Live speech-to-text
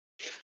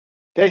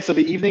Okay, so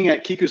the evening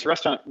at Kiku's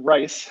restaurant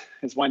Rice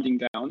is winding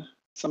down.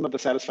 Some of the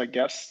satisfied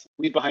guests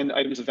leave behind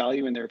items of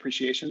value in their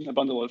appreciation, a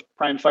bundle of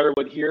prime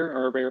firewood here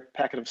or a rare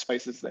packet of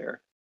spices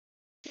there.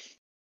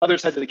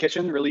 Others head to the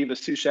kitchen, relieve the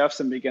sous chefs,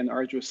 and begin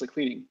arduously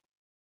cleaning.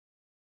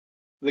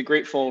 The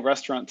grateful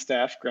restaurant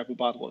staff grab a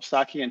bottle of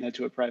sake and head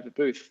to a private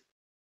booth.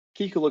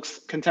 Kiku looks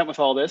content with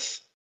all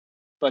this,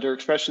 but her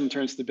expression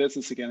turns to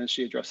business again as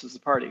she addresses the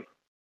party.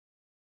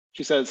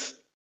 She says,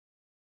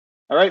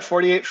 all right,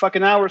 48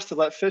 fucking hours to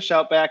let fish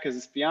out back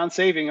is beyond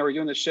saving. Are we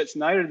doing this shit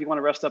tonight, or do you want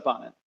to rest up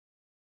on it?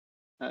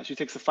 She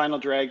takes the final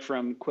drag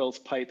from Quill's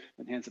pipe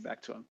and hands it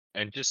back to him.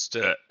 And just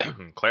to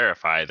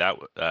clarify, that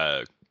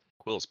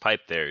Quill's pipe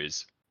there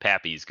is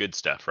Pappy's good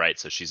stuff, right?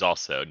 So she's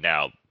also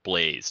now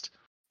blazed.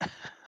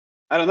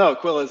 I don't know,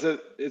 Quill, is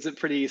it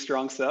pretty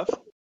strong stuff?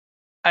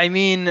 I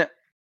mean,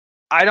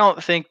 I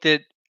don't think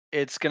that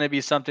it's going to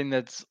be something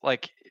that's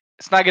like,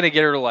 it's not going to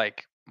get her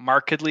like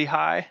markedly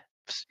high.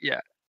 Yeah.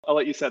 I'll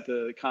let you set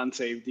the con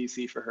save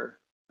DC for her,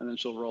 and then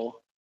she'll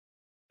roll.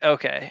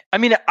 Okay. I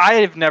mean,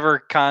 I've never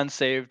con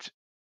saved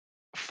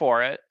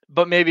for it,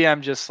 but maybe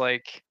I'm just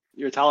like...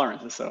 Your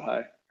tolerance is so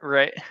high.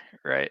 Right.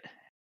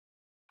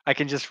 I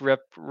can just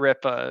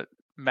rip a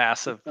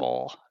massive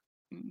bowl.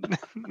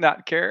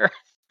 Not care.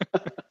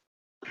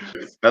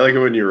 I like it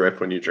when you rip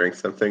when you drink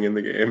something in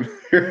the game.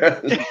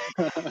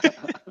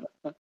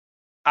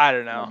 I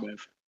don't know.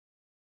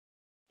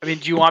 I mean,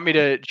 do you want me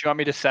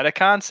to set a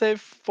con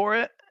save for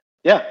it?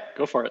 Yeah,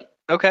 go for it.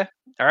 Okay.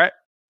 All right.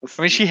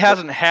 I mean, she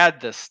hasn't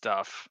had this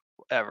stuff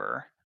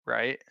ever,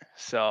 right?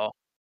 So.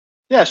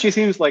 Yeah, she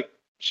seems like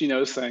she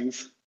knows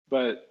things,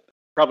 but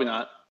probably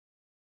not.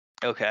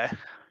 Okay.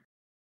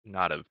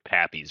 Not of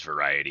Pappy's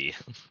variety.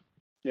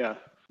 Yeah,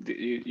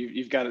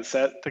 you've got it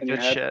set. The in good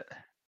your head? shit.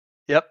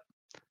 Yep.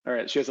 All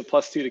right, she has a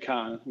 +2 to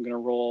con. I'm gonna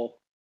roll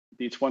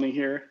d20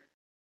 here,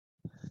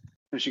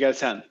 and she got a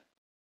 10.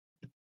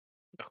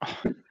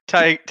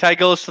 Ty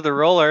goes to the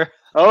roller.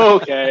 Oh,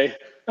 okay.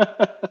 All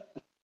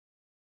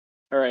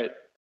right.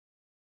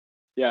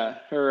 Yeah,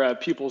 her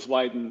pupils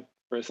widen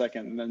for a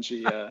second, and then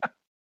she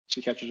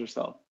catches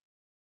herself.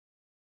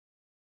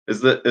 Is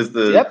the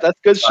Yep, that's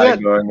good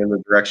shit. Going in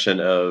the direction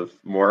of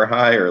more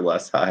high or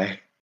less high?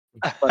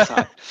 Less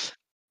high.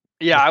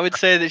 Yeah, I would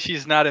say that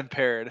she's not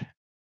impaired.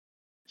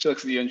 She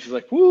looks at you and she's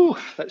like, "Woo,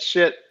 that's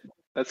shit.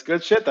 That's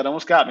good shit. That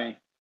almost got me."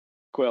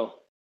 Quill.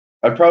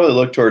 I'd probably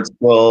look towards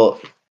Quill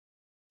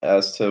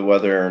as to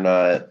whether or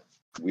not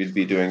we'd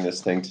be doing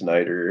this thing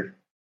tonight or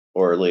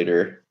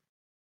later,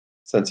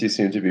 since you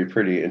seem to be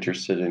pretty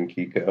interested in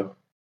Kiko.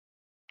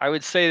 I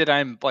would say that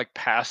I'm like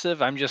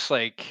passive. I'm just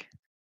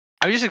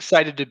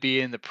excited to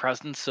be in the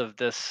presence of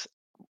this,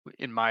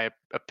 in my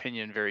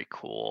opinion, very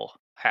cool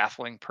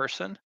halfling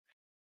person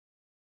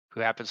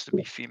who happens to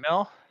be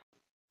female.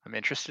 I'm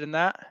interested in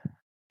that.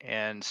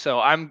 And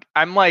so I'm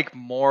like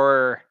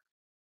more,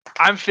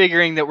 I'm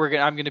figuring that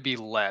I'm going to be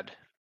led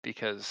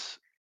because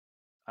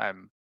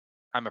I'm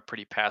a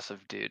pretty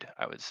passive dude,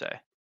 I would say.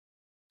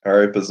 All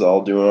right,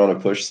 Bazal, do you want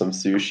to push some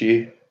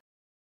sushi?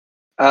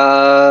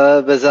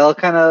 Bazal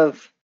kind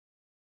of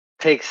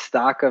takes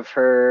stock of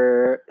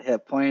her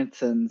hit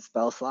points and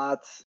spell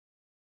slots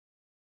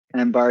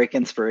and bardic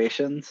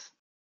inspirations.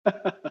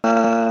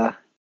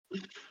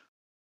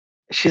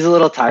 She's a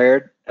little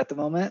tired at the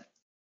moment,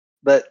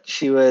 but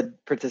she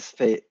would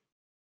participate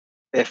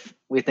if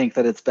we think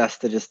that it's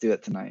best to just do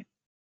it tonight.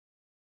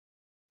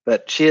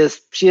 But she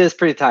is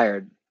pretty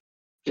tired.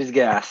 She's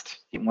gassed,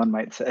 one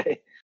might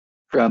say,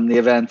 from the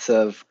events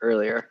of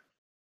earlier.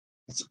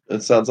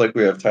 It sounds like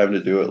we have time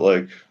to do it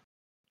like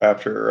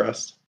after a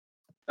rest.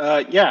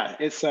 Yeah,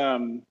 it's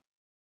the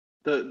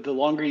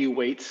longer you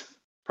wait,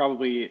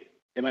 probably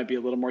it might be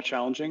a little more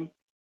challenging,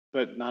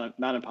 but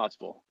not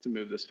impossible to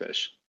move this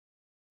fish.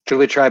 Could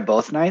we try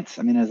both nights?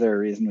 I mean, is there a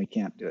reason we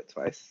can't do it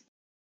twice?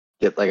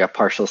 Get like a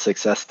partial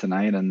success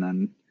tonight and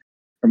then,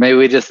 or maybe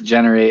we just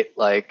generate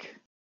like,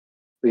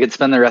 we could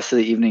spend the rest of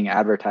the evening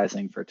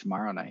advertising for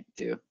tomorrow night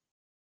too.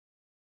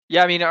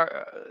 Yeah, I mean,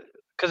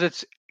 because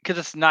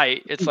it's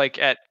night. It's like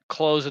at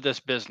close of this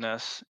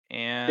business,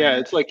 and yeah,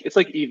 it's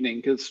like evening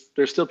because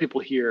there's still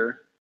people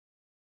here.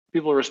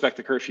 People respect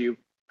the curfew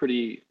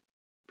pretty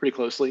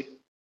closely,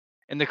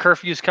 and the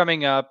curfew's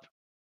coming up,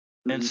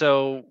 and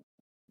so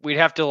we'd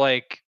have to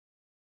like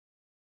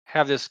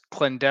have this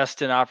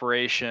clandestine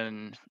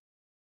operation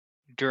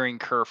during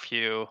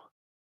curfew,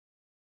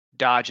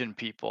 dodging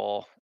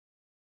people,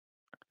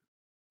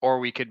 or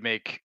we could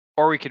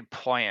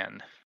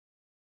plan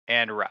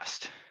and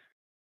rest.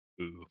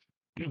 Ooh.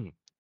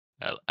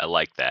 I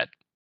like that.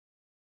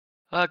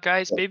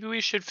 Guys, maybe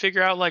we should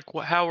figure out like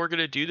how we're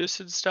gonna do this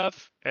and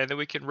stuff, and then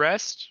we can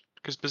rest.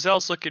 Because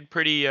Bazel's looking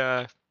pretty,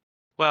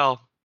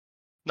 well,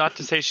 not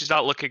to say she's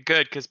not looking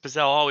good, because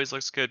Bazel always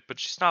looks good, but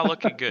she's not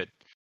looking good.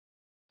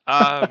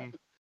 What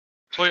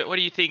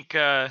do you think?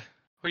 What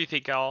do you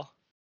think, Al?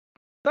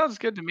 Sounds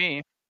good to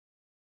me.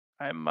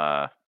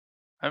 I'm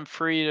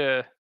free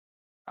to,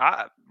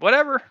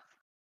 whatever.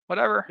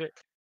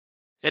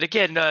 And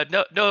again,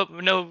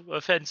 no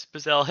offense,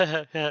 Bazel.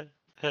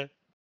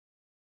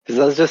 Because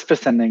I was just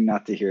pretending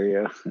not to hear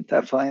you at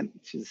that point.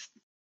 She's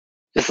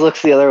just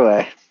looks the other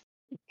way.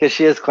 Because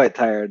she is quite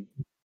tired.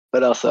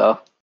 But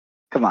also,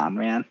 come on,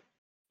 man.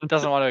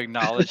 Doesn't want to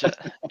acknowledge it.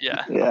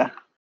 Yeah. Yeah.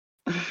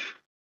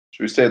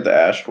 Should we stay at the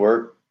Ash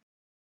Fort?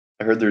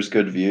 I heard there's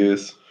good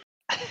views.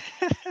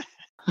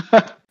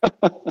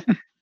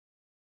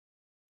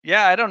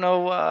 Yeah, I don't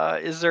know.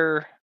 Is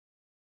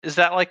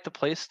that like the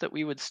place that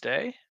we would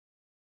stay?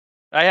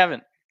 I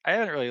haven't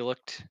really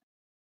looked.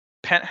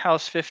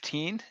 Penthouse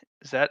 15?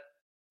 Is that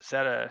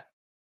a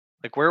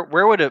like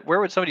where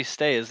would somebody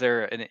stay? Is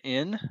there an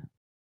inn,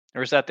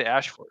 or is that the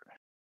Ashford?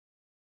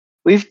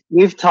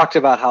 We've talked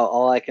about how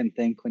all I can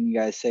think when you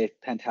guys say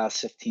Penthouse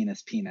 15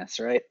 is penis,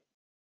 right?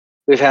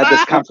 We've had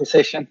this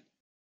conversation.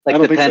 I Like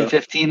don't the think so. Pen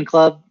 15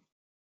 Club.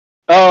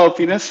 Oh,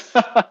 penis.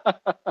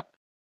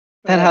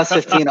 Penthouse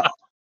 15.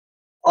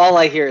 All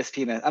I hear is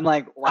penis. I'm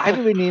like, why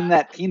do we name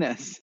that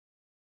penis?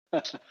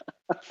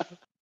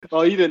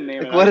 Well, you didn't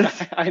name Like, it. what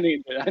is- I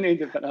named it. I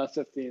named it Penthouse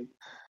 15.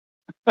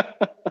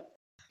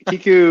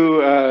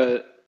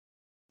 Kiku.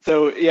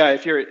 So yeah,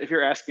 if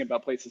you're asking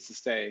about places to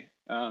stay,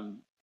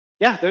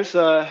 yeah, there's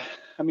I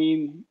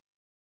mean,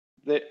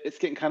 it's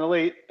getting kind of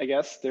late. I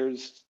guess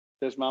there's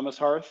Mama's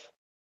Hearth.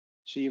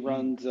 She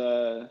runs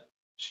sort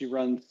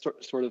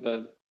of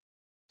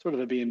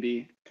a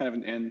B&B, kind of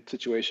an inn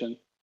situation.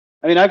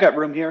 I mean, I've got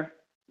room here.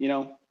 You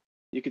know,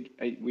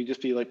 we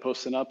just be like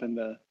posting up in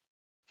the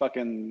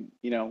fucking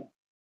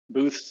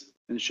booths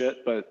and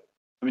shit. But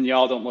I mean,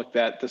 y'all don't look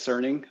that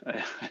discerning.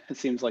 It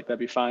seems like that'd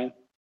be fine.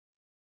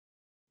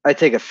 I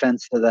take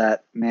offense to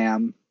that,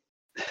 ma'am.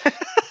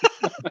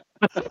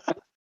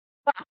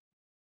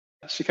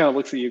 She kind of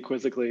looks at you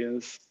quizzically and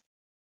is,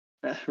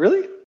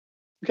 really?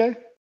 Okay.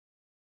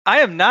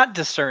 I am not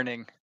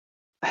discerning.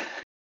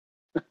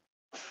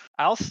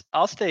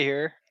 I'll stay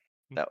here.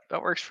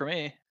 That works for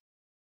me.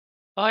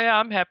 Oh yeah,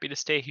 I'm happy to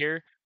stay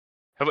here.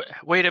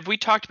 Wait, have we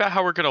talked about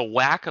how we're gonna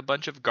whack a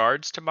bunch of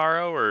guards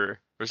tomorrow, or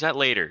is that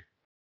later?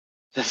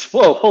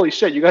 Whoa, holy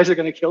shit! You guys are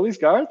gonna kill these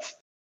guards?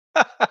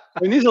 I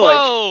mean, these are like.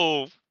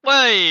 Whoa!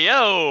 Wait,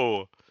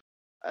 yo!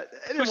 I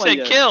Who didn't want said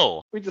you.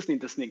 kill? We just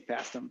need to sneak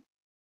past them.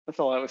 That's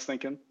all I was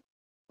thinking.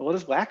 But what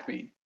does whack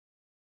mean?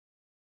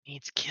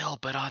 Means kill,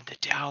 but on the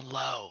down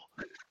low.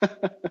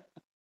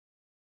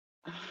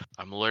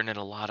 I'm learning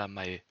a lot on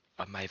my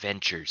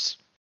ventures.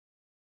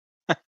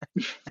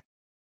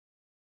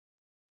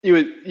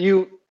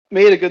 You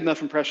made a good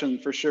enough impression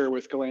for sure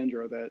with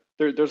Galandro that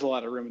there's a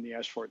lot of room in the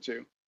Ash Fort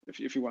too.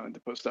 If you wanted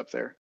to post up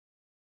there.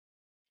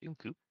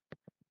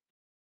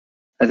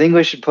 I think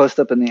we should post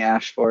up in the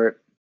Ash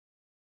Fort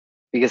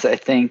because I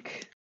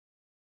think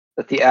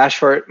that the Ash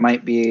Fort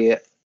might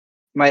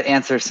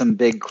answer some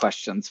big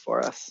questions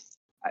for us.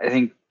 I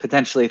think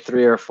potentially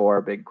 3 or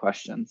 4 big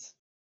questions.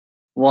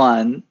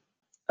 1,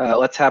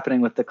 what's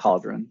happening with the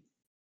cauldron?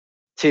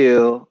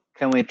 2,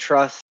 can we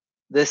trust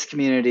this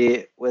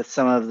community with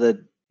some of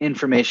the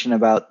information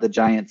about the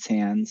giant's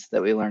hands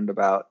that we learned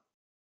about?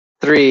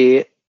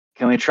 3,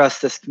 can we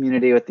trust this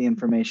community with the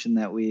information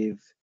that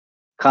we've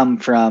come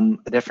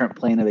from a different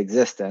plane of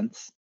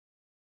existence?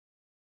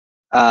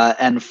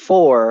 And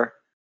 4,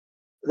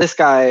 this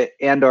guy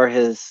and or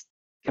his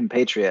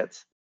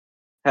compatriots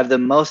have the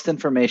most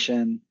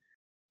information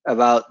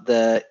about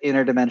the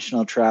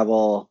interdimensional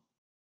travel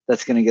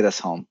that's going to get us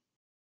home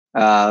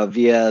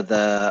via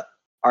the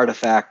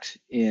artifact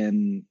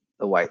in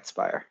the White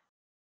Spire.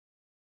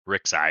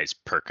 Rick's eyes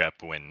perk up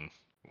when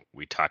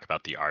we talk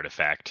about the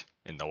artifact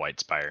in the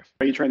White Spire.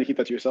 Are you trying to keep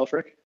that to yourself,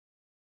 Rick?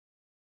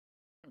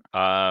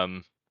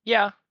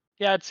 Yeah,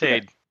 I'd say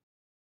Okay.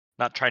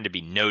 not trying to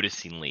be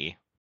noticingly.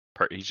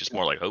 He's just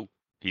more like, oh,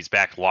 he's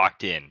back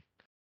locked in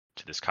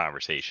to this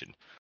conversation.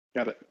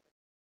 Got it.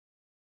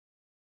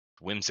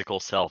 Whimsical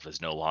self is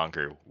no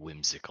longer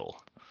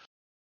whimsical.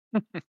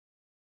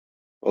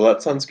 Well,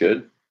 that sounds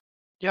good.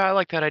 Yeah, I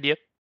like that idea.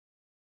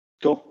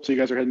 Cool. So you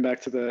guys are heading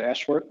back to the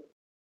Ash Fort?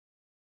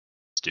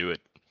 Let's do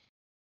it.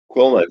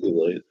 Quill might be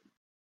late.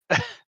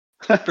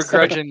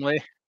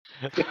 Begrudgingly.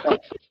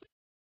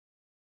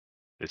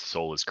 His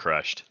soul is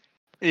crushed.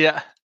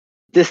 Yeah.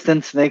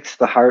 Distance makes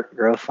the heart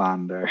grow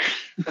fonder.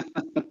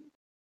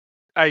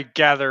 I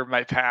gather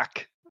my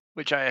pack,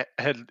 which I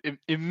had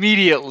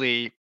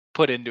immediately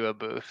put into a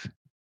booth.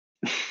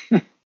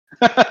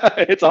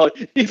 It's all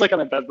he's like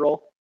on a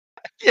bedroll.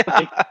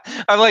 Yeah.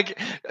 I'm like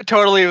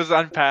totally was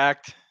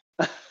unpacked.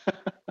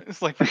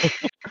 It's like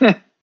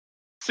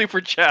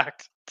super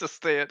jacked to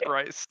stay at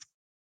Rice.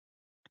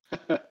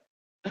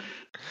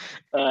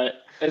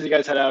 As you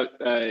guys head out,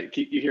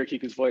 you hear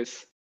Kiku's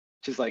voice.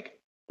 She's like,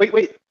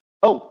 "Wait!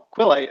 Oh,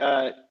 Quill,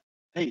 hey,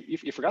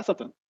 you forgot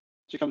something."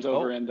 She comes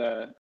over and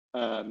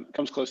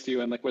comes close to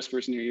you and like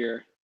whispers in your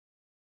ear.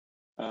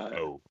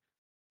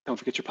 Don't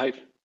forget your pipe.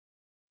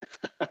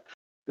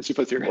 And she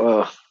puts your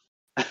Whoa.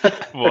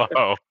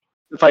 Whoa.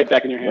 the pipe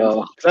back in your hands.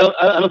 Whoa. 'Cause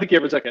I don't think you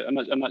ever took it.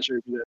 I'm not sure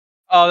if you did.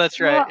 Oh, that's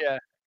right.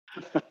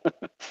 Yeah.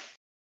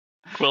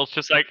 Quill's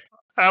just like,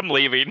 I'm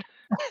leaving.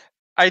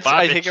 I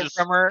Bye, take it bitches.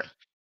 from her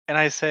and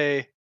I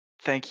say,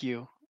 "Thank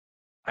you.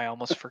 I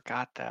almost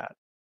forgot that."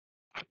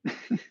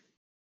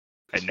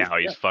 And now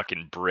he's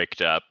fucking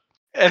bricked up.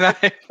 And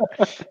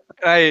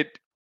I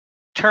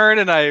turn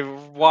and I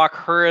walk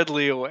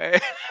hurriedly away.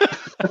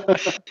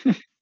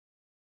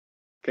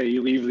 Okay,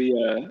 you leave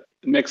the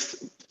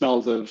mixed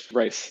smells of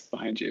rice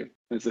behind you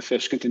as the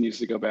fish continues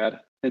to go bad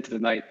into the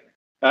night.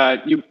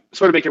 You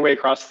sort of make your way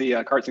across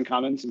the carts and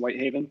commons in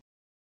Whitehaven,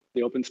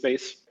 the open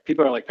space.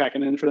 People are like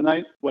packing in for the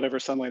night. Whatever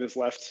sunlight is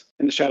left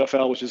in the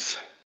Shadowfell, which is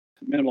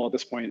minimal at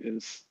this point,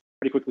 is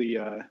pretty quickly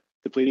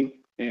depleting.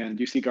 And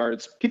you see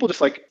guards, people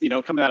just like,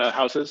 coming out of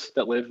houses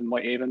that live in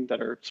Whitehaven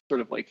that are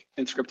sort of like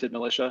conscripted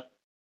militia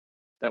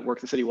that work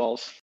the city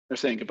walls. They're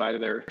saying goodbye to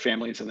their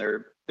families, and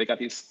they got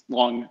these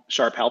long,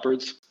 sharp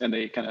halberds, and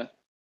they kind of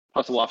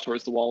hustle off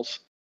towards the walls.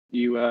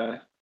 You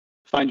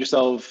find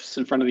yourselves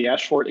in front of the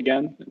ash fort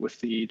again, with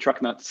the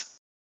truck nuts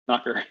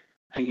knocker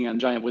hanging on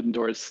giant wooden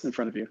doors in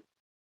front of you.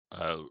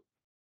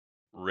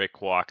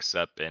 Rick walks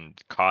up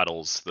and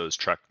coddles those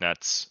truck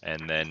nuts,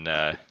 and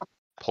then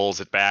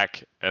pulls it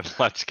back and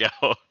lets go,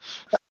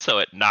 so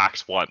it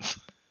knocks once.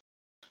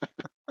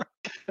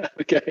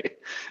 Okay.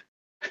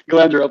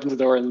 Glandor opens the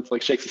door and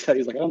like shakes his head.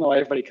 He's like, I don't know why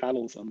everybody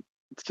coddles them.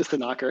 It's just a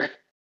knocker.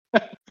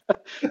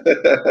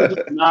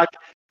 Just knock.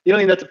 You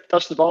don't even have to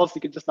touch the balls.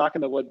 You can just knock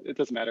in the wood. It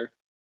doesn't matter.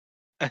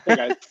 Hey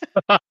guys,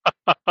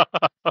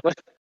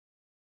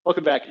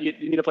 welcome back. You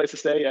need a place to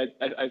stay?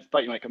 I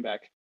thought you might come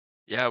back.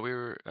 Yeah, we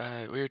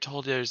were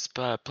told there's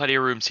plenty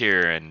of rooms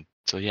here, and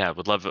so yeah,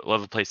 would love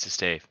a place to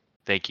stay.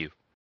 Thank you.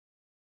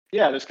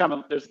 Yeah, there's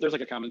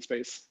like a common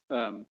space.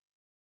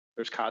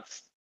 There's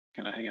cots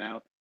kind of hanging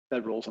out,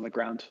 bedrolls on the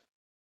ground.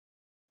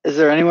 Is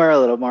there anywhere a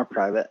little more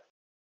private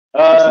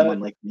for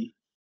someone like me?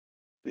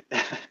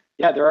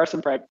 Yeah, there are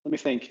some private. Let me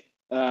think.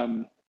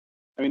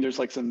 There's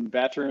like some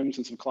bathrooms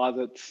and some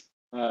closets.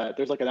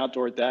 There's like an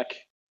outdoor deck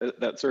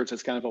that serves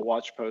as kind of a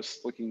watch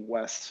post looking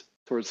west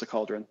towards the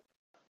cauldron.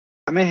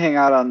 I may hang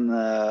out on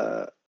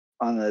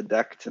the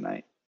deck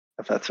tonight,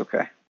 if that's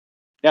okay.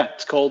 Yeah,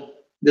 it's cold.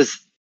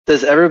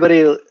 Does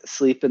everybody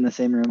sleep in the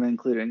same room,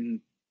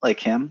 including like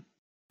him?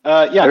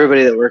 Yeah.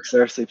 Everybody that works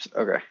there sleeps.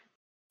 Okay.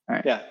 All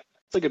right. Yeah,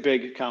 it's like a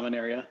big common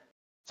area.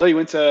 So you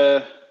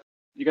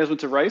guys went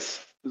to Rice?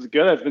 It was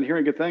good. I've been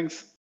hearing good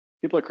things.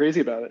 People are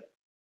crazy about it.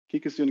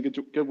 Kika's doing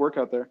good work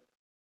out there.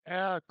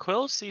 Yeah,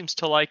 Quill seems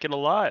to like it a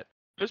lot.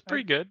 It was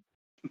pretty good.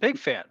 Big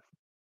fan.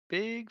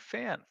 Big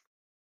fan.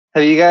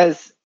 Have you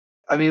guys?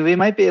 I mean, we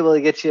might be able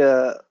to get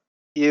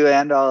you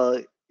and all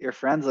your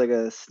friends like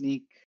a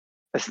sneak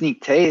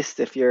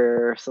taste if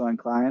you're so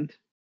inclined.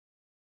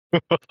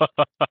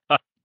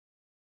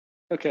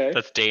 Okay.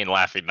 That's Dane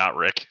laughing, not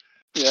Rick.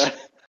 Yeah.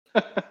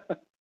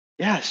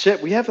 Yeah,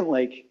 shit. We haven't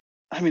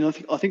I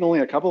think only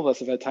a couple of us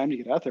have had time to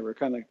get out there. We're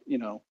kind of,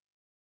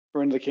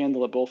 burning the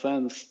candle at both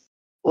ends.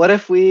 What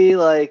if we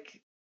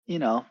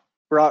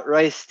brought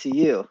rice to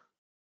you,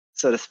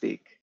 so to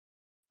speak?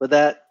 Would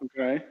that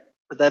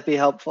be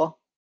helpful?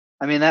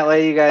 I mean, that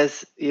way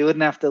you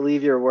wouldn't have to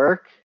leave your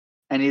work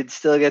and you'd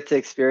still get to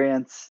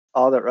experience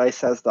all that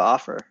Rice has to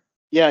offer.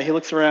 Yeah, he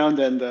looks around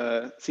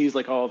and sees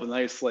like all the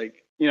nice,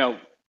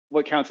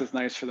 what counts as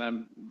nice for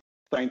them,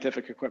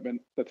 scientific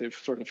equipment that they've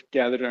sort of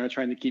gathered and are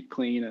trying to keep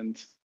clean, and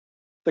it's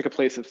like a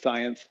place of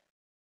science.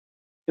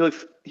 He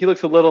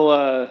looks a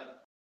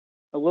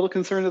little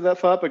concerned at that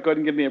thought, but go ahead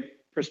and give me a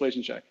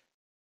persuasion check.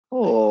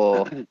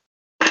 Oh,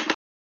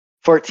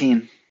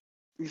 14.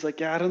 He's like,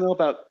 yeah, I don't know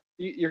about.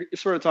 You're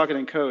sort of talking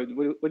in code.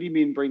 What do you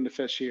mean bring the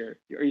fish here?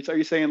 Are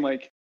you saying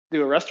like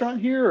do a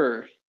restaurant here,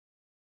 or?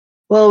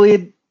 Well,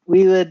 we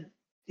would,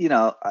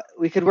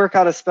 we could work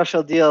out a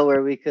special deal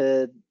where we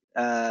could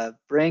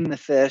bring the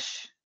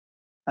fish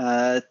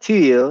to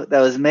you that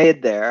was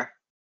made there,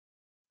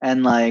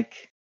 and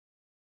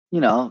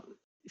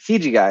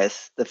feed you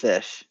guys the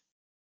fish.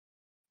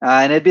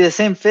 And it'd be the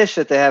same fish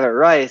that they have at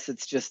Rice.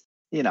 It's just,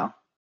 we'd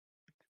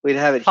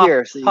have it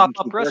here. So you pop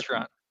can up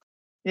restaurant.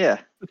 Yeah.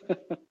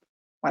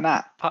 Why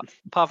not?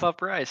 Pop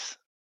up Rice.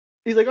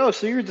 He's like, oh,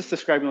 so you're just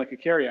describing like a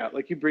carryout,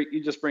 like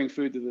you just bring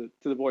food to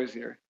the boys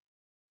here.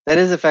 That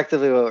is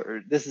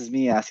effectively this is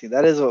me asking.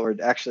 That is what we're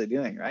actually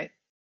doing, right?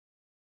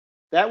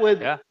 That would,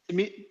 to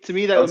me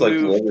that Sounds would like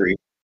move. delivery.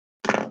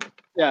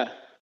 Yeah.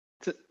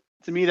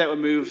 To me that would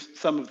move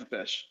some of the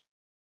fish.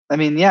 I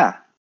mean, yeah,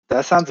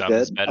 that sounds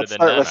good. Better Let's than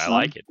start none. with I some.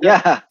 like it.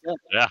 Yeah.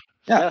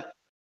 Yeah.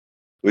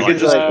 We could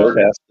just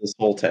DoorDash this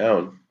whole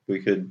town. We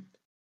could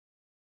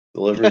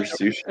deliver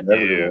sushi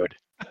everywhere. Dude.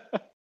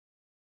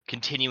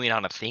 Continuing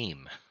on a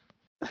theme.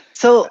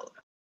 So,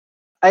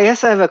 I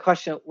guess I have a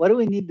question. What do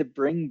we need to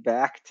bring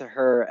back to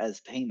her as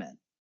payment?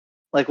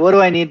 Like, what do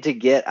I need to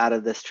get out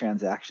of this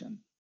transaction?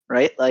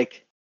 Right?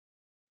 Like,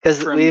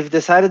 because we've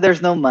decided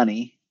there's no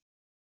money.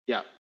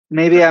 Yeah.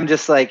 Maybe I'm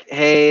just like,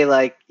 hey,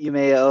 like, you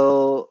may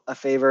owe a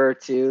favor or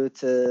two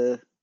to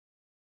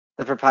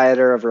the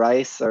proprietor of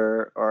Rice,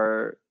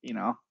 or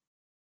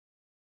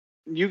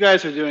You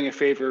guys are doing a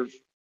favor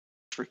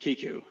for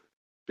Kiku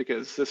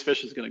because this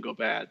fish is going to go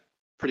bad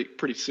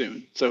pretty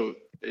soon. So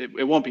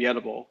it won't be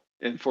edible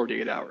in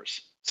 48 hours.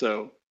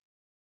 So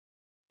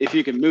if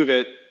you can move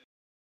it,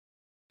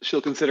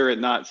 she'll consider it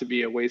not to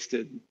be a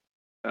wasted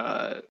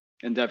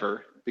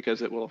endeavor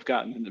because it will have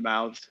gotten into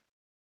mouths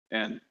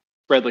and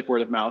spread like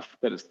word of mouth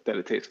that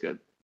it tastes good,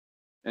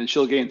 and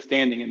she'll gain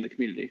standing in the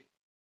community.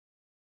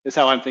 Is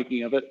how I'm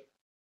thinking of it.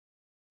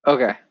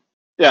 Okay.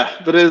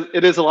 Yeah, but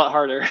it is a lot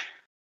harder.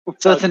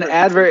 So it's an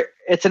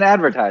It's an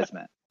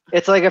advertisement.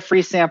 It's like a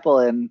free sample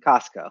in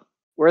Costco.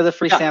 We're the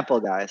free sample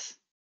guys.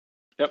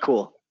 Yep.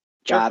 Cool.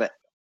 Sure. Got it.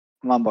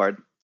 I'm on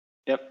board.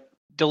 Yep.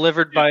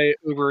 Delivered by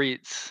Uber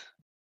Eats.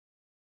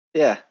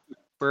 Yeah.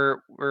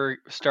 We're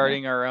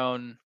starting our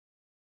own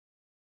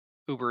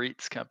Uber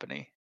Eats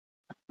company.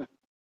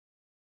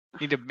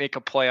 Need to make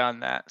a play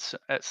on that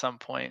at some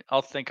point.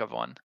 I'll think of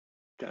one.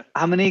 Okay.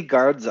 How many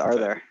guards are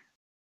there?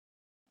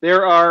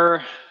 There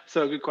are.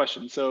 So good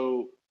question.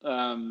 So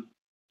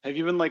have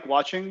you been like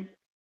watching?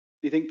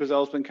 Do you think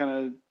Bazel's been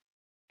kind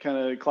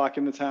of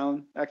clocking the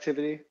town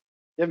activity?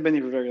 You haven't been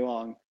here for very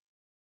long.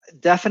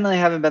 Definitely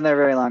haven't been there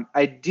very long.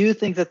 I do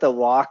think that the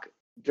walk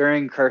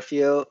during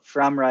curfew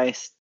from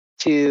Rice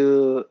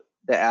to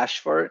the Ash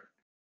Fort,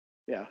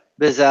 Yeah.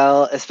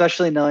 Bazel,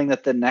 especially knowing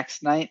that the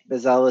next night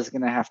Bazel is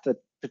going to have to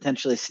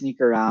potentially sneak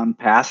around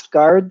past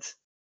guards,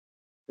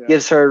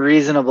 gives her a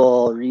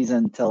reasonable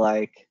reason to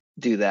like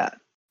do that,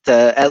 to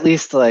at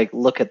least like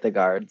look at the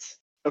guards.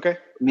 Okay.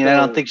 I mean, I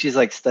don't think she's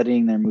like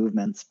studying their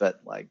movements,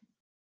 but like,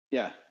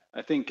 yeah,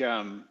 I think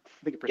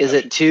is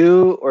it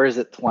 2 or is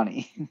it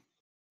 20?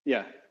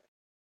 Yeah.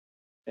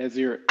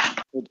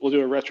 We'll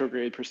do a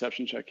retrograde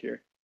perception check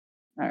here.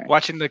 All right.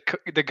 Watching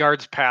the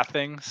guards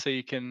pathing so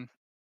you can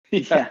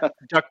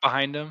duck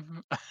behind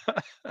them.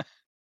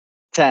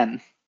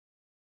 10.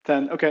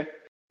 10. Okay.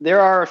 There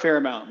are a fair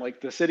amount.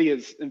 Like the city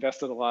has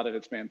invested a lot of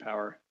its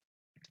manpower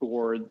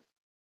toward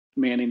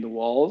manning the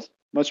walls.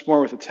 Much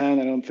more with a 10.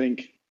 I don't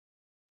think,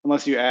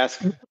 unless you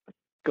ask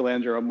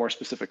Galandro a more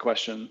specific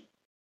question.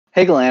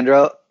 Hey,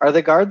 Galandro, are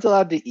the guards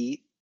allowed to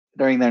eat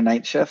during their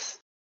night shifts?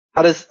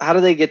 How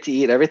do they get to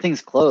eat?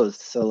 Everything's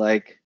closed. So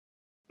like,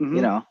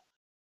 you know,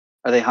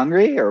 are they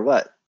hungry or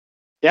what?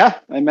 Yeah,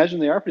 I imagine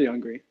they are pretty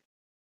hungry.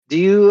 Do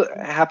you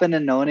happen to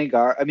know any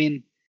guard? I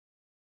mean,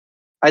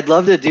 I'd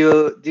love to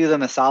do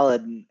them a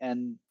solid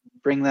and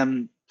bring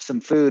them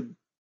some food,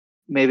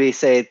 maybe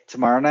say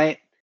tomorrow night.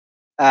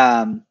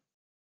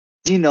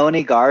 Do you know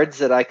any guards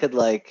that I could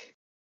like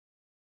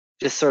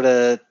just sort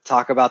of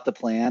talk about the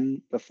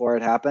plan before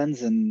it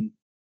happens and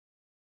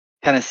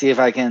kind of see if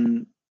I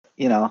can,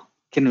 you know,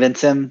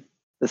 convince him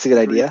that's a good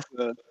idea?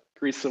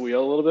 Grease the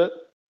wheel a little bit.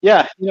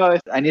 Yeah, you know,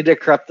 I need to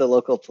corrupt the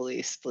local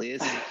police,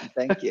 please.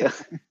 Thank you.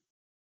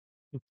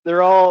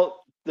 They're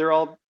all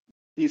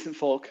decent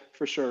folk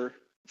for sure.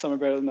 Some are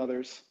better than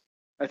others.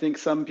 I think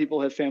some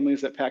people have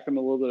families that pack them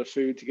a little bit of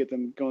food to get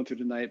them going through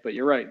the night, but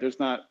you're right. There's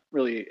not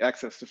really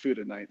access to food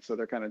at night, so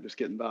they're kind of just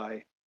getting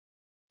by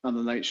on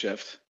the night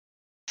shift.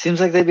 Seems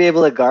like they'd be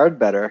able to guard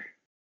better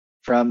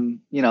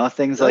from, you know,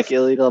 things like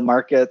illegal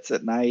markets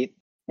at night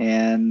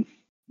and,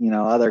 you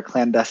know, other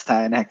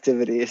clandestine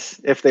activities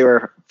if they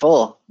were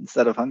full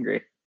instead of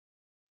hungry.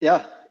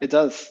 Yeah, it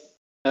does.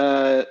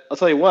 I'll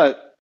tell you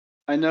what,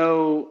 I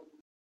know,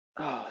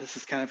 this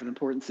is kind of an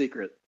important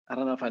secret. I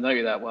don't know if I know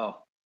you that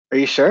well. Are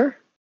you sure?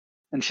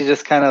 And she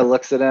just kind of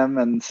looks at him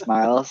and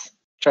smiles,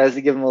 tries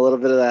to give him a little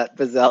bit of that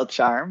Bazel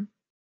charm.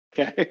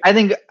 Okay. I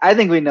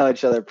think we know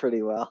each other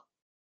pretty well.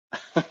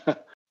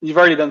 You've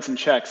already done some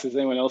checks. Does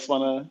anyone else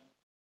want to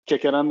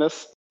kick in on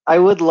this? I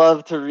would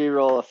love to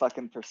re-roll a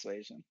fucking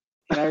persuasion.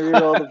 Can I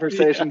re-roll the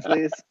persuasion,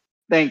 please?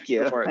 Thank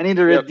you. I need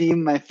to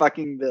redeem my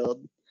fucking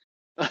build.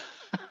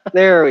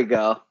 There we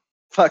go.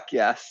 Fuck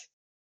yes.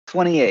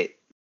 28.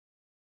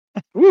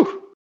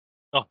 Woo.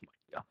 Oh my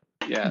god.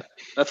 Yeah,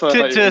 that's what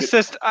to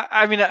assist.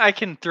 I mean, I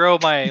can throw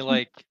my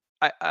like.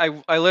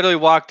 I literally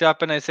walked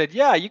up and I said,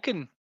 "Yeah, you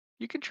can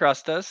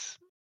trust us,"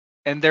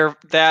 and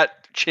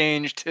that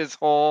changed his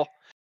whole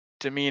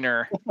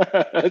demeanor.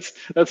 That's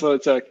what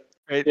it took.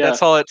 Right. Yeah.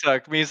 That's all it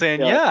took. Me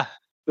saying, "Yeah."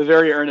 The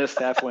very earnest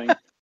halfling.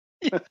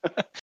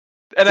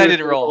 And I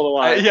didn't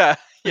roll. Yeah.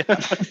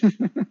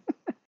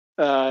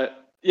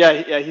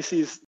 He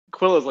sees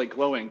Quilla's like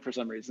glowing for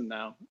some reason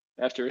now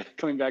after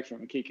coming back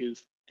from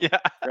Kiku's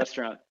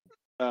restaurant.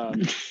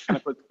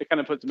 It kind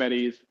of puts him at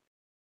ease.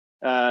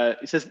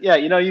 He says, "Yeah,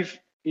 you know,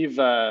 you've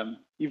done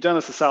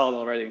us a solid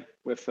already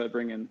with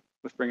bringing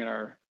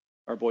our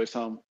boys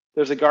home.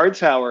 There's a guard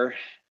tower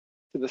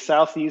to the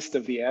southeast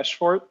of the Ash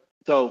Fort.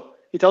 So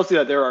he tells you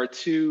that there are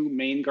 2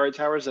 main guard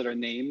towers that are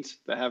named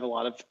that have a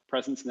lot of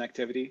presence and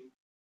activity.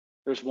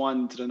 There's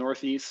one to the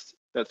northeast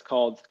that's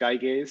called Sky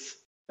Gaze.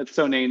 It's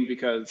so named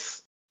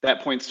because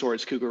that points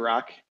towards Cougar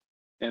Rock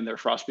and their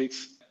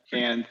frostbeaks.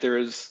 And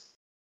there's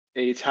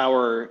a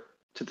tower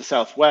to the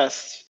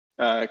southwest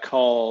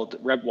called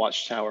Reb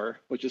Watch Tower,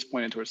 which is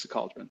pointed towards the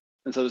Cauldron.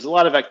 And so there's a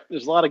lot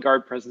of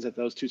guard presence at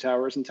those 2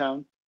 towers in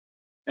town,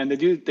 and they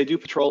do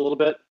patrol a little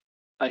bit.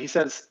 He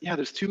says, yeah,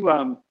 there's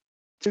 2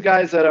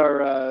 guys that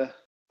are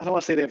I don't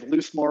want to say they have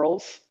loose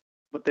morals,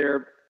 but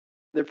they're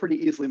pretty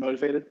easily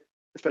motivated,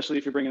 especially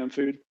if you're bringing them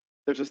food.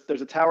 There's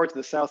a tower to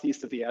the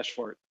southeast of the Ash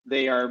Fort.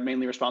 They are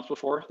mainly responsible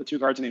for. The 2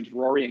 guards are named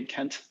Rory and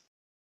Kent.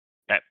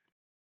 Okay.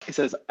 He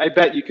says, I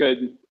bet you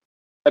could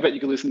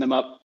loosen them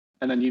up,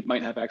 and then you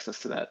might have access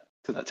to that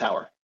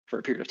tower for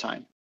a period of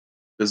time.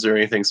 Is there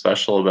anything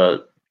special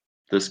about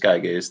the Sky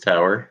Gaze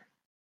Tower?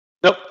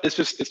 Nope, it's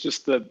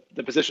just the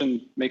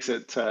position makes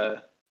it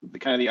the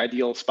kind of the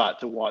ideal spot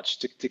to watch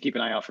to keep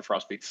an eye out for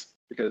frostbeaks,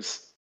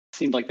 because it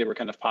seemed like they were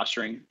kind of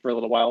posturing for a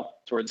little while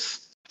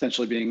towards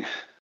potentially being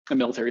a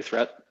military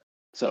threat.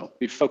 So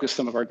we've focused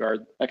some of our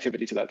guard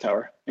activity to that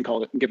tower and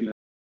given it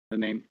the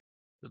name.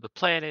 The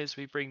plan is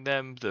we bring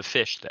them the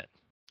fish then.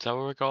 Is that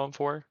what we're going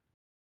for?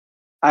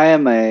 I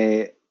am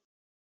a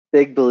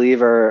big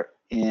believer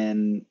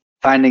in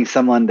finding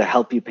someone to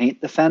help you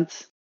paint the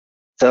fence.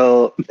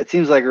 So it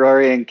seems like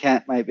Rory and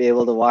Kent might be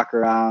able to walk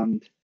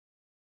around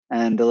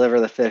and deliver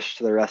the fish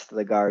to the rest of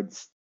the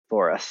guards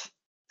for us.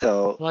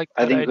 So I like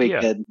I that think we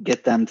idea. could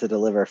get them to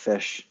deliver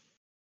fish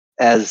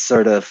as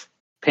sort of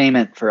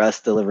payment for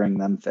us delivering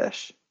them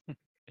fish.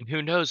 And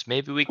who knows,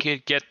 maybe we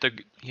could get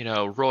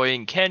Roy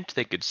and Kent,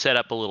 they could set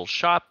up a little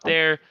shop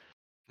there,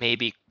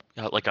 maybe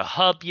like a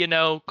hub,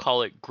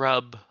 call it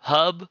Grub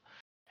Hub,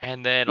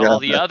 and then all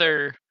the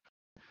other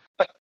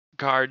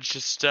guards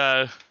just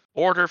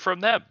order from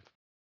them,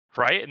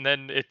 right? And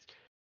then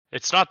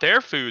it's not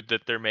their food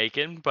that they're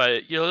making,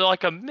 but they're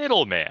like a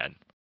middleman.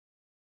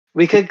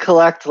 We could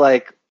collect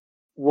like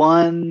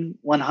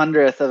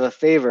 1/100th of a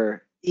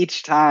favor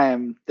each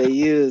time they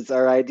use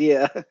our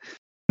idea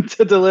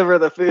to deliver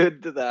the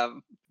food to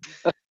them.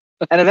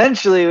 And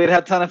eventually we'd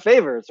have a ton of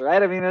favors,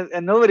 right? I mean,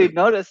 and nobody'd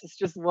notice. It's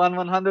just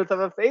 1/100th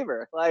of a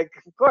favor. Like,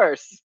 of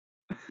course.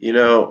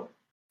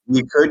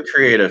 We could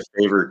create a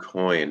favor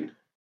coin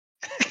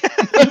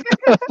to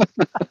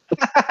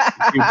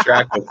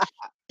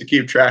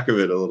keep track of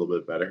it a little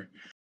bit better.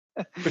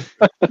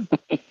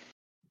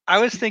 I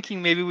was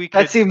thinking maybe we could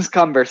That seems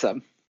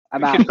cumbersome.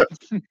 I'm out.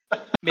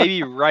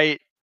 maybe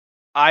write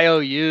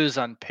IOUs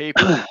on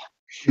paper.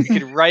 We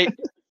could write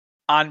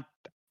on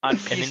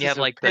pieces And then you have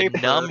of like paper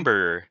the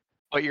number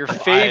what your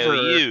of favor.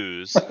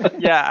 IOUs.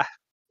 Yeah.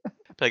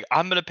 Like,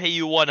 I'm gonna pay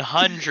you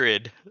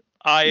 100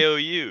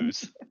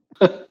 IOUs.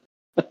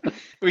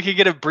 We could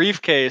get a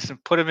briefcase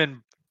and put them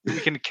in. We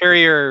can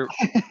carry our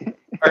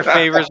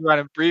favors around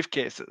in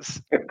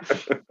briefcases.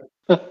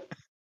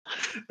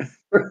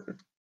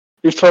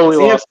 You've totally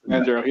See, lost him,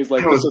 Andrew. He's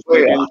like, this doesn't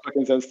make any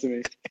fucking sense to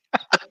me.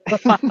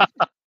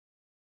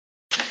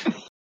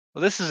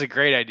 Well, this is a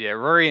great idea.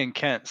 Rory and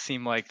Kent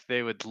seem like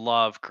they would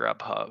love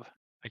Grubhub.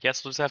 I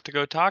guess we'll just have to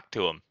go talk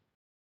to them.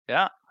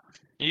 Yeah.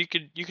 You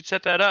could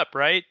set that up,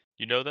 right?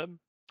 You know them?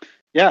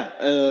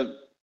 Yeah,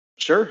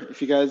 sure.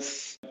 If you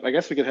guys, I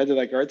guess we could head to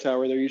that guard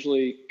tower. They're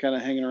usually kind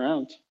of hanging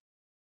around.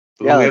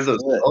 Yeah, We have let's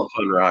those do it. cell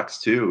phone rocks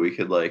too. We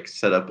could like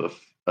set up a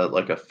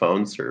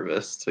phone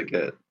service to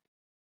get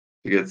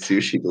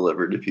sushi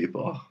delivered to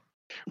people.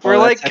 We're Oh,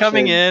 like that's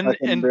coming actually in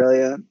fucking and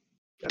brilliant.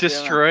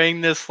 destroying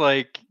this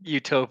like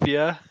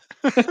utopia.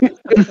 With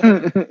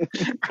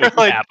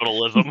like-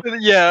 capitalism.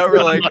 Yeah,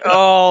 we're like,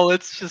 oh,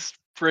 let's just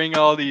bring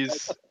all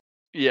these.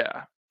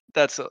 Yeah,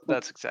 that's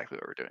exactly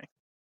what we're doing.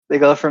 They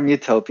go from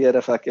utopia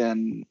to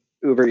fucking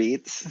Uber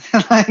Eats.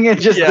 Like, it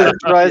just Yeah,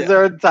 destroys yeah.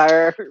 their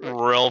entire.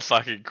 Real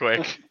fucking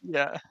quick.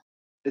 Yeah,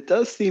 It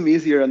does seem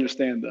easier to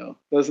understand, though,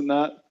 does it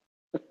not?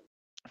 I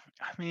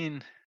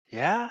mean,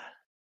 yeah.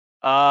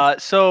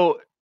 So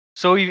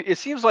it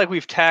seems like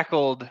we've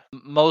tackled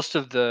most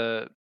of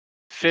the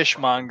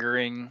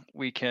fishmongering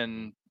we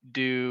can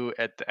do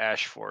at the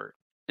Ash Fort.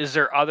 Is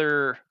there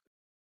other?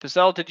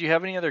 Bazelle, did you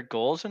have any other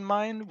goals in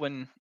mind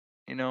when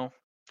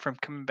from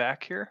coming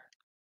back here?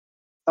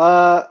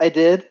 I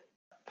did.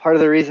 Part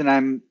of the reason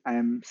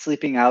I'm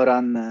sleeping out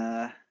on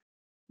the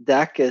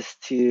deck is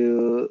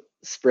to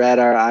spread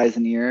our eyes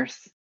and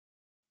ears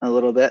a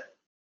little bit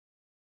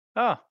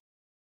Oh,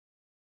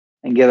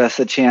 and give us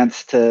a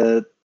chance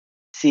to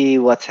see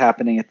what's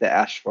happening at the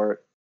Ash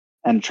Fort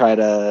and try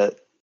to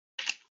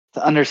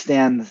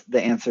understand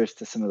the answers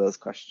to some of those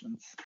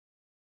questions.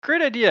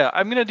 great idea.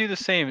 I'm gonna do the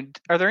same.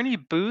 Are there any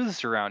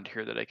booths around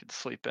here that I could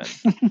sleep in?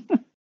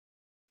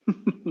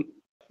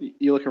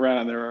 You look around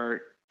and there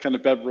are kind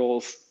of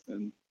bedrolls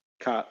and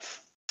cots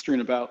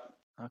strewn about.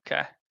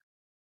 Okay.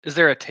 Is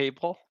there a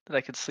table that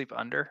I could sleep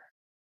under?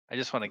 I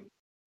just want to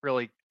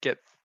really get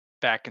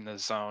back in the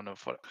zone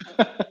of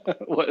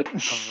What?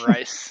 of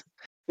Rice.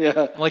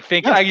 Yeah. I'm like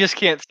Yeah. I just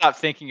can't stop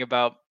thinking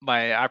about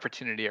my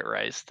opportunity at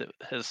Rice that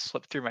has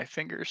slipped through my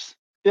fingers.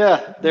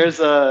 Yeah. There's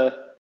like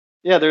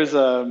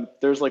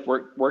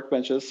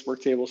workbenches,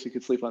 work tables you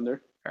could sleep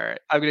under. All right,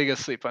 I'm gonna go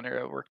sleep under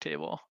a work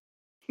table.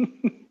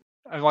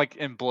 I'm like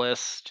in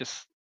bliss,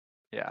 just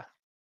yeah.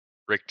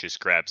 Rick just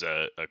grabs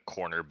a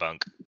corner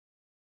bunk.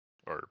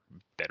 Or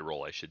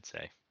bedroll, I should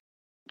say.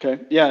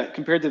 Okay. Yeah.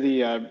 Compared to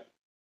the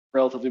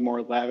relatively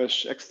more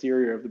lavish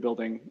exterior of the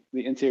building,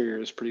 the interior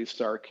is pretty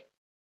stark.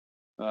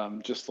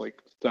 Just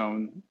like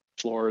stone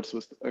floors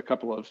with a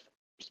couple of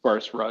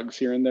sparse rugs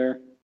here and there,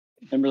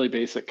 and really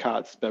basic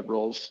cots,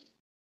 bedrolls.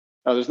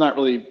 There's not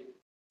really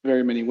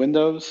very many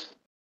windows.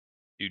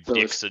 You So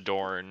dicks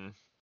adorn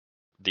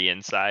the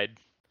inside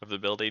of the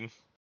building.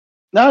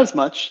 Not as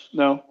much,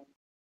 no.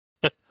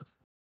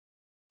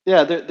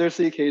 Yeah, there's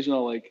the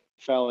occasional like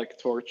phallic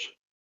torch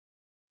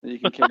that you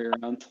can carry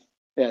around.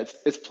 Yeah,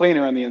 it's plain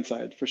around the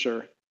inside for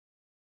sure.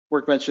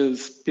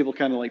 Workbenches, people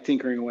kind of like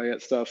tinkering away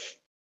at stuff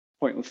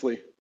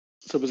pointlessly.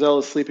 So Bazelle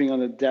is sleeping on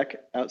the deck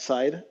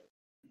outside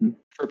Mhm.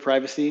 for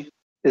privacy.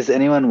 Is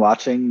anyone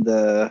watching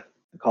the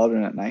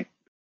Cauldron at night?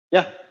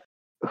 Yeah,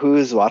 Who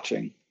is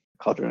watching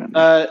Cauldron at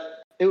night?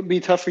 it would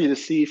be tough for you to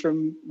see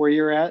from where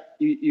you're at.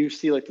 You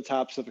see like the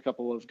tops of a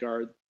couple of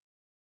guard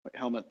like,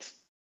 helmets.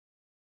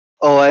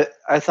 Oh,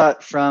 I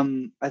thought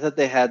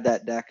they had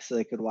that deck so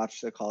they could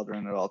watch the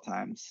Cauldron at all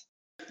times.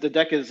 The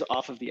deck is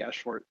off of the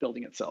Ash Fort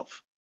building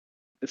itself.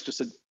 It's just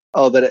a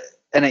Oh, but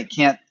it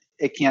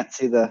can't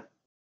see the.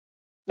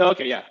 no.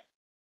 Okay, yeah,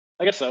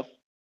 I guess so.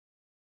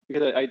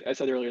 Because I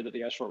said earlier that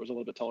the Ash Fort was a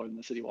little bit taller than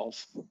the city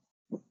walls,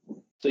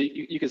 so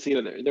you can see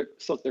that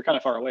they're kind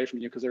of far away from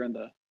you because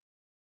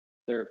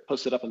they're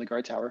posted up on the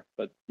guard tower,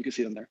 but you can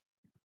see them there.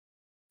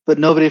 But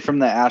nobody from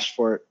the Ash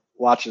Fort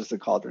watches the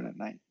Cauldron at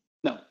night.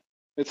 No,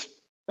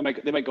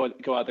 they might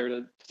go out there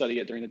to study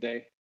it during the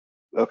day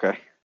Okay.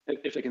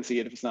 if they can see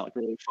it. If it's not like a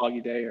really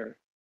foggy day or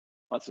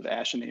lots of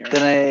ash in the air.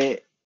 Then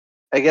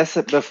I guess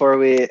that before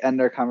we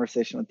end our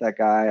conversation with that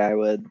guy, I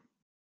would.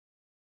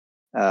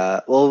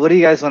 Well, what do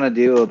you guys want to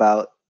do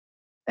about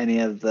any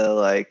of the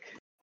like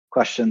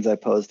questions I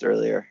posed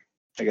earlier?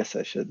 I guess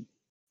I should.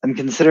 I'm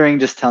considering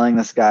just telling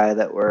this guy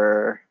that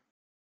we're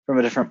from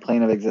a different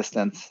plane of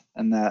existence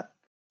and that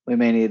we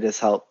may need his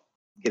help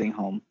getting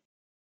home.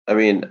 I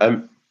mean,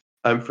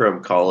 I'm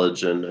from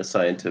college and a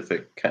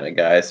scientific kind of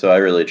guy, so I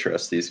really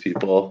trust these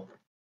people,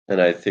 and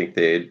I think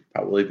they'd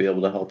probably be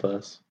able to help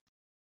us.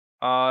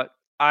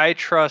 I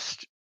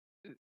trust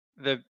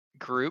the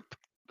group,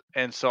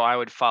 and so I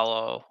would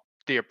follow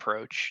the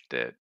approach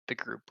that the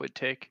group would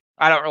take.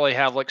 I don't really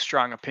have like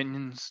strong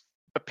opinions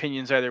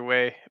either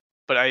way,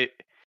 but I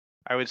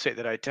would say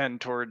that I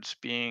tend towards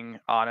being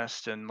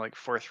honest and like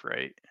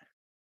forthright.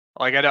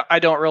 Like I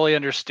don't really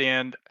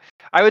understand.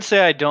 I would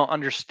say I don't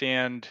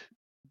understand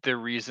the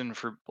reason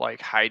for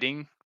like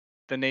hiding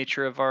the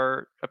nature of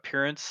our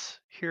appearance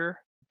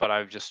here, but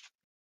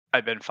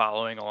I've been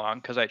following along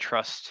because I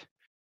trust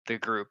the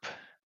group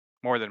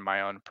more than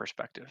my own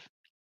perspective.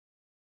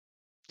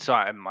 So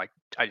I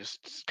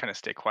just kind of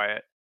stay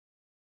quiet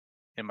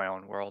in my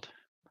own world.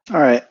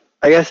 All right.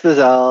 I guess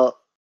Bazelle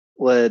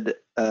would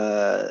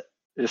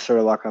just sort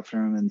of walk up to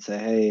him and say,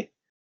 "Hey,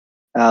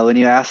 when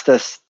you asked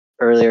us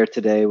earlier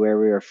today where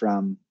we were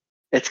from,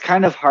 it's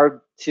kind of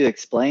hard to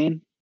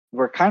explain.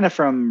 We're kind of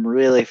from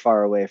really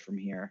far away from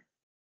here,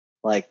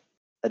 like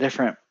a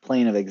different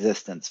plane of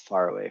existence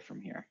far away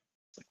from here.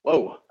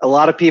 Whoa. A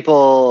lot of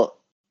people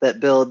that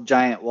build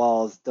giant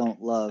walls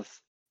don't love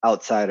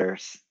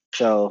outsiders.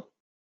 So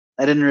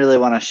I didn't really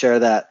want to share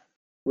that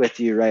with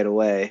you right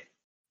away.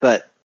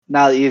 But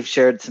now that you've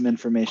shared some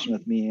information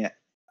with me,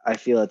 I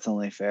feel it's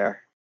only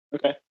fair."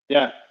 Okay.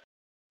 Yeah.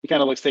 He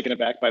kind of looks taken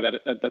aback by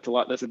that. That's a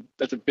lot.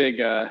 That's a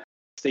big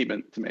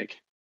statement to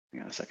make.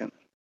 Hang on a second.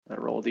 I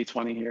roll a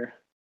d20 here.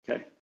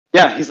 Okay.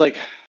 Yeah. He's like,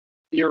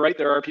 you're right.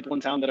 There are people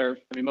in town that are.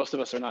 I mean, most of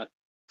us are not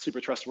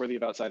super trustworthy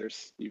of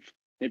outsiders.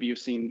 Maybe you've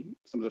seen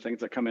some of the things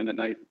that come in at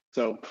night.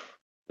 So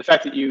the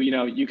fact that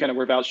you kind of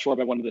were vouched for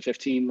by one of the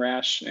 15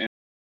 rash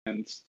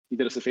and you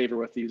did us a favor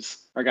with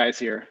our guys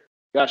here.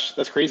 Gosh,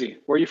 that's crazy.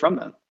 Where are you from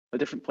then? A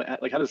different place.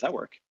 Like, how does that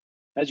work?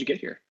 How did you get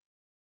here?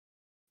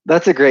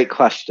 That's a great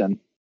question.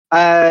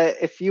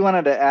 If you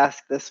wanted to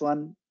ask this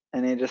one,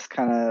 and he just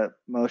kind of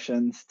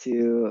motions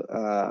to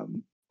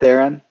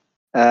Theron,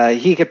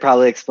 he could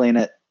probably explain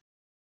it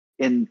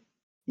in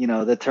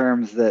the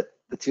terms that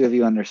the two of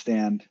you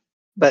understand.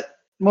 But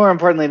more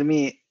importantly to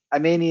me, I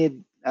may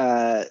need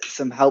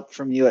some help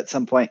from you at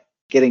some point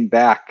getting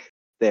back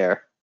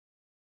there.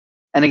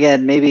 And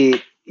again,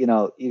 maybe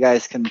you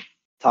guys can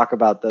talk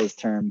about those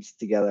terms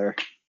together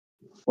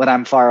when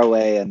I'm far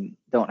away and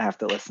don't have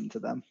to listen to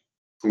them.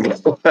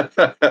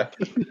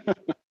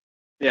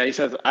 Yeah, he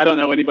says, I don't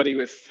know anybody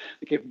with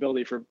the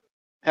capability for.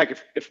 Heck,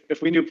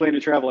 if we knew plane to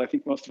travel, I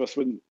think most of us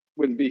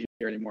wouldn't be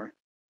here anymore.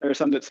 There are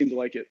some that seem to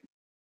like it,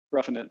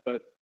 roughing it,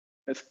 but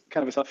it's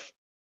kind of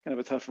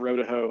a tough row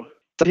to hoe.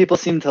 Some people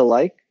seem to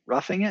like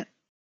roughing it,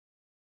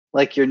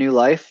 like your new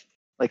life,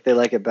 like they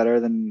like it better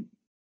than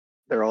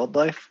their old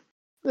life.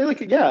 They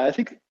like it, yeah. I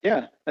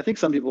think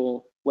some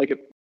people like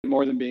it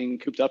more than being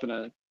cooped up in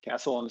a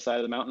castle on the side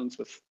of the mountains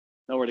with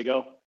nowhere to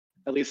go.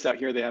 At least out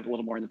here, they have a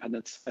little more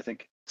independence. I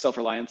think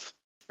self-reliance.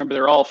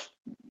 Remember,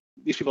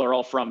 these people are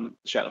all from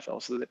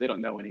Shadowfell, so they don't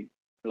know any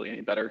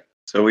better.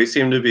 So we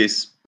seem to be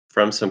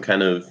from some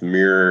kind of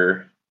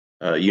mirror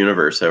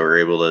universe that we're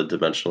able to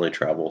dimensionally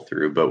travel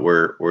through, but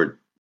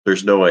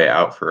there's no way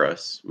out for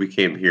us. We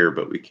came here,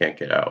 but we can't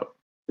get out.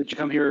 Did you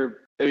come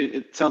here?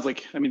 It sounds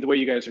like, the way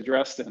you guys are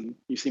dressed and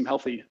you seem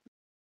healthy, it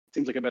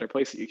seems like a better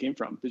place that you came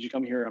from. Did you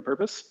come here on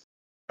purpose?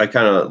 I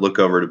kind of look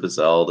over to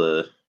Bazelle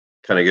to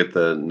kind of get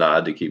the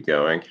nod to keep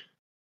going.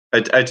 I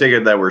take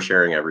it that we're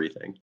sharing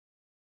everything.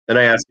 And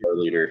I ask our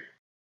leader.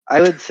 I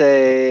would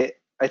say,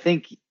 I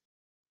think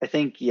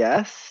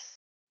yes,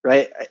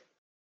 right?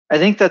 I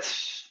think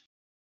that's,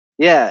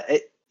 yeah,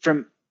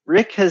 from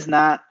Rick has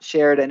not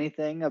shared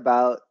anything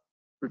about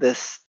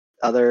this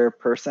other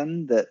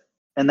person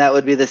and that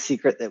would be the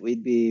secret that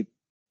we'd be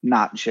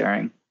not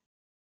sharing.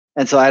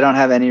 And so I don't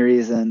have any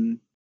reason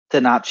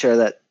to not share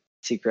that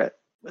secret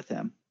with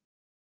him.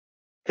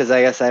 Because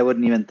I guess I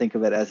wouldn't even think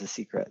of it as a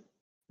secret,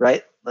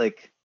 right?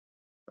 Like,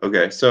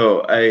 Okay,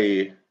 so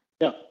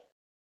Yeah.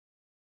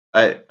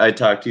 I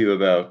talked to you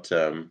about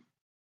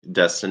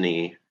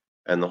Destiny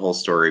and the whole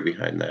story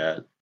behind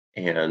that,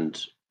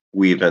 and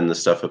weave in the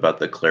stuff about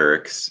the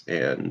clerics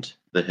and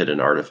the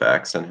hidden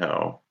artifacts and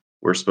how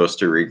we're supposed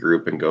to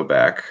regroup and go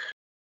back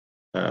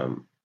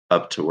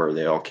up to where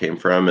they all came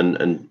from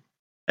and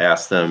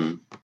ask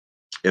them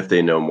if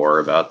they know more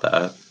about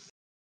that.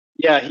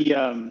 Yeah,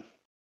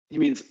 he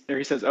means, or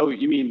he says, oh,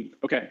 you mean,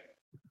 okay,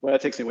 well,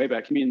 that takes me way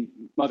back. You mean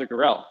Mother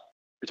Gorell.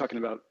 You're talking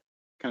about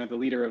kind of the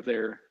leader of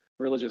their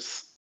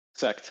religious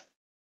sect.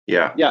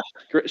 Yeah. Yeah,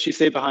 she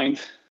stayed behind.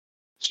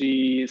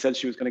 She said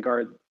she was going to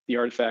guard the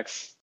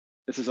artifacts.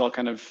 This is all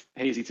kind of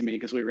hazy to me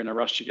because we were in a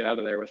rush to get out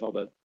of there with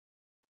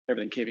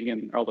everything caving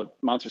in, all the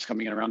monsters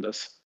coming in around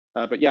us.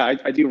 But yeah,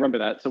 I do remember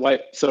that.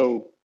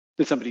 So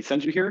did somebody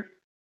send you here?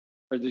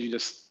 Or did you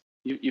just,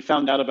 you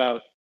found out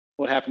about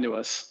what happened to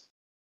us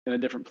in a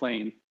different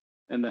plane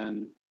and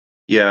then?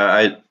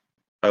 Yeah,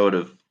 I would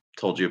have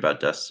told you about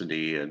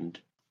Destiny and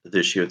the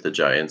issue with the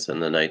giants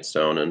and the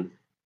Nightstone and.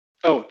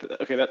 Oh,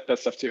 okay, that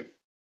stuff too.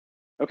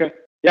 Okay,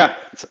 yeah.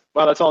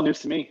 Wow, that's all news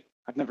to me.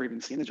 I've never even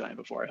seen a giant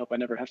before. I hope I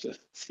never have to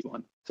see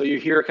one. So you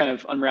hear kind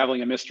of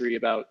unraveling a mystery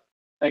about.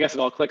 I guess it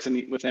all clicks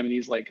with him, and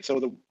he's like,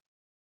 "So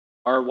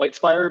our White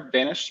Spire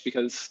vanished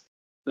because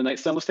the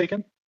Nightstone was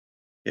taken."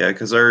 Yeah,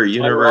 because our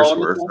universe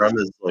we're from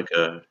is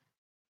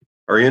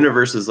our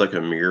universe is like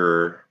a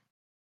mirror.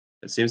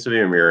 It seems to be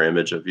a mirror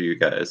image of you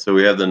guys. So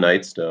we have the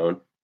Nightstone,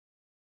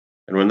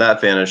 and when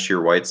that vanished,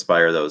 your White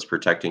Spire that was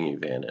protecting you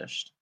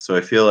vanished. So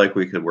I feel like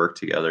we could work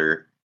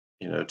together,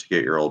 to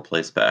get your old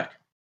place back.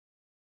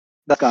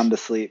 That's gone to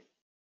sleep.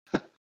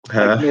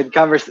 Like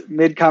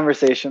mid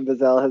conversation,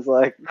 Bazell has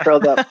like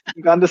curled up,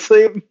 gone to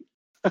sleep.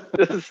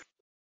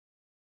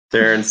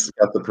 Darren's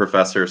got the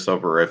Professor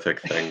Soberific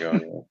thing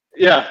going on.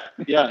 Yeah.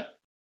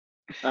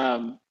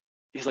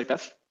 He's like,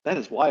 that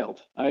is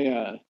wild.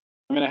 I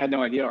had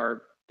no idea.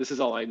 This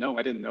is all I know.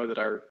 I didn't know that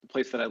the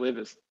place that I live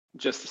is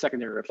just a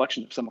secondary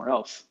reflection of somewhere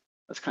else.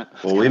 That's kind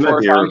of. Well, we might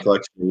be a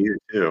reflection of you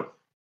too.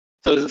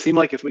 So does it seem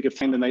like if we could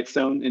find the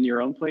Nightstone in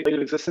your own plane of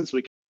existence,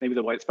 maybe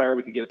the White Spire,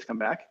 we could get it to come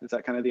back? Is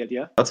that kind of the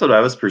idea? That's what I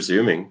was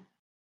presuming.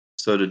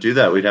 So to do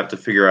that, we'd have to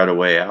figure out a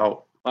way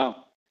out.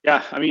 Wow.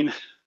 Yeah. I mean,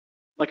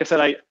 like I said,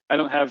 I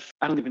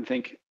don't even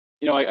think,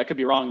 I could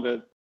be wrong.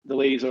 The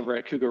ladies over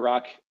at Cougar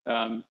Rock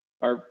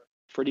are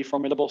pretty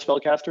formidable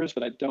spellcasters,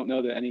 but I don't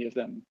know that any of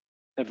them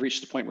have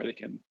reached the point where they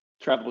can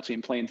travel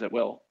between planes at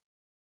will,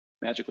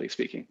 magically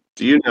speaking.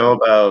 Do you know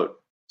about?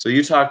 So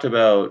you talked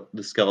about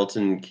the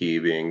skeleton key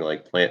being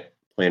like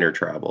planar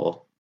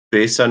travel.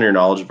 Based on your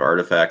knowledge of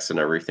artifacts and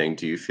everything,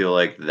 do you feel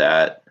like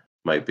that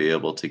might be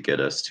able to get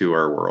us to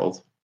our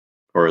world?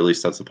 Or at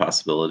least that's a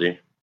possibility. Let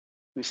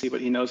me see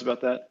what he knows about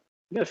that.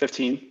 I got a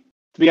 15.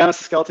 To be honest,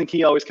 the skeleton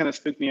key always kind of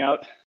spooked me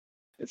out.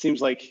 It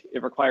seems like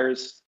it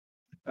requires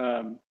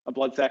a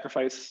blood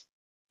sacrifice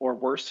or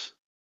worse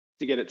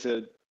to get it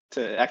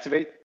to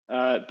activate.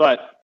 But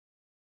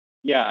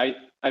yeah,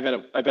 I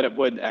bet it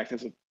would act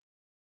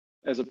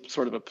as a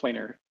sort of a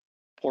planar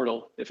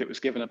portal if it was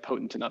given a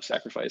potent enough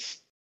sacrifice.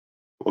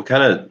 What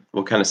kind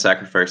of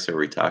sacrifice are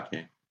we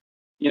talking?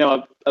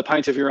 A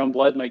pint of your own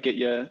blood might get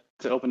you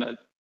to open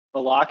a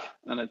lock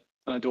on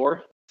a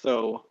door.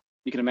 So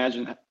you can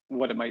imagine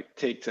what it might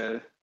take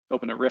to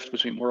open a rift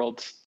between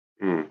worlds.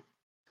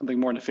 Something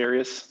more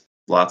nefarious.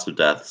 Lots of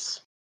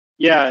deaths.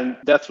 Yeah, and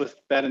deaths with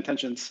bad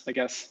intentions, I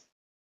guess.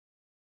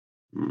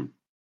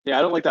 Yeah,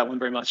 I don't like that one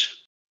very much,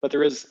 but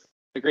there is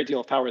a great deal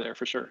of power there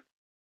for sure.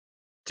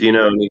 Do you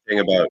know anything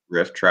about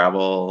rift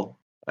travel?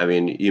 I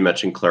mean, you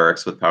mentioned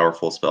clerics with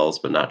powerful spells,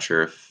 but not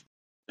sure if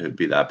it would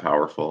be that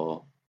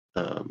powerful.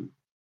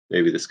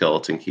 Maybe the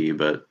skeleton key,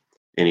 but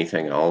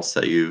anything else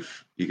that you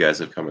guys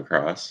have come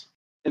across?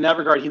 In that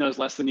regard, he knows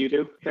less than you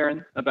do,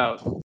 Darren,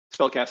 about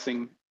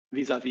spellcasting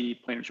vis-a-vis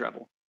planar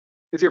travel.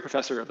 Because you're a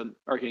professor of an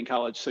arcane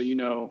college, so you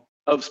know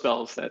of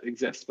spells that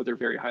exist, but they're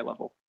very high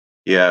level.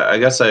 Yeah, I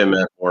guess I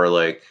meant more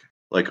like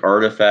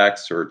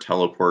artifacts or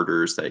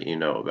teleporters that you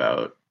know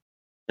about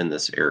in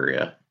this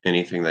area.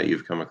 Anything that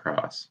you've come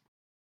across?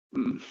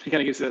 He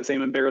kind of gives you that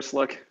same embarrassed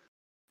look.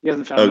 He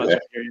hasn't found much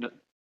out here yet,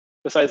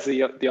 besides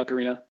the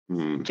ocarina.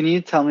 Can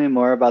you tell me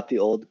more about the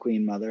old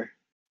Queen Mother?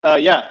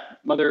 Yeah,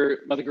 Mother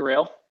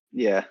Gorell.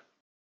 Yeah,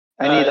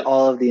 I need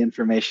all of the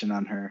information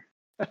on her.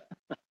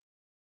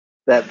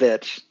 That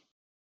bitch.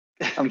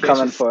 I'm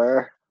coming for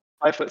her.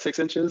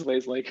 5'6",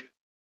 weighs like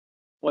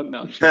 1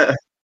 ounce.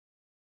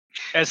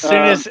 As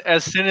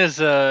soon as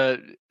a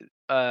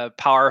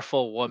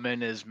powerful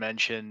woman is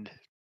mentioned,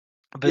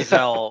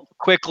 Bazell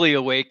quickly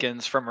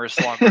awakens from her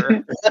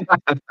slumber.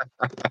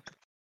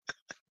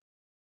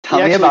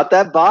 Tell me about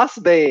that boss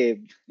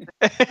babe.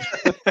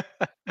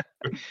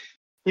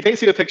 He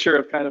paints you a picture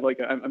of kind of like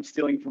I'm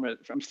stealing from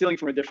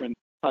a different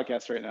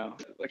podcast right now,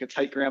 like a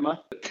tight grandma.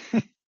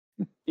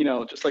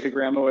 Just like a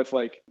grandma with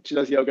like she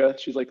does yoga.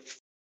 She's like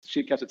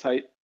she kept it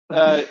tight.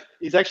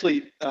 He's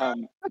actually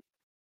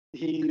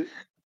he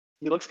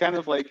looks kind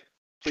of like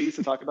pleased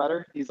to talk about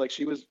her. He's like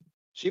she was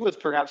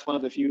perhaps one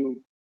of the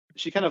few.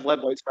 She kind of led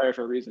Whitespire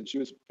for a reason. She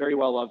was very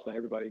well loved by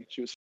everybody.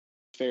 She was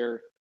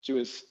fair. She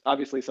was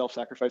obviously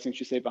self-sacrificing.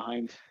 She stayed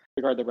behind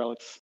to guard the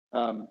relics.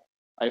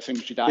 I assume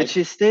she died. Did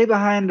she stay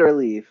behind or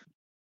leave?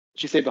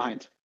 She stayed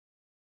behind.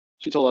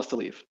 She told us to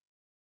leave.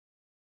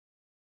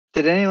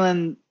 Did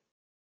anyone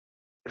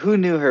who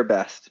knew her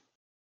best?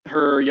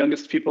 Her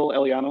youngest pupil,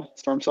 Eliana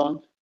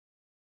Stormsong,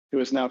 who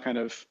is now kind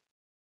of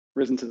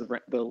risen to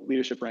the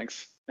leadership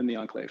ranks in the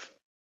Enclave.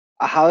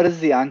 How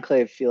does the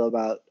Enclave feel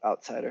about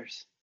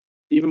outsiders?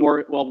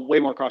 Way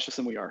more cautious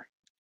than we are.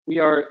 We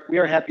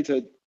are happy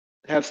to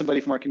have somebody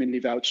from our community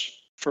vouch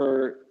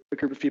for a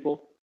group of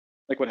people,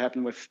 like what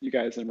happened with you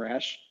guys in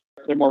Rash.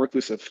 They're more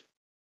reclusive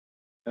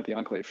at the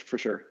Enclave, for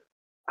sure.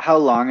 How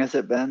long has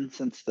it been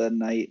since the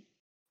night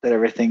that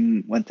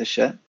everything went to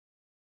shit?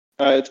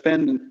 It's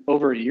been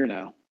over a year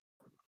now.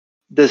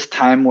 Does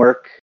time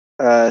work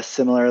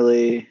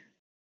similarly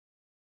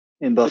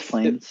in both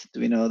planes? Do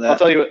we know that?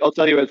 I'll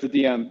tell you as the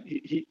DM,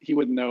 he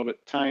wouldn't know,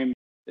 but time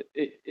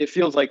it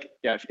feels like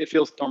it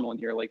feels normal in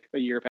here. Like a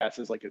year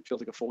passes, like it feels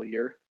like a full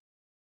year.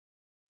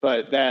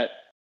 But that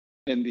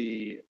in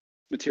the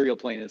material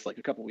plane is like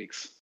a couple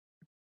weeks.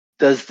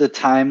 Does the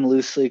time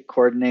loosely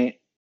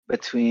coordinate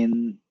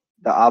between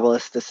the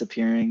obelisk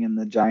disappearing and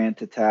the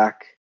giant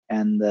attack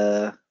and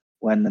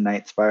when the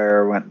Night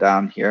Spire went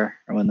down here,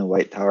 or when the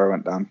White Tower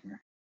went down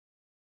here?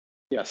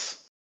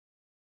 Yes.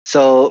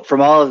 So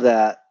from all of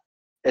that,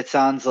 it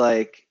sounds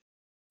like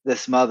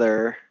this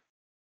mother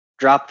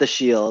dropped the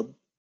shield,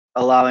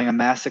 allowing a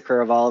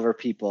massacre of all of her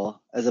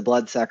people as a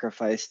blood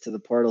sacrifice to the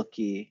portal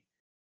key,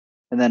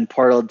 and then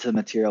portaled to the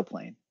material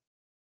plane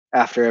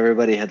after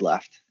everybody had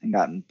left and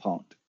gotten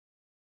pwned.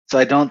 So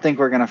I don't think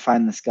we're going to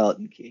find the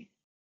skeleton key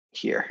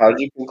here. How did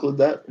you conclude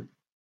that?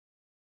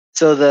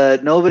 So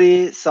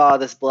nobody saw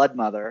this blood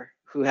mother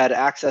who had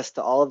access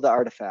to all of the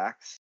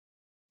artifacts,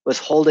 was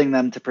holding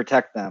them to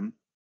protect them.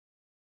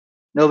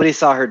 Nobody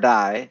saw her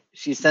die.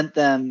 She sent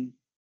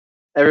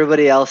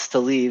everybody else to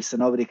leave so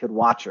nobody could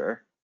watch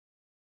her.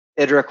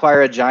 It'd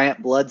require a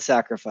giant blood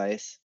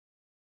sacrifice,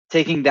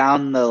 taking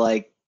down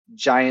the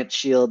giant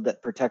shield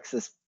that protects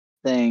this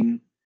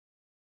thing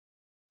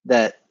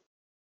that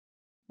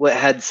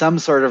had some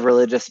sort of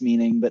religious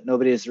meaning, but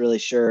nobody is really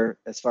sure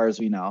as far as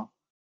we know.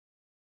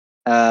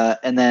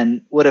 And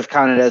then would have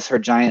counted as her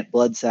giant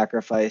blood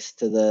sacrifice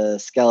to the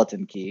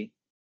skeleton key.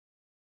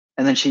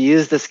 And then she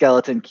used the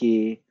skeleton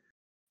key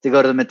to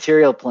go to the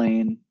material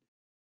plane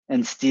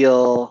and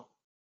steal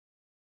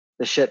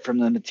the shit from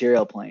the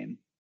material plane.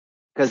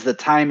 Because the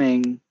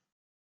timing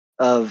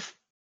is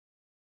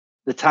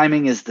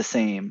the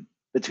same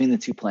between the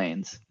two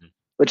planes,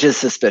 which is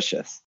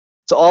suspicious.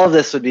 So all of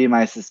this would be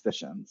my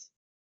suspicions.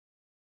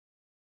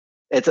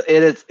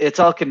 It's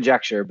all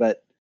conjecture,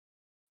 but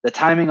the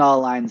timing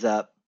all lines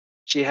up.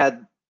 She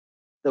had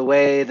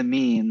the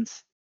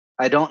means.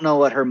 I don't know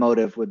what her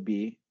motive would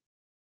be,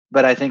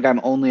 but I think I'm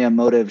only a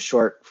motive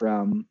short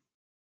from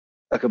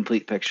a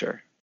complete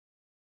picture.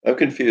 I'm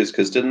confused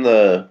because didn't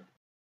the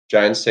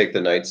Giants take the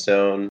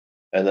Nightstone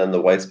and then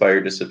the White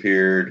Spire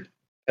disappeared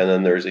and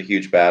then there was a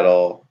huge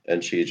battle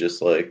and she just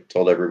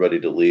told everybody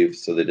to leave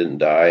so they didn't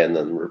die and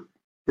then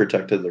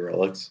protected the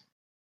relics?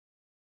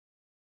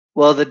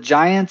 Well, the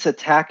Giants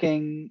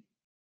attacking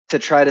to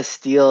try to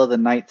steal the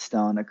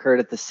Nightstone occurred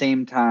at the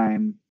same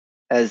time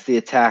as the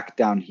attack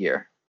down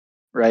here,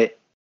 right?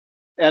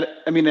 At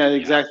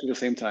exactly the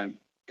same time.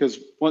 Because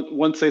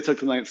once they took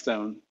the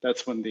Nightstone,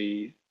 that's when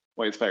the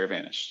White Spire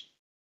vanished.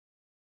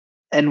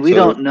 And we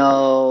don't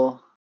know.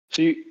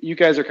 So you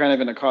guys are kind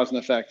of in a cause and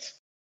effect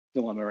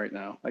dilemma right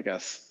now, I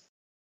guess.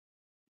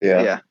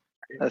 Yeah.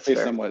 That's based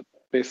fair. on what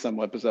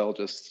Bazell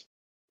just.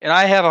 And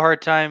I have a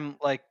hard time,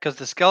 because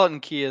the skeleton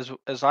key is,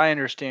 as I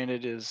understand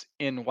it, is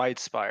in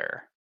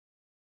Whitespire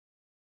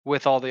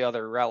with all the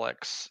other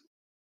relics.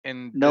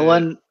 And no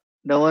one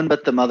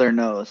but the mother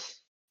knows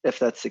if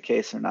that's the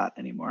case or not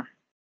anymore.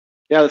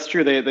 Yeah, that's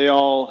true.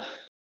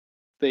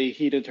 They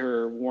heeded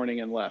her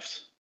warning and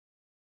left.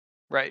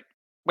 Right.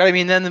 But I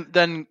mean,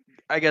 then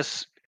I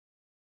guess.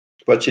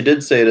 But she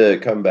did say to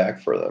come back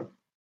for them.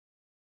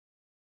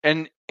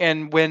 And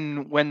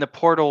when the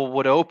portal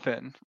would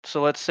open,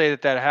 so let's say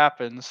that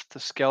happens, the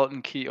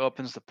skeleton key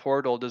opens the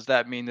portal. Does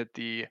that mean that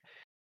the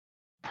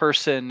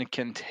person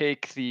can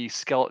take the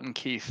skeleton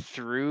key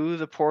through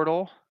the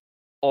portal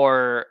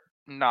or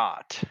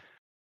not?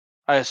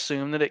 I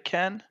assume that it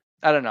can.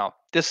 I don't know.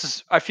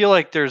 I feel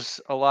like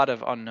there's a lot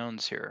of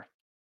unknowns here.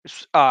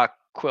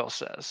 Quill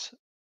says.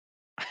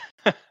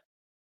 I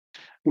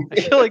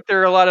feel like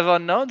there are a lot of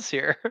unknowns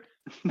here.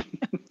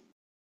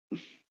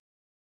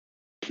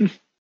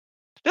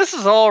 This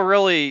is all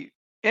really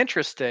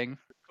interesting.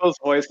 Quill's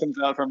voice comes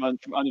out from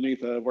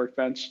underneath the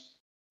workbench.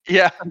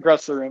 Yeah.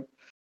 Across the room.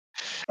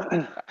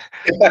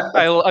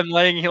 I'm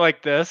laying here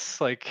like this,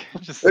 like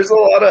just. There's a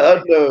lot of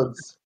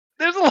unknowns.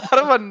 There's a lot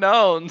of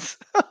unknowns.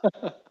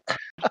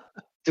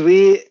 Did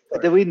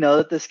we know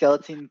that the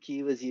skeleton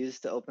key was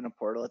used to open a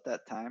portal at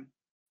that time?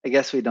 I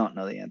guess we don't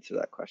know the answer to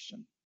that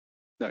question.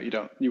 No, you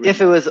don't. You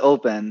If it was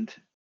opened,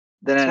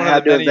 then It's it one had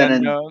of the to have many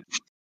been unknowns.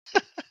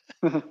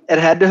 it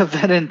had to have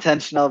been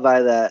intentional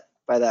by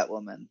that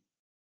woman.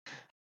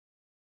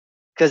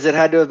 Because it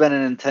had to have been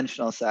an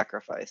intentional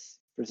sacrifice,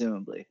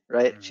 presumably,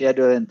 right? She had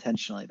to have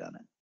intentionally done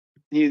it.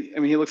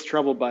 he looks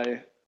troubled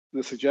by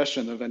the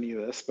suggestion of any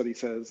of this, but he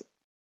says,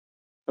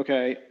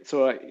 okay,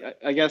 so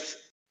I guess,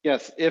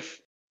 yes,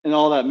 if in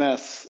all that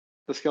mess,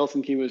 the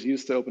skeleton key was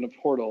used to open a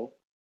portal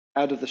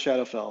out of the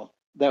Shadowfell,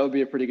 that would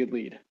be a pretty good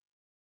lead.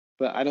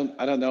 But I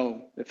don't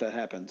know if that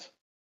happened,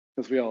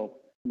 because we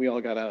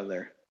all got out of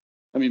there.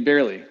 I mean,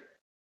 barely.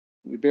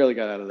 We barely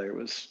got out of there. It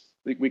was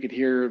we could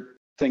hear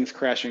things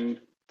crashing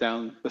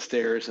down the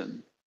stairs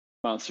and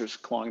monsters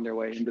clawing their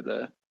way into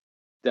the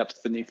depths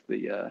beneath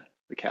the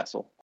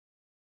castle.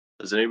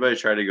 Does anybody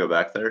try to go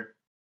back there?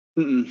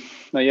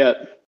 Not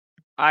yet.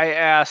 I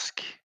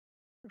ask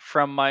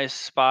from my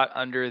spot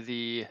under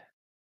the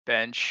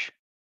bench.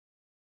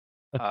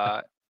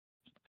 You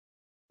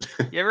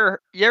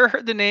ever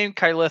heard the name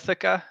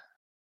Kylithica?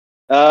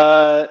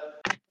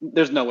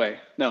 There's no way.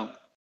 No.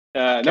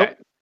 Nope.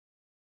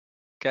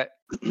 Okay.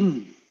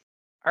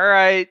 All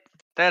right.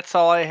 That's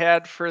all I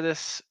had for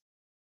this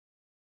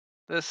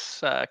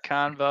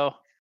convo.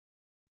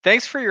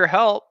 Thanks for your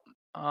help.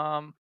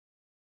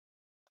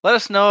 Let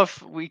us know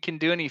if we can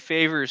do any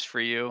favors for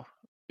you.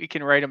 We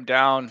can write them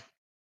down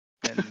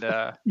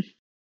and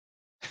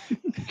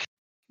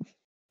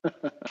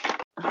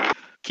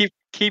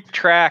keep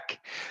track.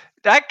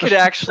 That could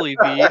actually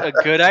be a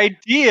good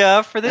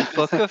idea for the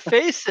Book of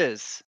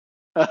Faces.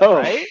 Oh,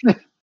 right?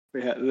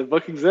 Yeah, the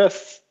book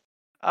exists.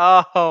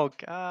 Oh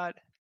God.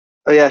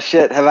 Oh yeah,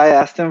 shit. Have I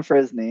asked him for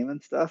his name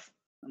and stuff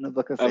in the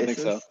Book of I don't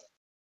Faces? think so.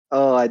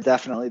 Oh, I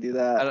definitely do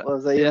that. What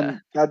was I yeah.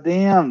 even?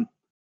 Goddamn.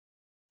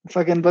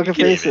 Fucking Book of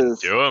You can't even Faces.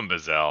 do him,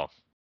 Bazelle.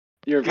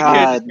 You're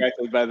God.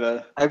 distracted by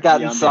the I've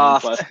gotten ambience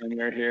soft. lesson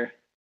right here.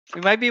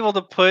 We might be able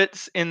to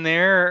put in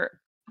there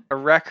a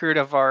record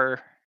of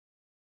our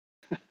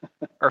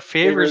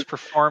favors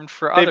performed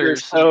for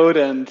Favors others. owed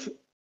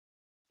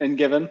and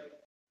given.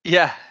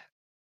 Yeah.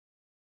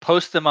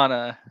 Post them on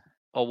a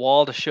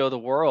wall to show the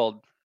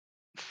world.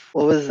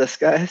 What was this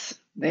guy's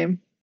name?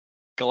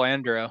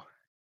 Galandro.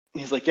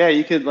 He's like, yeah,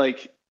 you could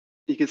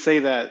say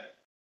that,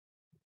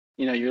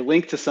 you're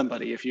linked to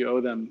somebody if you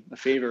owe them a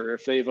favor or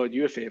if they've owed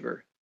you a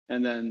favor.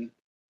 And then,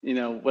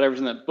 whatever's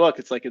in that book,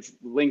 it's like it's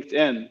linked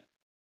in.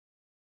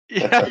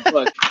 Yeah. The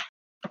book.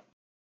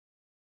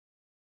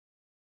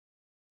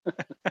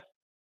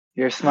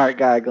 You're a smart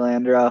guy,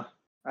 Galandro.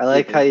 I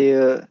like how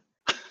you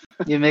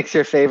mix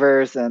your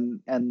favors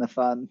and the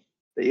fun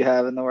that you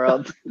have in the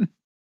world.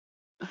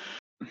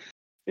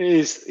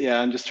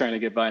 I'm just trying to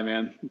get by,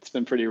 man. It's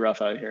been pretty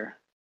rough out here.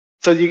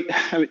 So did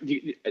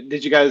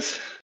you guys,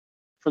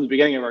 from the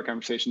beginning of our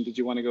conversation, did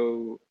you want to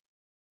go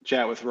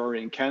chat with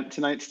Rory and Kent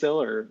tonight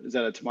still, or is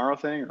that a tomorrow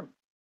thing, or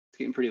it's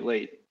getting pretty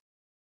late?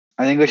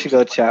 I think we should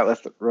go chat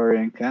with Rory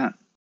and Kent.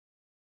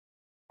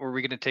 Were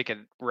we gonna take a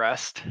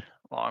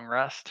long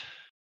rest?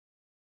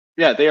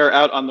 Yeah, they are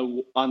out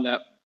on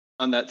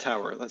that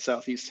tower, that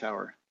southeast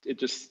tower.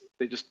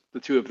 The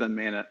two of them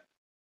man it.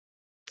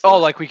 Oh,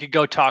 like we could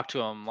go talk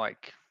to him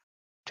like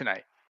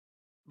tonight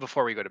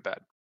before we go to bed.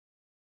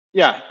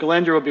 Yeah,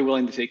 Galandra will be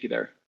willing to take you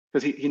there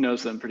because he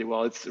knows them pretty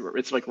well.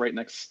 It's like right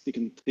next. You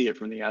can see it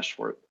from the ash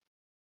fort.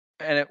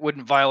 And it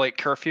wouldn't violate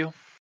curfew?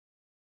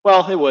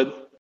 Well, it would,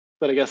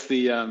 but I guess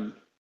the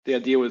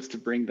idea was to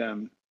bring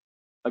them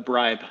a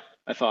bribe,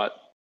 I thought.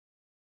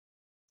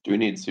 Do we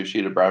need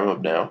sushi to bribe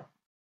them now?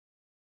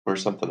 Or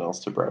something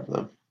else to bribe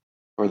them?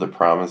 Or the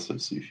promise of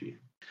sushi?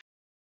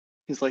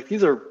 He's like,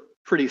 these are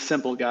pretty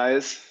simple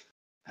guys.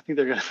 I think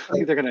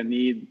they're gonna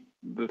need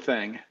the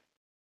thing,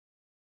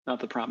 not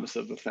the promise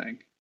of the thing.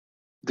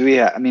 Do we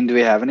have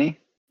any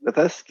with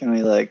us? Can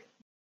we like?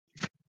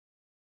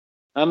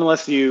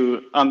 Unless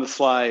you on the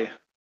sly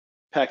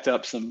packed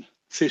up some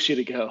sushi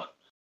to go.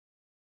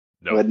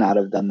 Nope. Would not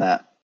have done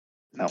that.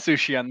 No.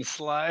 Sushi on the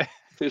sly.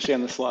 Sushi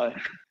on the sly.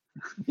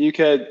 You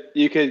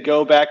could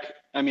go back.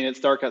 I mean, it's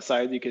dark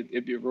outside.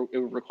 It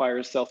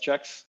requires stealth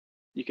checks.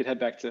 You could head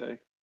back to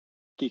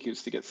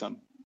Kiku's to get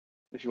some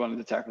if you wanted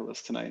to tackle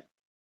this tonight.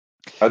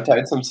 I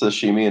tied some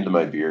sashimi into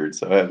my beard,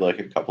 so I have like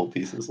a couple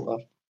pieces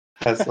left.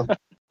 That's like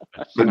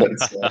midnight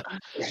snack.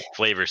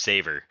 Flavor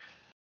saver.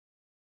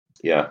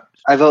 Yeah.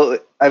 I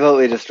vote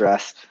we just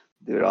rest.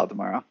 Do it all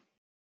tomorrow.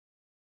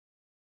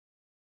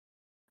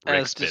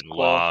 Rick's been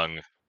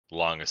long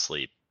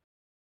asleep.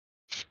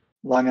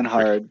 Long and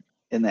hard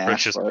in the Rick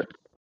ash just- fort.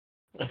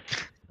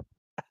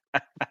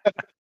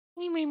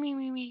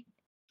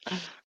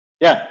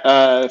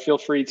 Yeah, feel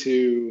free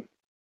to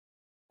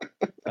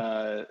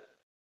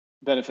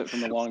benefit from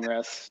the long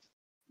rest.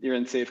 You're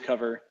in safe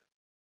cover.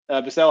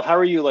 Basel, how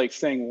are you like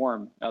staying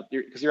warm out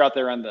there? Because you're out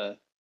there on the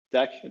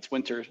deck. It's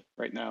winter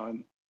right now,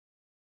 and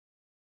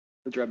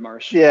the Dread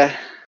Marsh. Yeah.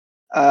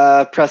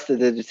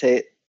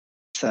 Prestidigitate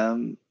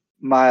some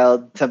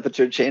mild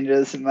temperature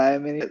changes in my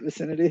immediate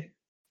vicinity.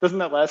 Doesn't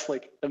that last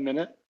like a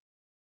minute?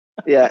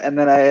 Yeah, and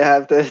then I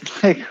have to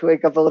like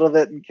wake up a little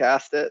bit and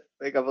cast it.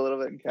 Wake up a little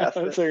bit and cast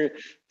it. So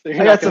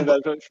you're I not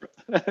got going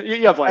to.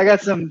 You have I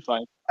got blankets. some. It's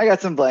fine. I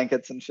got some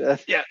blankets and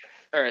shit. Yeah.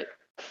 All right.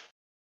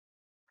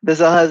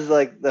 Bizzle has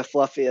like the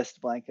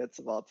fluffiest blankets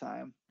of all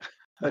time.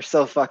 They're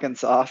so fucking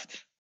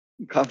soft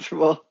and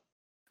comfortable.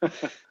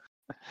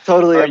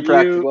 Totally Are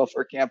impractical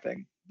for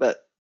camping, but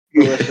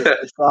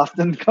deliciously soft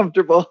and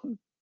comfortable.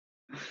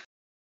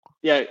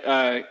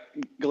 Yeah,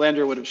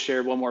 Galandra would have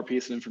shared one more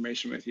piece of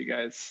information with you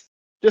guys,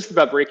 just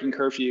about breaking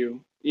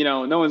curfew. You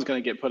know, no one's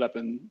going to get put up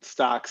in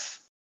stocks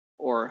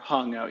or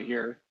hung out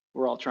here.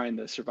 We're all trying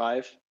to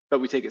survive, but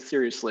we take it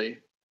seriously.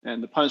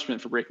 And the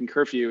punishment for breaking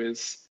curfew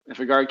is if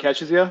a guard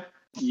catches you,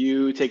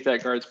 you take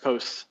that guard's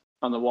post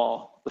on the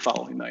wall the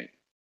following night,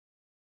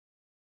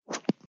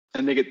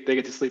 and they get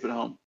to sleep at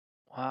home.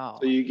 Wow.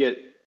 So you get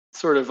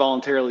sort of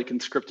voluntarily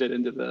conscripted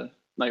into the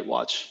night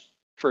watch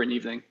for an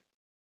evening,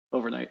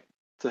 overnight,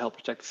 to help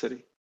protect the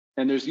city.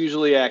 And there's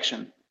usually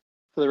action.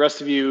 So the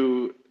rest of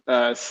you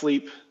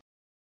sleep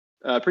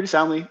pretty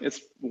soundly.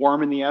 It's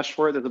warm in the ash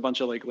fort. There's a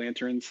bunch of like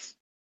lanterns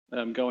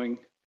going.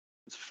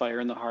 There's a fire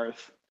in the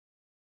hearth.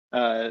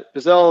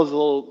 Bizelle is a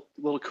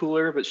little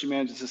cooler, but she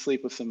manages to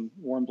sleep with some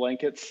warm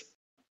blankets.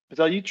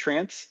 Bizelle, you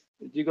trance?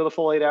 Do you go the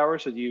full 8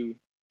 hours, or do you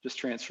just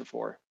trance for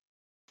 4?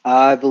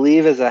 I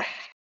believe as a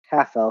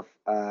half elf,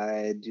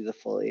 I do the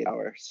full 8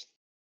 hours.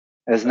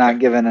 I was not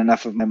given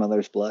enough of my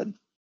mother's blood.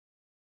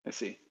 I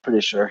see.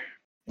 Pretty sure.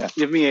 Yeah.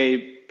 Give me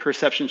a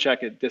perception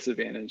check at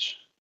disadvantage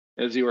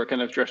as you are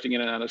kind of drifting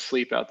in and out of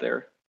sleep out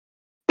there.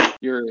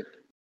 You're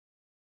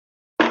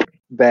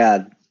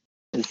Bad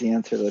is the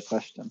answer to the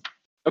question.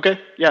 okay.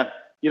 Yeah,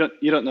 you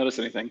don't notice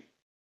anything.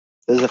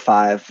 There's a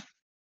 5.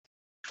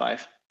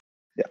 5.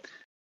 Yeah.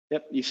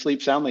 Yep. You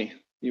sleep soundly.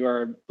 You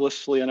are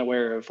blissfully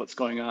unaware of what's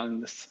going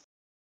on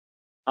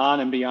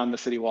and beyond the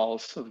city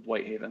walls of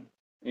Whitehaven.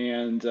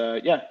 And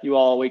yeah, you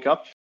all wake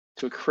up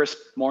to a crisp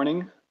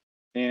morning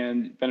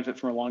and benefit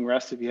from a long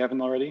rest if you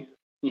haven't already.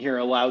 You hear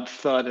a loud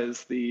thud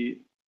as the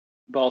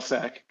ball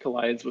sack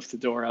collides with the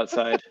door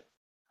outside.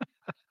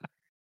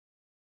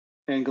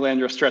 And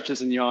Galandra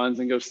stretches and yawns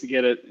and goes to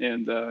get it,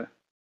 and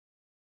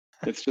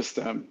it's just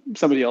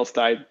somebody else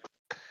died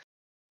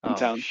in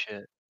town.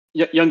 Shit.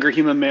 Younger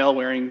human male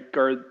wearing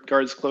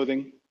guard's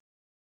clothing.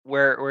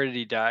 Where did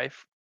he die?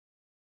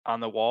 On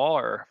the wall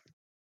or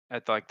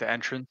at like the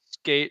entrance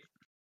gate?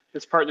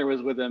 His partner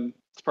was with him.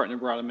 His partner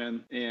brought him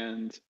in,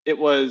 and it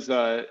was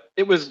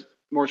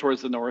more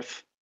towards the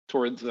north,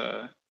 towards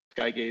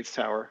Skygate's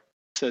tower.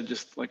 So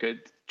just like a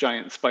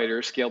giant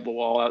spider scaled the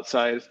wall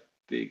outside.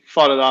 They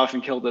fought it off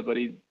and killed it, but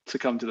he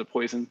succumbed to the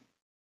poison.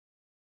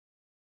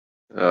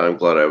 I'm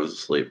glad I was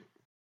asleep.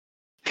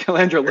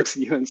 Calandra looks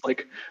at you and is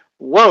like,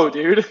 "Whoa,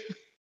 dude!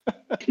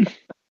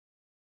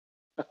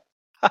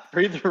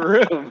 Read the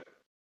room."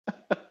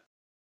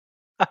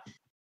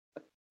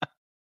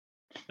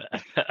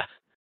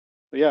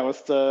 But yeah,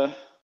 what's the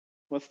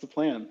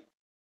plan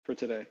for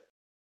today?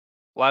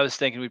 Well, I was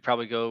thinking we'd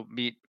probably go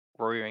meet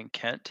Rory and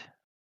Kent.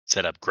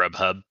 Set up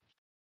Grubhub.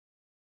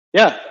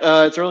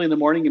 Yeah, it's early in the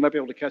morning. You might be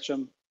able to catch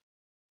them.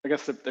 I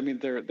guess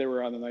they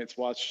were on the Night's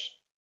Watch.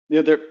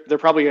 Yeah, they're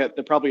probably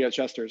at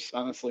Chester's.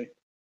 Honestly,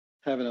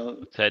 having a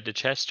Let's head to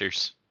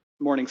Chester's.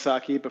 morning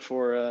sake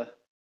before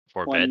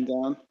For winding bed.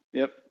 down.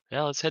 Yep.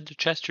 Yeah, let's head to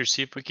Chester's,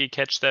 see if we can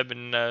catch them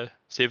and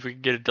see if we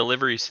can get a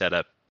delivery set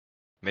up.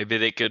 Maybe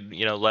they could,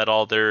 let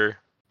all their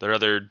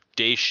other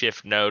day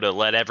shift know to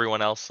let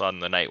everyone else on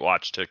the night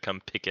watch to come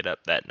pick it up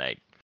that night.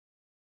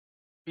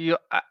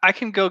 I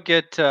can go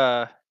get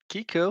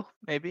Kiku,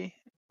 maybe.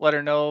 Let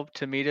her know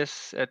to meet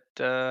us at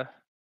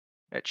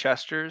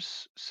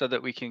Chester's so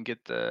that we can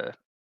get the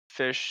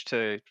fish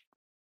to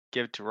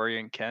give to Rory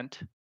and Kent.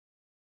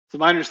 So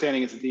my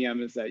understanding as a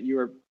DM is that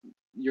you're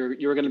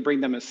going to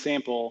bring them a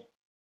sample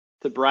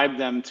to bribe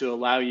them to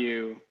allow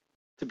you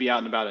to be out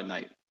and about at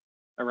night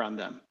around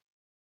them.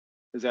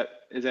 Is that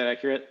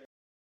accurate?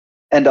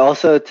 And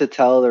also to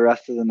tell the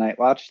rest of the Night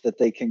Watch that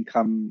they can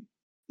come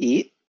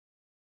eat.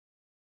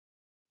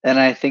 And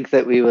I think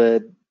that we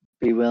would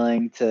be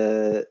willing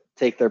to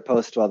take their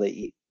post while they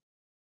eat,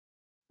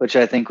 which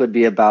I think would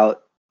be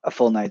about a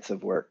full night's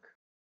of work.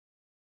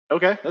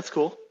 Okay, that's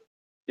cool.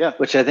 Yeah.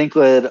 Which I think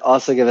would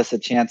also give us a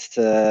chance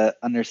to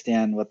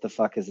understand what the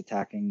fuck is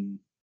attacking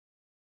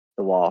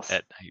the walls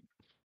At night.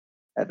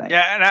 at night.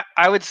 Yeah, and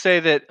I would say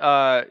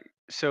that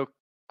so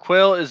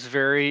Quill is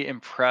very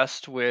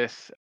impressed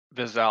with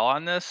Bizelle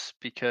on this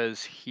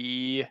because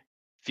he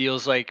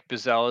feels like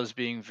Bizelle is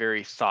being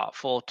very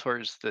thoughtful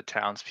towards the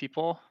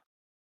townspeople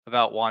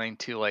about wanting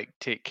to like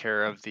take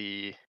care of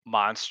the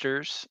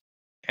monsters,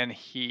 and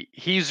he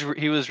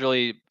was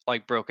really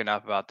like broken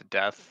up about the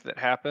death that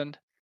happened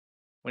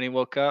when he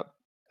woke up,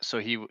 so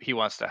he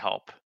wants to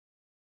help.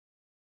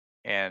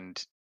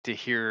 And to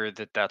hear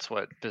that that's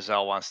what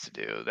Bizelle wants to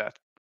do, that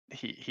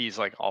he's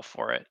like all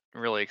for it.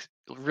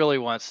 Really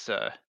wants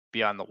to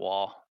be on the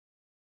wall.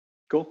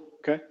 Cool.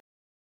 Okay.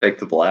 Take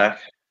the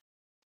black.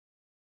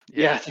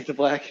 Yeah, take the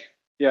black.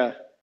 Yeah.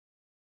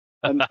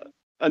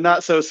 A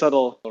not so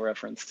subtle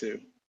reference to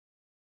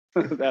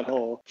that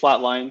whole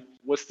plot line.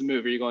 What's the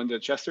move? Are you going to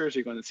Chester's? Are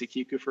you going to see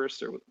Kiku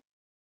first? Or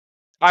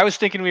I was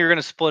thinking we were going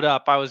to split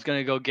up. I was going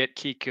to go get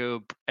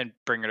Kiku and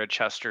bring her to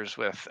Chester's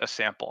with a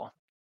sample.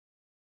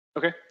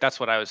 okay. That's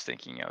what I was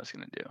thinking I was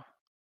going to do.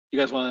 You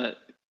guys want to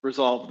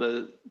resolve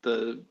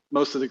the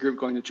most of the group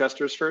going to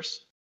Chester's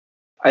first?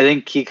 I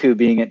think Kiku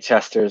being at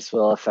Chester's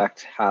will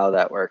affect how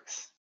that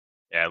works.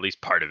 Yeah, at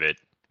least part of it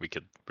we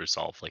could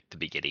resolve like the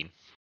beginning.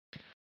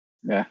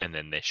 Yeah. And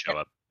then they show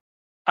up.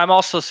 I'm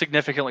also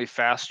significantly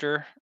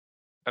faster.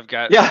 I'm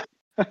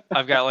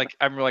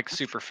like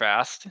super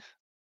fast.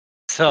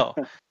 So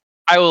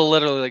I will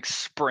literally like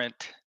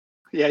sprint.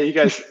 Yeah, you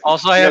guys.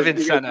 Also, I have you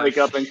guys incentive. wake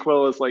up and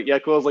Quill's like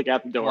at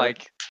the door.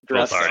 Like,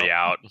 Quill's already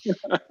out.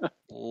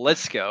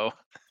 let's go.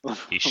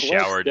 He's Let's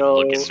showered and go.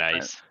 looking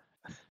nice.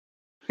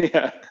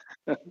 Yeah.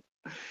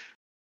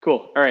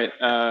 Cool. All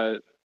right.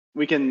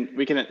 We can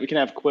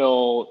have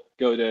Quill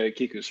go to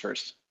Kiku's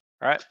first.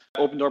 All right.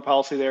 Open door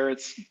policy there.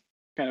 It's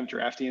kind of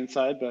drafty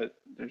inside, but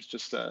there's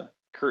just a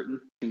curtain.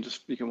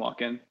 You can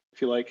walk in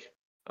if you like.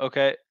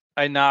 Okay.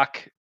 I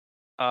knock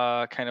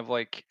kind of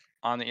like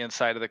on the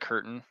inside of the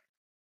curtain.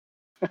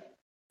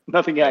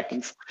 Nothing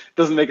happens.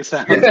 Doesn't make a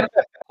sound.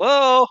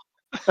 Whoa.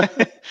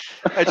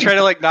 I try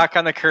to like knock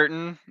on the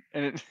curtain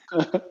and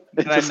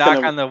I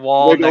knock on the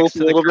wall next to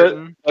the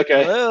curtain. Bit.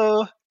 Okay.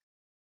 Hello.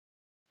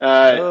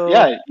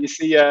 Yeah, you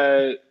see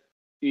you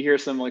hear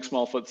some like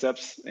small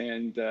footsteps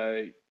and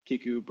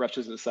Kiku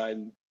brushes aside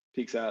and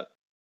peeks out.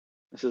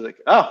 This is like,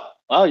 oh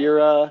wow,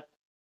 you're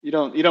you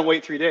don't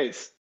wait 3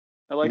 days.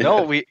 I like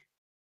No,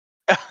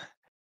 that.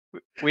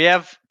 we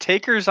have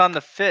takers on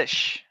the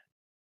fish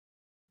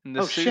and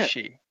the sushi.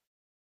 Shit.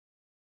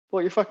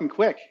 Well, you're fucking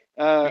quick.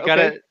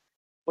 Gotta,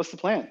 What's the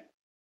plan?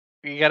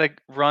 we gotta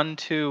run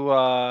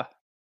to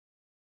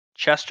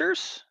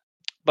Chester's,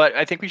 but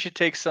I think we should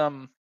take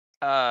some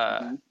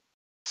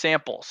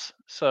samples.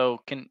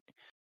 So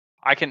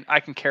I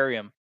can carry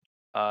them.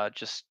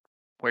 Just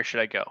where should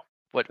I go?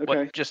 What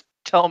just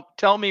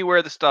tell me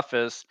where the stuff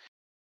is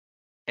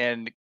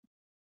and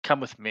come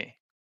with me.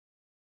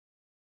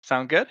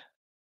 Sound good?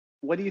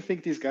 What do you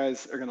think these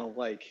guys are gonna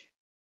like?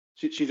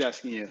 She's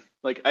asking you.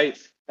 Like I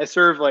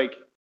serve like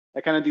I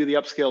kind of do the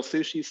upscale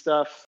sushi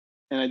stuff,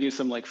 and I do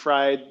some like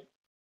fried,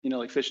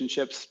 like fish and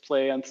chips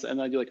play,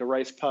 and I do like a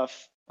rice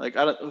puff. Like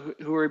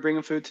who are we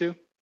bringing food to?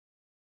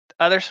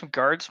 There's some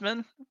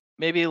guardsmen,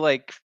 maybe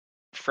like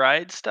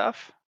fried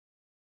stuff.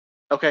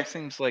 Okay.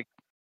 Seems like,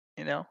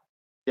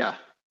 Yeah.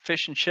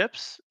 Fish and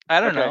chips. I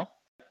don't know.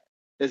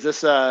 Is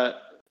this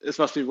this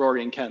must be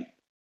Rory and Kent.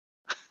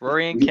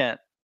 Rory and Kent.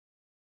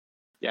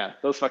 Yeah,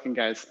 those fucking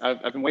guys.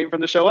 I've been waiting for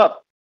them to show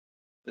up.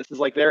 This is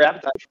like their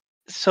appetite.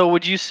 So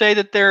would you say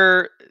that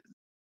they're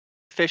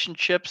fish and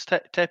chips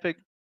type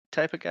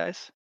of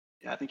guys?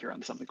 Yeah, I think you're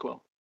onto something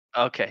cool.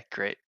 Okay,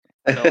 great.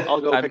 So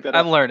I'll go pick that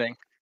up. I'm learning.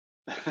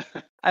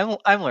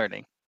 I'm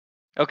learning.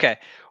 Okay.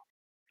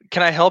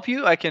 Can I help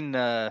you? I can.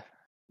 Do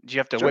you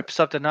have to Sure. whip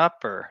something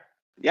up or?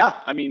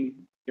 Yeah, I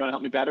mean, you want to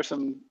help me batter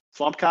some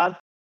swamp cod?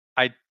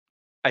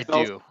 I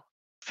Smells- do.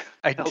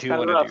 I smells do kinda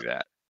want to rough. do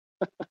that.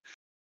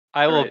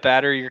 I will Alright.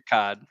 batter your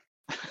cod.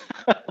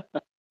 Oh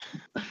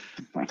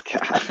my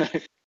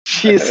God.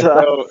 Jesus.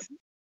 So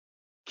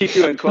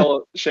Kiku and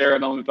Quill share a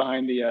moment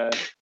behind the.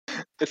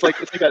 It's like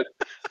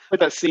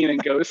that scene in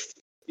Ghost.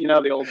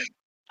 The old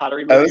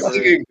pottery movie. I was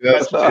thinking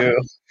Ghost too.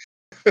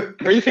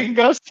 Are you thinking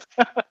Ghost?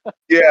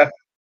 Yeah,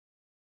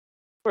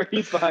 Where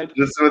he's behind.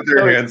 just with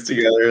their hands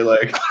together,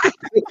 like.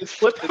 It's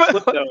flipped though.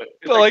 It's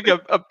But like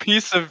a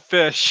piece of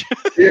fish.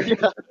 yeah,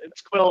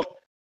 it's Quill.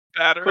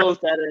 Batter. Quill is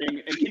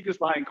battering, and Kiku's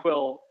behind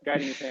Quill,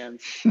 guiding his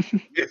hands.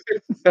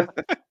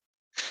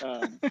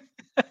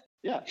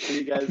 Yeah, so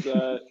you guys.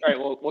 All right,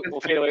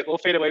 we'll fade away. We'll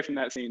fade away from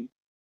that scene.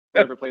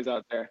 Whatever plays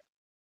out there,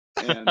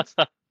 and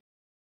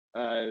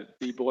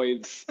the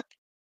boys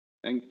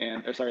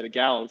the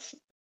gals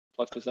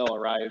plus Giselle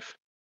arrive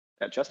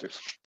at Chester's.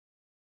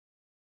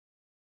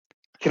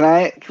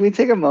 Can we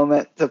take a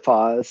moment to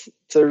pause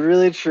to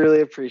really truly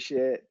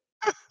appreciate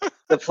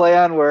the play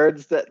on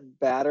words that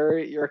batter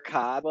your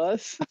cod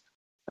was?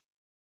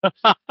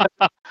 Oh,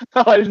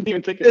 I didn't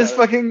even think of It's that.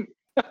 fucking.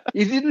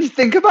 You didn't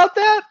think about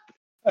that?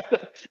 I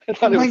Oh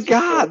thought it my was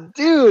God,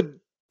 dude!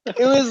 It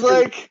was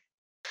like.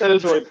 That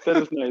is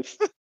nice.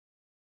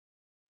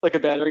 Like a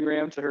battering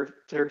ram to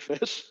her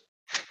fish.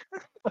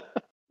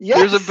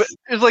 Yes.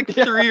 There's like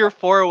Yeah. 3 or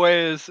 4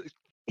 ways.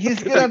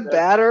 He's gonna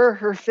batter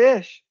her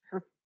fish.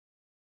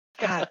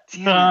 God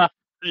damn it.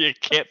 You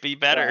can't be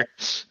better.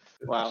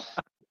 Wow.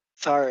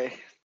 Sorry.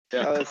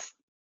 Yeah. That was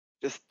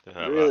just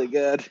really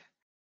good.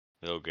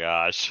 Oh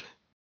gosh.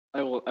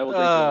 I will take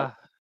that.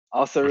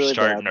 Also We're really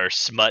starting bad. our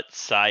smut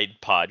side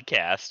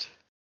podcast.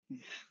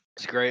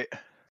 It's great.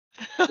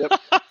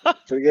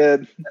 Pretty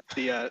good.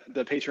 The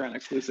Patreon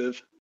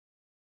exclusive.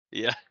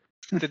 Yeah.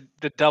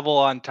 The double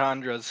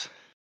entendres.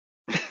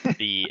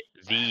 The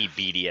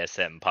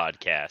BDSM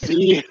podcast.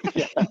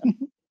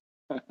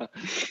 Yeah.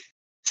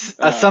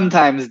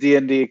 Sometimes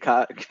D&D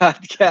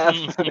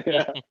podcast.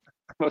 Yeah,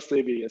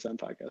 mostly BDSM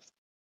podcast.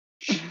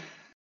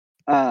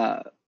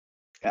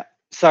 Yeah.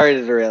 Sorry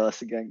to derail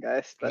us again,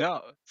 guys. But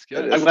No, it's I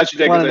good. just I'm glad you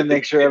did. 'cause wanted to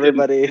make sure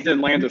everybody it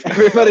didn't land us.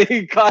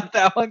 everybody caught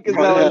that one because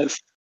that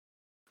was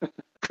Yes.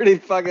 pretty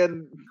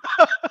fucking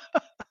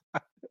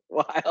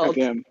wild.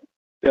 Goddamn.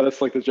 Yeah,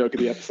 that's like the joke of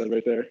the episode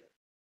right there.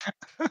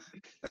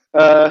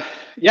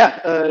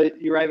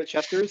 You arrive at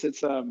Chester's.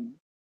 It's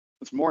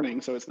morning,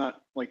 so it's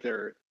not like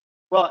they're.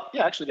 Well,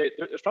 yeah, actually,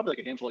 there's probably like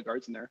a handful of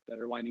guards in there that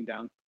are winding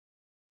down.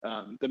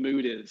 The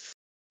mood is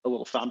a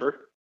little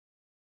somber,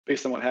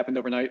 based on what happened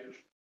overnight,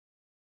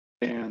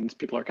 and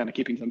people are kind of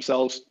keeping to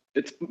themselves.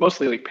 It's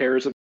mostly like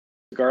pairs of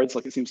guards.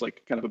 Like it seems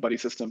like kind of a buddy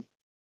system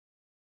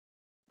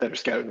that are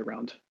scattered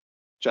around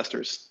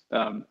Chester's.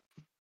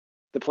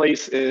 The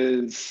place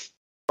is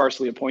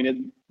sparsely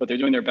appointed, but they're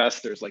doing their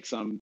best. There's like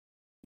an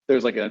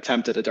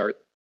attempt at a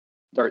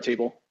dart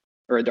table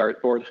or a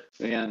dart board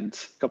and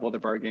a couple other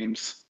bar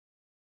games.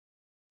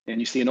 And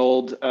you see an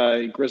old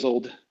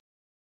grizzled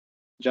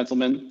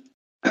gentleman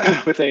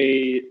with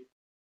a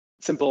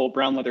simple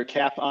brown leather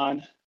cap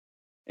on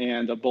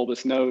and a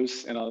bulbous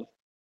nose and a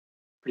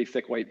pretty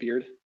thick white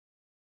beard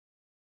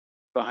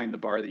behind the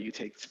bar that you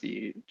take to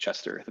be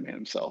Chester, the man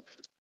himself.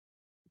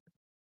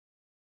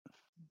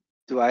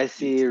 Do I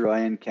see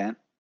Roy and Kent?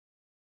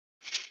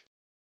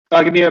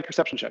 Give me a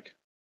perception check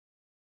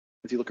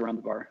as you look around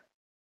the bar.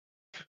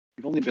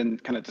 You've only been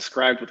kind of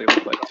described what they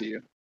look like to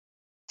you.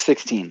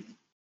 16.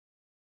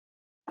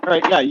 All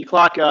right, yeah, you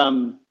clock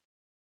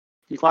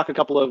a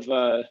couple of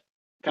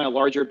kind of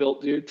larger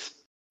built dudes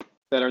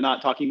that are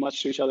not talking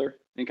much to each other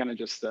and kind of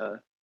just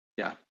they're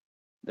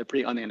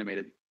pretty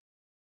unanimated.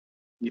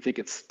 You think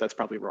that's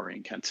probably Rory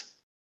and Kent,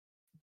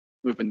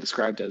 who've been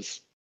described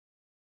as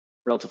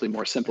relatively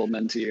more simple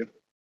men to you.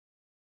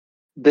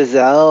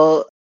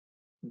 Bizelle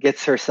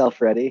gets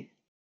herself ready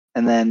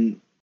and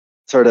then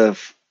sort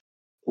of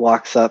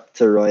walks up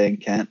to Roy and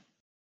Kent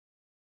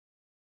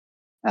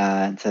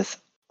and says,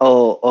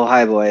 Oh,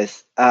 hi,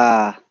 boys.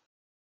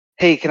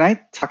 Hey, can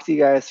I talk to you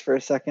guys for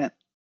a second?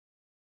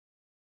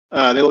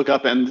 They look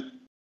up and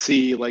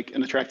see like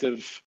an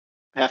attractive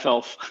half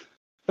elf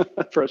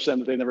approach them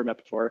that they've never met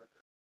before.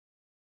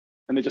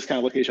 And they just kind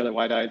of look at each other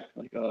wide-eyed,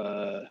 like,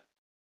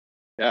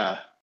 yeah,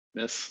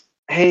 miss.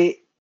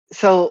 Hey,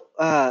 so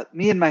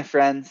me and my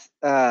friends,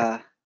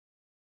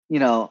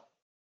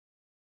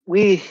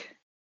 we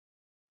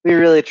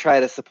really try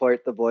to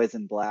support the boys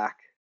in black.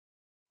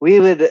 We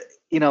would,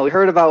 we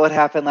heard about what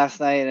happened last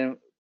night, and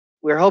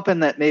we're hoping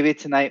that maybe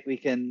tonight we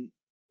can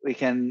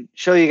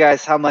show you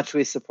guys how much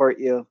we support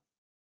you.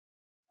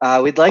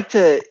 We'd like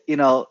to,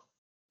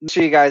 make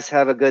sure you guys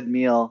have a good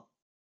meal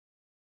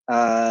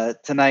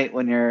tonight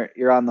when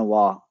you're on the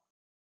wall.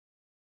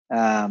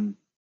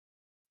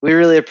 We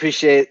really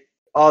appreciate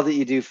all that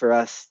you do for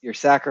us, your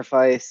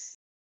sacrifice,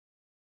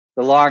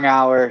 the long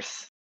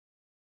hours,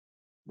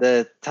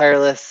 the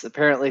tireless,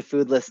 apparently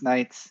foodless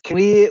nights.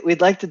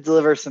 We'd like to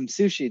deliver some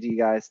sushi to you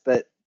guys,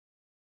 but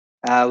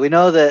we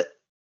know that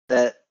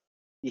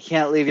you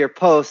can't leave your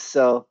post,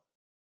 so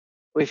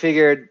we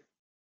figured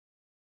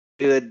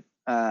we would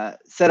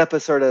set up a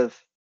sort of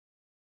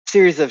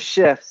series of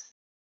shifts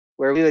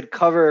where we would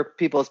cover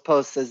people's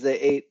posts as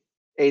they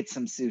ate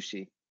some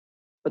sushi.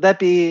 Would that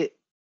be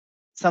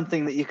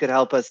something that you could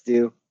help us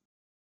do?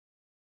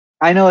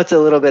 I know it's a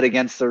little bit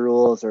against the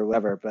rules or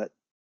whatever, but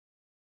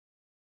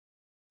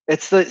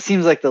it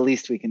seems like the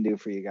least we can do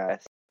for you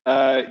guys.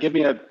 Give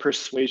me a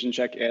persuasion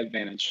check at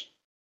advantage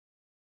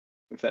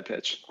with that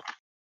pitch.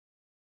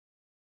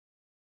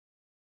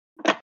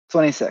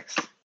 26.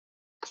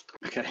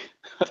 Okay.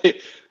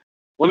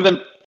 One of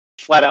them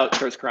flat out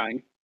starts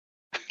crying.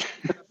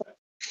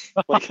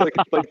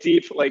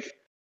 like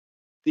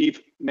deep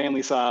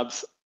manly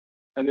sobs.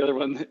 And the other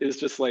one is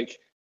just like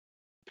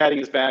patting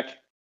his back.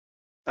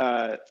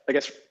 I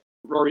guess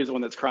Rory's the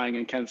one that's crying,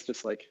 and Ken's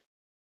just like,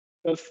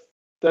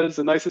 that is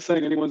the nicest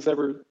thing anyone's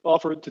ever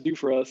offered to do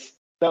for us.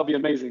 That would be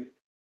amazing.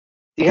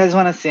 Do you guys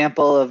want a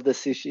sample of the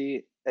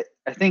sushi?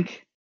 I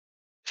think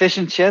fish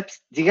and chips.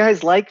 Do you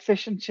guys like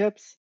fish and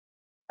chips?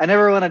 I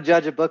never want to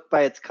judge a book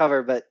by its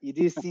cover, but you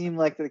do seem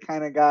like the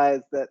kind of guys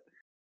that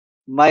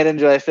might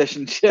enjoy fish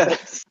and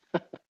chips.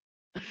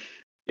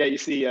 Yeah, you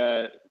see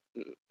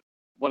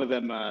one of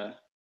them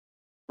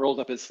rolled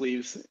up his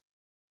sleeves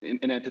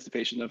in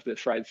anticipation of the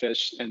fried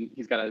fish, and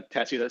he's got a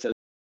tattoo that says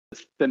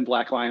thin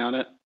black line on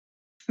it.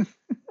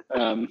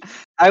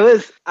 I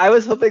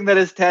was hoping that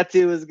his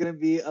tattoo was gonna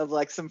be of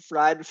like some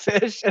fried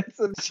fish and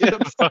some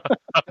chips.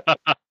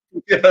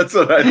 Yeah, that's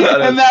what I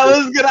thought. And that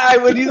was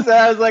gonna. When you said,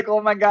 I was like,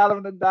 "Oh my god,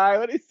 I'm gonna die!"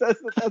 When he says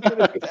that, that's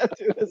what his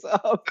tattoo is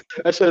of.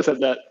 I should have said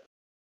that.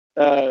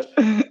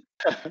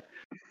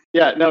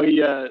 Yeah, no, he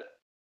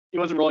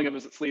wasn't rolling up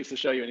his sleeves to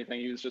show you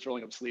anything. He was just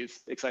rolling up sleeves,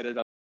 excited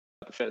about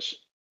the fish,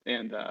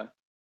 and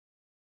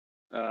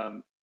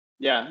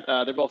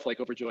they're both like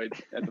overjoyed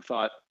at the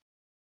thought.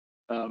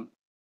 No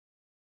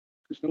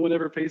one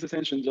ever pays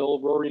attention to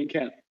old Rory and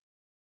Kent.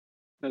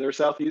 Now, they're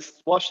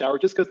southeast wash tower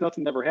just because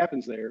nothing ever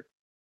happens there.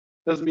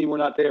 Doesn't mean we're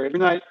not there every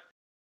night,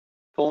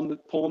 pulling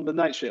the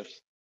night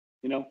shift.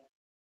 You know.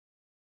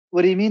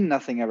 What do you mean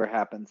nothing ever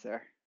happens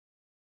there?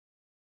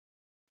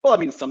 Well, I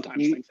mean,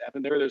 sometimes You- things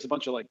happen there. There's a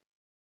bunch of like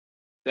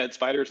dead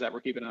spiders that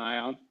we're keeping an eye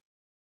on.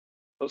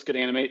 Those could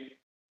animate.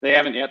 They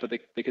haven't yet, but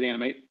they could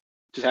animate.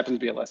 Just happens to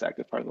be a less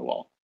active part of the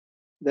wall.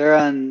 They're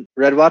on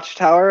Red Watch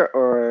Tower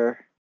or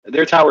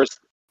Their tower's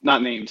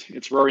not named.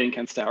 It's Rory and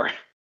Kent's tower.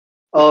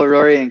 oh,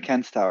 Rory and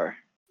Kent's tower.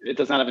 It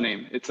does not have a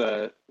name. It's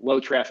a low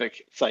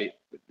traffic site.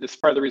 It's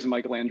part of the reason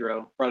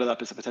Michelandro brought it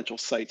up as a potential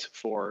site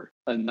for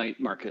a night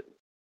market.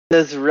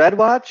 Does Red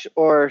Watch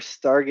or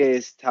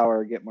Stargaze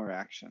Tower get more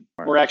action?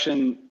 More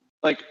action,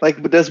 like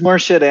Like, does more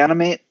shit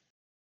animate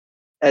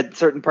at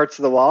certain parts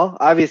of the wall?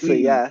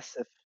 Obviously, yes.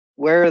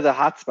 Where are the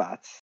hot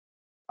spots?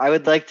 I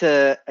would like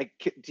to.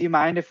 Do you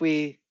mind if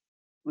we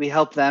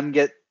help them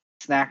get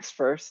snacks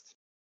first?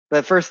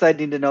 But first, I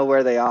need to know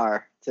where they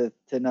are to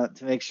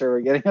make sure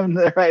we're getting them in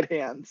the right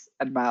hands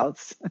and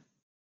mouths.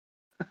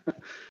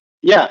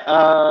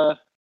 yeah.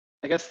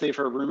 I guess they've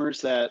heard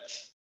rumors that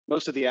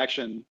most of the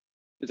action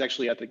is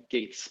actually at the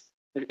gates.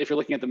 If you're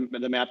looking at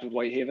the map of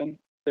Whitehaven,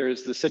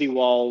 there's the city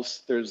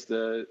walls, there's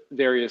the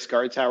various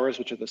guard towers,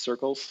 which are the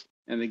circles,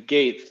 and the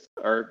gates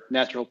are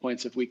natural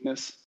points of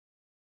weakness.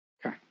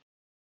 Okay.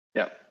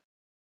 Yeah.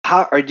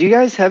 Do you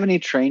guys have any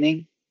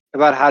training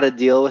about how to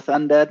deal with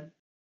undead?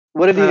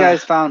 What have you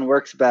guys found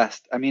works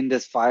best? I mean,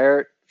 does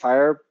fire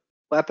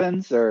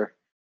weapons, or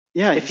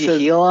yeah, if you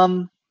heal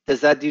them,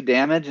 does that do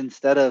damage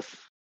instead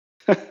of?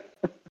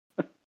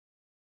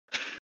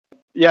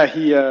 Yeah,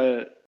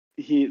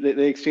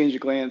 they exchange a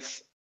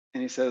glance,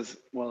 and he says,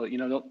 "Well,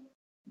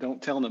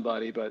 don't tell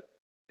nobody, but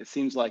it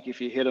seems like if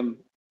you hit him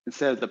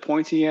instead of the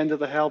pointy end of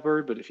the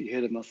halberd, but if you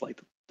hit him with like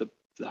the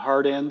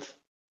hard end,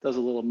 does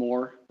a little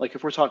more. Like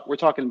if we're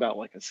talking about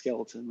like a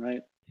skeleton,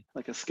 right?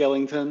 Like a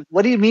skeleton.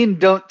 What do you mean?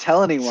 Don't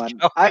tell anyone.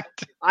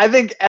 I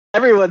think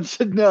everyone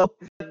should know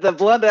that the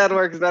blunt end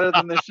works better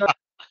than the sharp.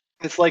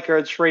 It's like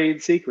our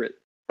trade secret.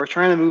 We're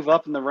trying to move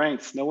up in the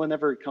ranks. No one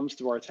ever comes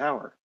to our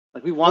tower.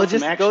 Like we want some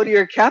just action. go to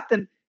your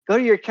captain. Go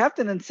to your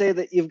captain and say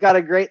that you've got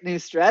a great new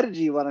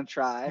strategy you want to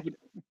try.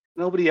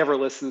 Nobody ever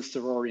listens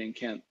to Rory and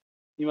Kent.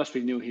 You must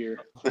be new here.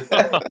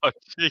 Oh,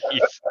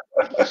 jeez.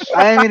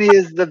 I'm going to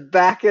use the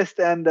backest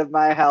end of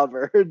my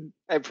halberd.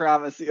 I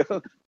promise you.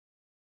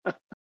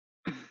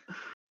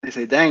 They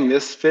say, "Dang,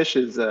 this fish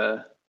is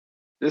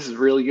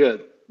really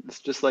good. It's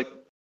just like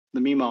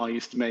the Meemaw I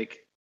used to make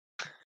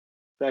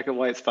back at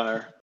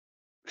Whitespire."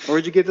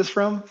 Where'd you get this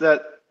from?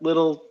 That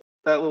little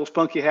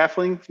spunky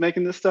halfling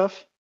making this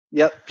stuff?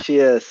 Yep, she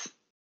is.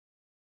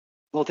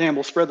 Well, damn,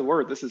 we'll spread the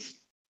word. This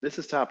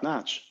is top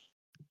notch.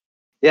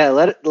 Yeah,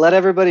 let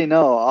everybody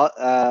know.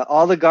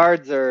 All the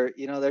guards are,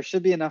 there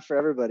should be enough for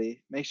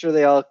everybody. Make sure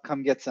they all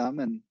come get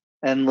some,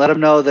 and let them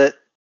know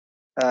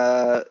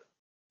that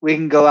we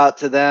can go out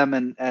to them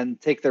and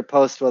take their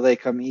post while they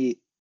come eat,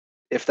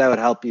 if that would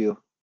help you.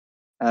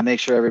 Make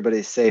sure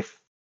everybody's safe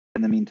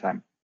in the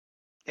meantime.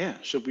 Yeah,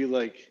 should we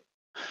like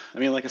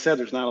I said,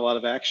 there's not a lot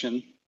of action.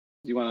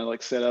 Do you want to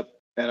like set up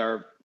at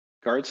our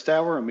guards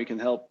tower and we can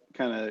help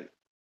kind of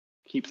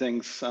keep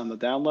things on the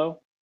down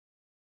low?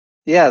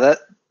 Yeah,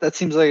 that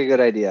seems like a good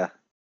idea.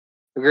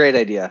 A great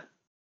idea.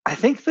 I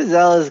think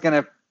Fazelle is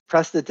going to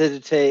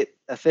prestidigitate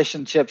a fish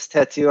and chips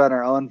tattoo on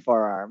her own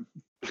forearm.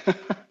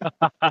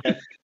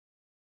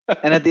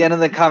 And at the end of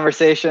the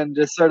conversation,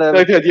 just sort I of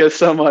like the idea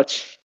so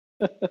much.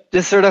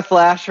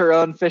 flash her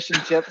own fish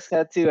and chips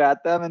tattoo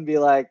at them and be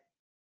like,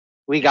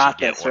 "We got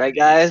get this, one of right,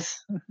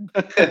 these."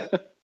 guys?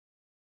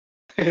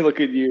 Hey, look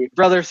at you.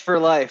 Brothers for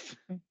life."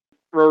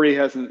 Rory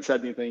hasn't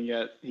said anything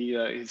yet.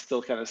 He's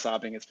still kind of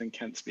sobbing. It's been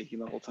Kent speaking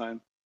the whole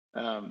time.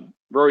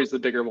 Rory's the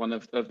bigger one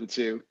of the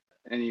two,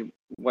 and he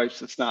wipes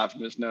the snot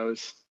from his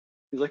nose.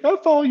 He's like, "I'll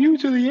follow you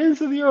to the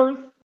ends of the earth,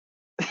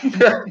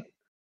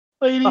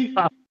 lady."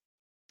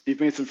 You've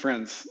made some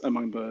friends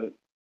among the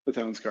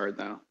town's guard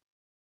now.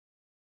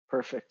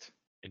 Perfect.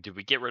 And did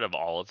we get rid of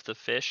all of the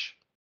fish?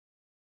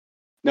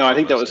 No, I Or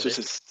think that most was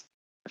of just his.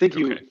 I think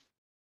you. Okay.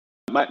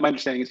 My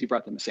understanding is you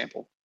brought them a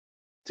sample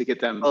to get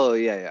them. Oh,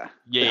 yeah.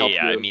 Yeah.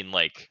 I you. mean,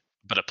 like,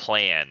 but a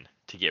plan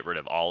to get rid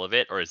of all of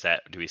it, or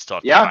do we still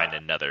have to Yeah. find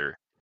another?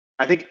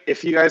 I think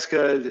if you guys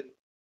could,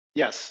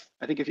 yes,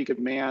 I think if you could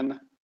man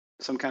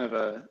some kind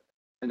of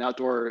an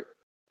outdoor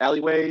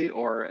alleyway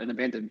or an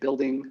abandoned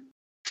building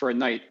for a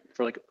night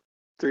for like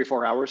 3 or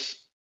 4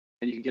 hours,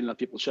 and you can get enough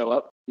people to show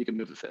up, you can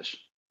move the fish,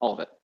 all of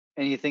it.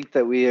 And you think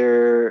that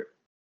we're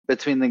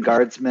between the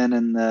guardsmen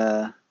and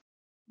the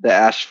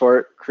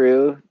Ashfort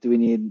crew?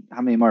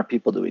 How many more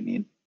people do we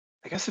need?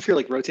 I guess if you're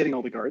like rotating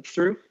all the guards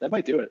through, that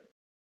might do it.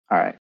 All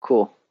right,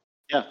 cool.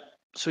 Yeah.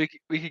 So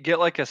we could get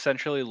like a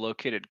centrally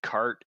located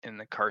cart in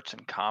the carts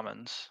and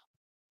commons,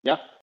 Yeah.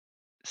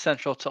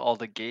 central to all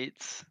the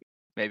gates,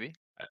 maybe.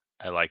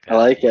 I like that. I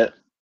like idea. it.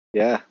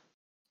 Yeah,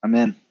 I'm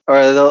in.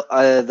 Or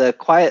the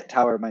quiet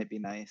tower might be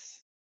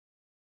nice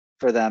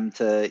for them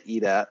to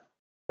eat at,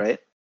 right?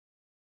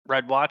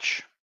 Red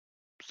Watch,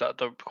 is that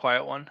the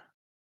quiet one?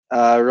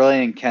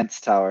 Roy and Kent's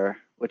tower,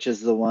 which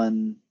is the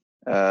one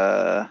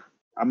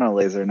I'm gonna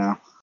laser now.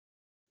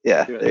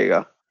 Yeah, Do it. there you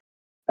go.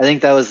 I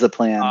think that was the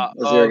plan.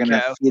 Was we were gonna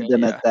okay, feed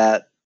them yeah. at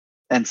that,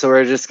 and so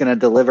we're just gonna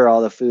deliver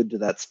all the food to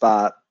that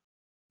spot,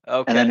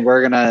 Okay. and then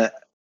we're gonna.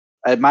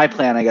 My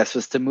plan, I guess,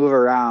 was to move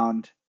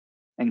around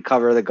and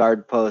cover the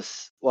guard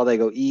posts while they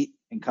go eat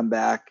and come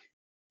back,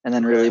 and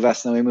then relieve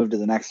us. And then we move to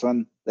the next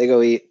one. They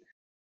go eat,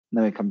 and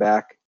then we come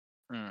back.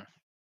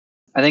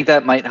 I think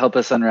that might help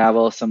us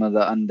unravel some of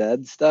the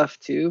undead stuff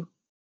too.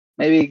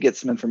 Maybe get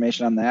some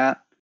information on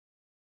that.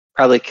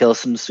 Probably kill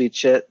some sweet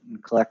shit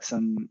and collect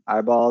some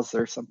eyeballs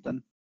or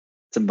something.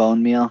 Some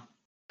bone meal.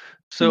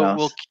 So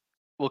knows?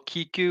 will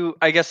Kiku?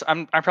 I guess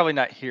I'm probably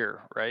not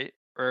here, right?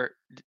 Or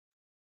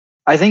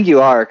I think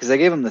you are because I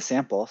gave him the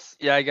samples.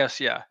 yeah, I guess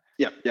yeah.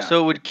 Yeah.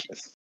 So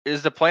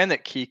is the plan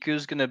that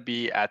Kiku's gonna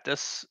be at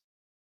this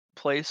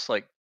place,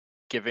 like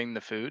giving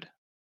the food?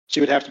 She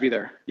would have to be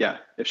there. Yeah.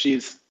 If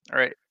she's, All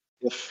right.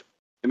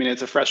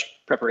 It's a fresh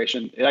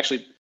preparation. It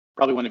actually,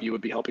 probably one of you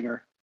would be helping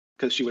her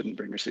because she wouldn't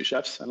bring her sous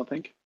chefs, I don't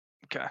think,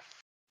 Okay.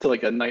 to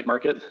like a night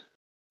market.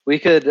 We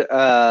could.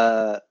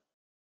 I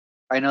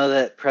know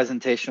that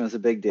presentation was a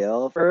big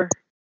deal for her.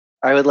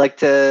 I would like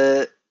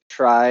to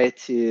try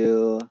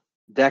to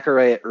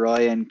decorate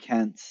Roy and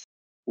Kent's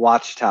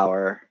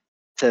watchtower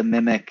to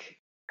mimic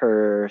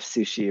her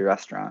sushi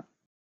restaurant.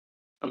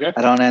 Okay.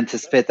 I don't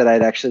anticipate that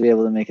I'd actually be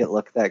able to make it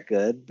look that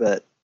good,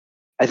 but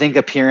I think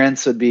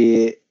appearance would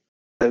be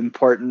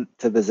important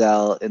to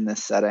Bazelle in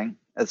this setting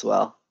as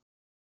well.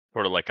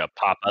 Sort of like a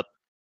pop-up.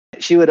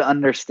 She would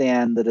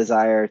understand the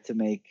desire to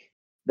make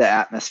the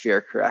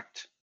atmosphere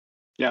correct.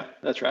 Yeah,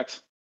 that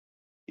tracks.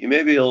 You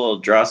may be able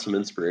to draw some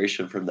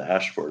inspiration from the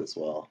Ashford as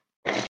well.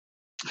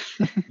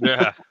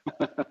 Yeah.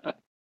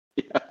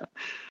 Yeah.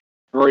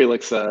 Rory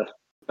looks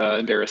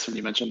embarrassed when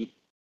you mention,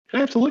 I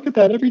have to look at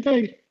that every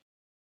day.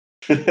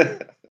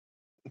 It's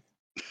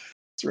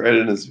right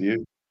in his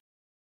view.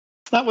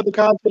 It's not what the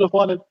gods would have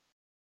wanted.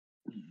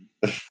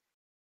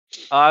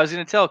 I was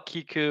gonna tell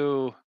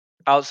Kiku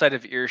outside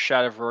of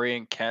earshot of Rory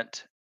and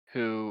Kent,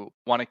 who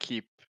want to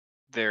keep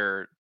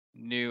their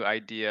new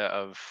idea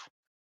of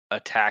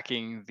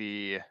attacking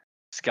the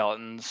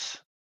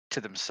skeletons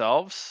to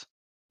themselves.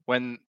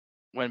 When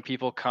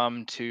people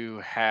come to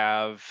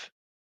have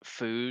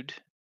food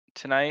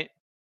tonight,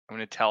 I'm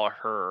gonna tell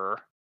her.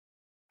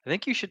 I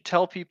think you should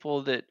tell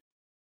people that,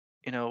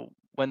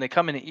 when they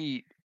come in to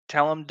eat,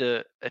 tell them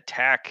to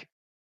attack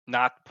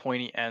not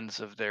pointy ends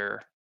of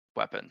their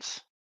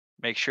weapons.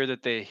 Make sure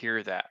that they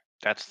hear that.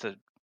 That's the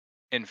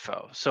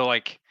info. So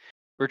like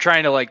we're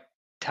trying to like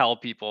tell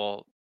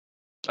people,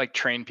 like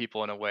train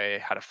people in a way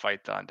how to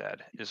fight the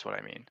undead is what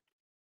I mean.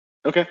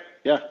 Okay.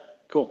 Yeah.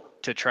 Cool.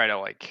 To try to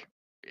like,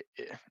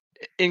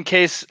 in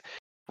case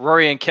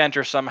Rory and Kent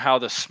are somehow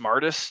the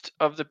smartest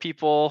of the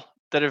people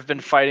that have been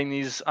fighting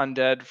these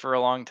undead for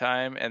a long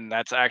time, and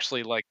that's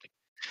actually like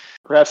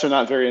Perhaps they're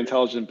not very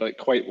intelligent, but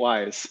quite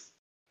wise.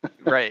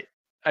 right.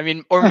 I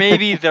mean, or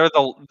maybe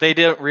they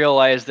didn't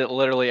realize that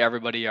literally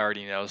everybody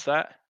already knows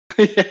that.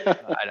 Yeah,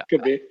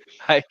 could be.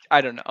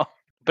 I don't know,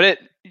 but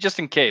just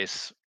in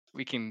case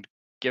we can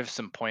give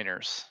some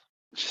pointers.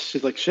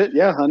 She's like, shit,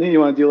 yeah, honey, you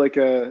want to do like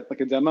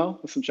a demo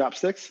with some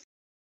chopsticks?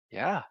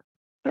 Yeah.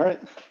 All right.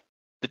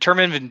 The term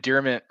of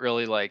endearment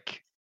really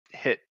like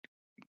hit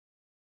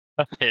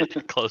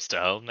close to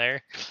home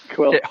there.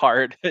 Cool. hit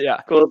hard.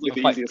 Yeah. Cool. It's like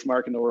the Like- easiest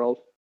mark in the world.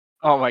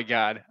 Oh my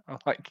god. I'm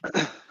like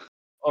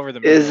over the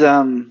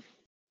moon.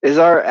 Is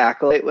our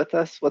acolyte with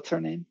us? What's her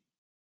name?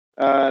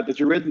 The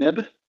Druid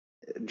Nib.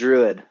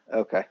 Druid.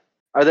 Okay.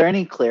 Are there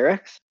any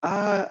clerics?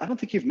 I don't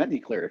think you've met any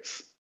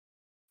clerics.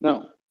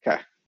 No.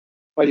 Okay.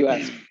 Why do you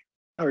ask?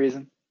 No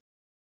reason.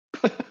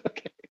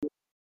 Okay.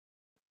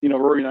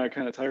 Rory and I are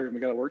kind of tired and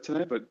we got to work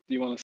tonight, but do you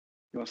want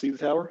to see the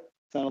tower?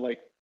 Sounded like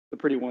the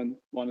pretty one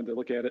wanted to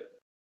look at it.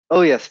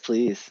 Oh yes,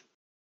 please.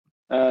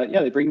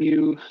 Yeah, they bring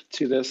you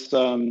to this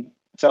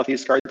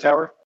southeast guard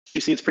tower.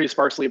 You see it's pretty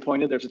sparsely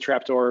appointed. There's a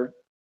trapdoor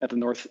at the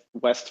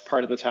northwest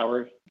part of the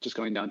tower, just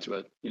going down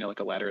to like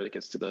a ladder that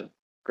gets to the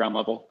ground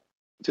level.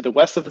 To the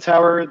west of the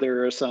tower,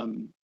 there are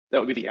that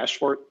would be the ash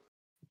fort.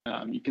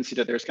 You can see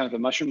that there's kind of a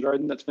mushroom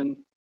garden that's been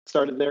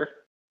started there,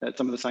 that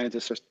some of the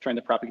scientists are trying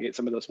to propagate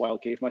some of those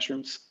wild cave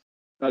mushrooms.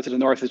 To the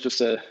north is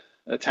just a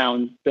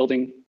town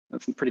building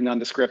that's pretty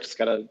nondescript. It's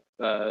got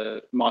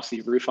a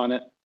mossy roof on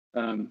it.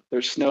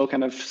 There's snow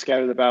kind of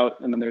scattered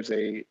about, and then there's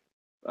a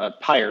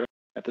pyre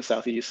at the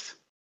southeast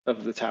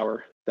of the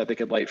tower that they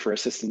could light for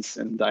assistance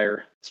in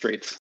dire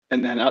straits.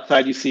 And then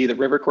outside you see the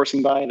river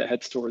coursing by that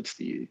heads towards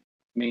the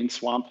main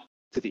swamp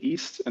to the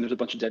east, and there's a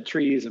bunch of dead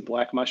trees and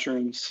black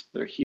mushrooms.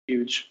 They're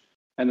huge,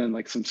 and then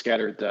like some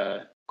scattered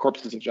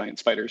corpses of giant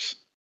spiders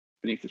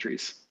beneath the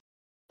trees.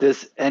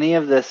 Does any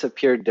of this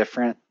appear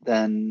different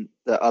than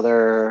the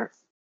other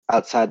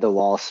outside the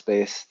wall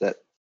space that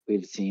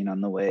we've seen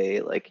on the way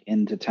like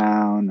into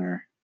town,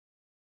 or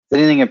does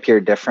anything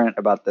appear different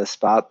about this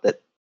spot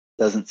that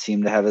doesn't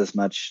seem to have as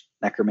much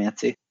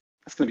necromancy?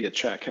 That's going to be a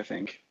check, I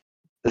think.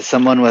 Does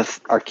someone with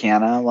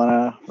Arcana want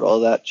to roll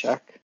that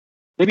check?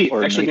 Maybe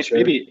Or actually, nature?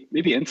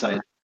 maybe insight,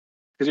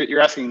 because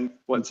you're asking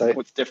what's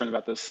different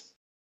about this.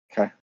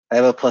 Okay. I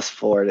have a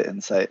 +4 to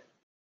insight,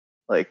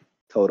 like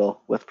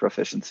total with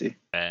proficiency.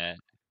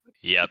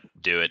 Yep,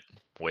 do it.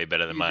 Way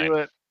better than You mine. do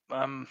it.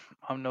 I'm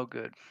no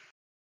good.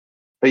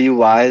 Are you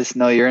wise?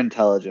 No, you're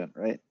intelligent,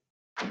 right?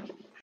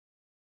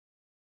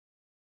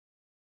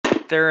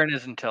 Theron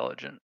is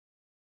intelligent.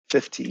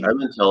 15.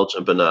 I'm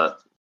intelligent, but not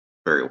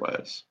very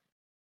wise.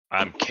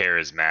 I'm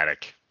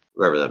charismatic.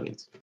 Whatever that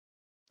means.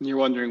 You're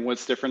wondering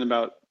what's different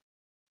about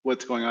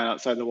what's going on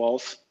outside the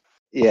walls?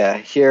 Yeah,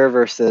 here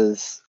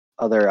versus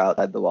other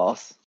outside the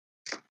walls.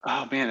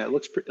 Oh man, it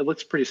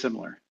looks pretty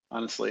similar,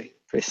 honestly.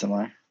 Pretty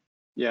similar.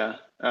 Yeah.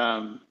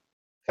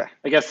 Okay.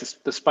 I guess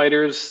the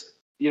spiders,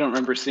 you don't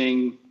remember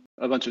seeing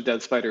a bunch of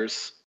dead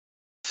spiders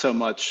so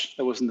much.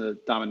 That wasn't the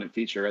dominant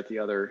feature at the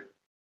other.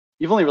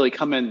 You've only really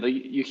come in,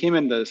 you came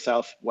in the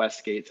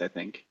southwest gates, I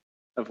think,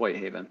 of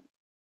Whitehaven.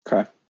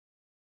 Okay.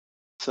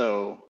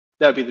 So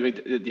that would be the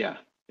big, yeah.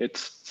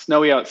 It's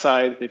snowy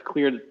outside. They've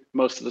cleared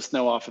most of the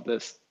snow off of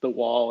the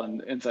wall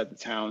and inside the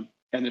town.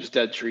 And there's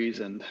dead trees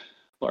and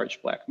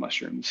large black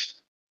mushrooms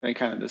and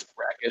kind of this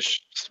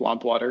brackish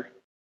swamp water.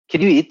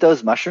 Can you eat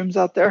those mushrooms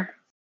out there?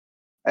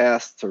 I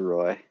asked to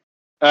Roy.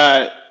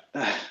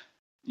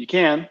 You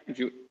can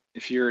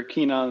if you're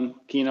keen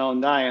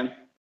on dying,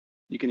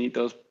 you can eat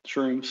those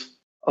shrooms.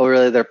 Oh,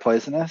 really? They're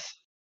poisonous?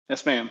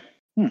 Yes, ma'am.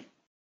 Hmm.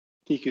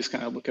 Kiku's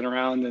kind of looking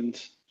around and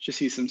she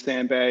sees some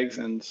sandbags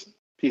and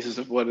pieces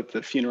of wood at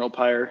the funeral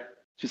pyre.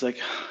 She's like,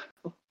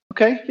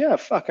 okay, yeah,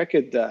 fuck, I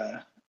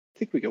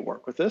think we could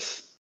work with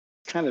this.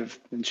 Kind of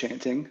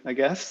enchanting, I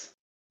guess.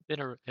 In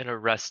a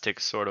rustic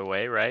sort of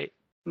way, right?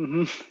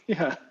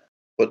 Yeah.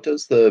 What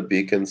does the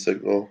beacon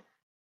signal?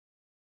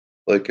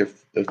 Like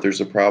if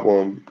there's a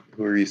problem,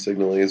 who are you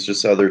signaling? It's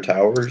just other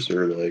towers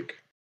or like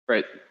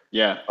Right.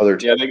 Yeah. other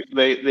Yeah.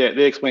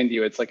 They explained to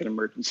you it's like an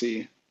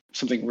emergency. If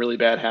something really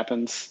bad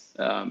happens,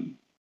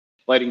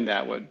 lighting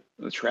that would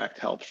attract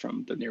help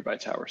from the nearby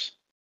towers.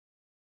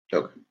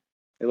 Okay.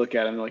 They look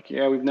at it and they're like,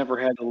 yeah, we've never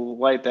had to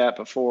light that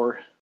before.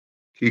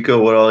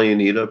 Kiko, what all you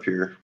need up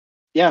here?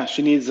 Yeah,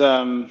 she needs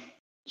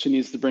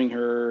to bring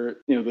her,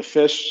 the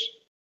fish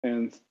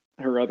and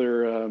her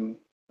other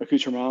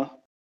accoutrement,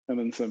 and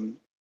then some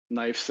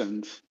knives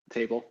and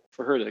table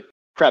for her to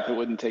prep. It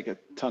wouldn't take a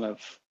ton of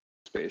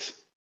space.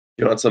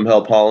 You want some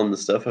help hauling the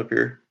stuff up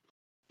here?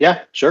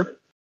 Yeah, sure.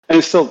 And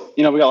it's still,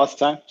 we got lots of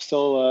time.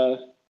 Still,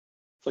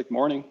 it's like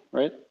morning,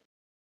 right?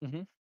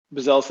 Mhm.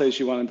 Bazelle says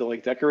she wanted to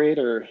like decorate,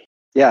 or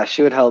Yeah,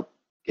 she would help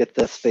get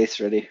the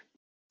space ready.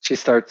 She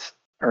starts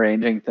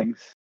arranging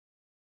things.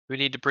 We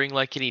need to bring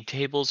like any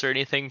tables or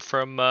anything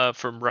from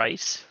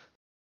Rice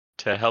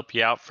to help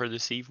you out for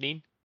this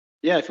evening.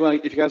 yeah, if you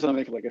guys want to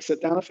make it like a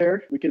sit down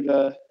affair, we could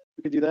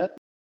do that.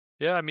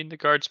 Yeah, I mean the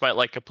guards might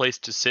like a place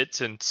to sit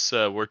since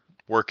we're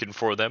working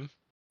for them.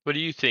 What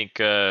do you think,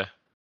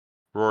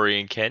 Rory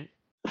and Kent?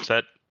 Does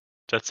that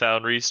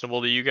sound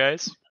reasonable to you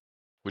guys?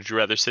 Would you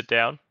rather sit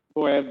down?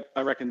 Boy,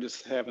 I reckon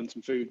just having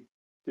some food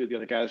to the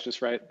other guys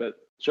just right, but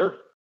sure,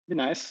 be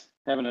nice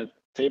having a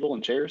table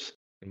and chairs.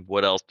 And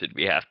what else did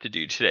we have to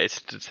do today?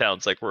 It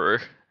sounds like we're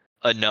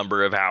a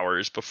number of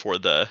hours before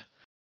the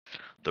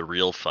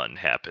real fun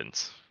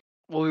happens.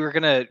 Well, we were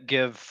gonna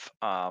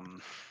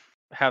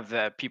have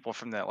the people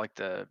from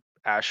the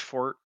Ash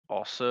Fort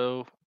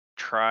also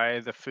try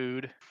the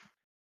food.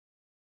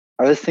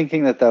 I was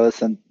thinking that was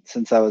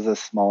since that was a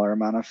smaller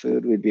amount of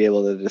food, we'd be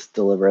able to just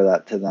deliver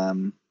that to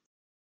them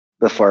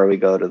before we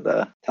go to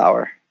the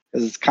tower,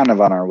 because it's kind of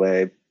on our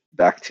way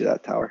back to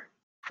that tower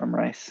from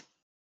Rice.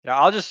 Yeah,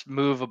 I'll just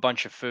move a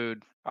bunch of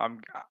food.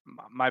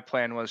 My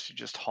plan was to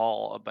just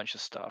haul a bunch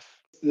of stuff.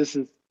 This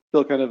is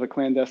still kind of a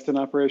clandestine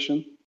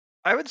operation.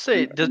 I would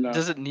say, No.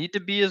 does it need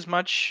to be as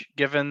much,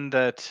 given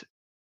that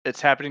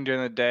it's happening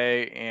during the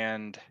day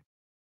and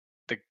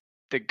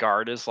the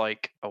guard is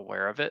like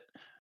aware of it?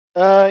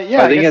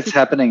 Yeah, I think guess it's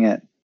happening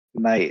at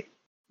night,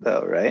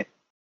 though, right?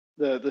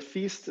 the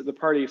feast, the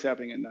party is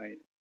happening at night,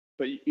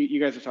 but you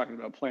guys are talking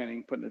about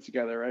planning, putting it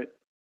together, right?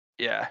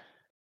 Yeah.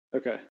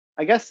 Okay.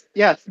 I guess,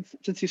 yeah,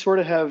 since you sort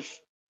of have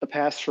a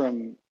pass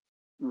from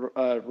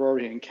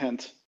Rory and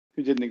Kent,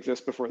 who didn't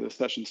exist before this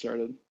session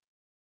started,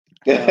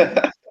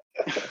 they'll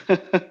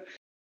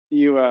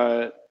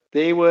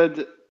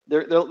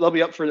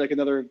be up for like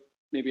another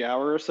maybe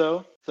hour or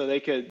so they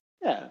could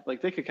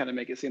kind of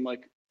make it seem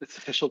like it's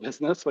official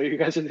business what you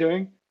guys are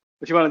doing.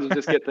 If you wanted to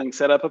just get things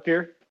set up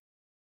here,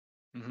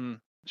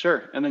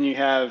 sure. And then you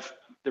have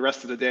the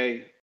rest of the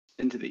day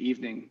into the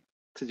evening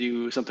to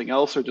do something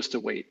else or just to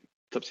wait.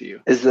 It's up to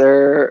you. Is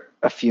there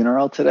a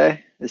funeral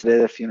today? Is today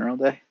the funeral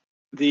day?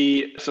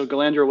 So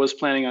Galandra was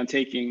planning on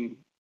taking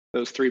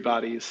those 3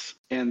 bodies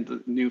and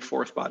the new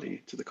 4th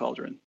body to the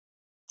cauldron.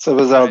 So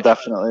Bazelle Right.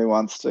 definitely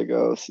wants to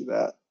go see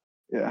that.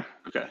 Yeah.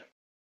 Okay.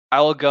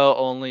 I will go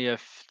only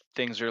if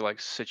things are like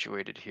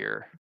situated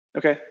here.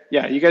 Okay.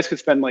 Yeah, you guys could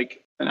spend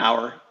like an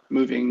hour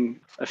moving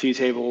a few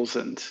tables,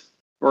 and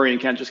Rory and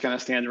Kent just kind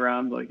of stand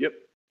around like, yep,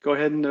 go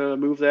ahead and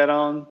move that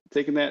on,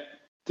 taking that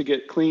to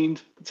get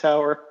cleaned, the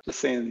tower, just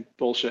saying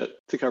bullshit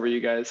to cover you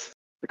guys.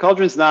 The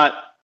cauldron's not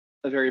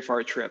a very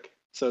far trip.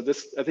 So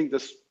I think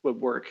this would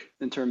work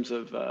in terms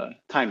of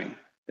timing.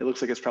 It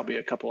looks like it's probably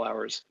a couple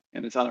hours,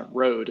 and it's on a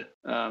road,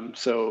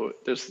 so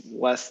there's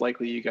less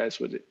likely you guys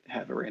would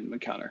have a random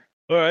encounter.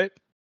 All right.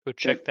 Go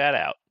check that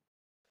out.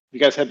 You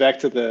guys head back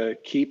to the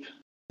keep,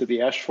 to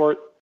the ash fort.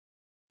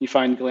 You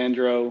find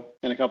Glandro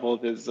and a couple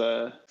of his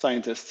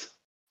scientist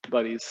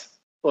buddies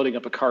loading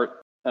up a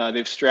cart.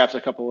 They've strapped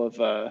a couple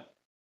of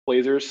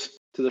blazers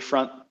to the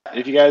front.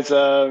 If you guys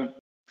are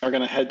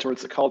going to head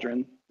towards the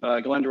cauldron,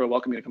 Glandro will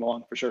welcome you to come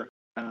along for sure.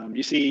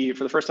 You see,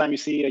 for the first time, you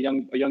see a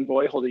young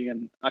boy holding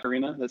an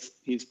ocarina.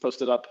 He's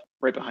posted up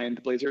right behind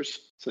the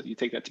blazers. So you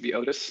take that to be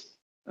Otis.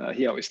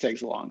 He always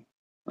tags along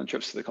on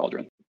trips to the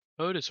cauldron.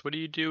 Otis, what do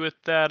you do with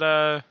that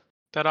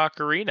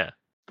ocarina?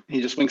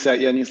 He just winks at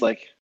you and he's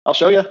like, "I'll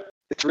show you.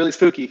 It's really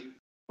spooky.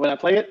 When I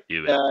play it,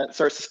 Do it. it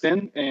starts to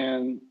spin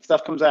and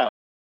stuff comes out.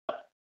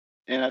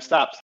 And I've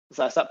stopped.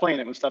 So I stopped playing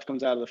it when stuff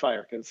comes out of the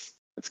fire because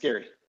it's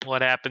scary."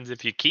 What happens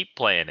if you keep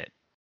playing it?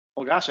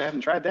 Well, gosh, I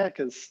haven't tried that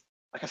because,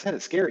 like I said,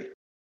 it's scary.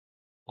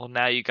 Well,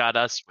 now you got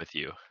us with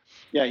you.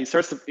 Yeah, when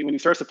he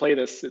starts to play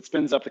this, it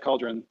spins up the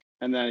cauldron,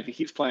 and then if he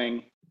keeps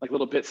playing, like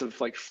little bits of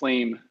like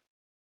flame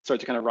start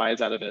to kind of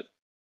rise out of it,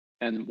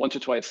 and once or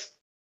twice,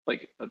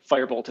 like a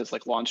firebolt has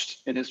like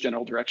launched in his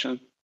general direction,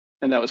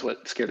 and that was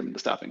what scared him into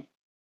stopping.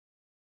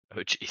 Oh,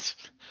 jeez.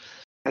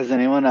 Has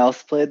anyone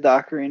else played the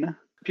ocarina?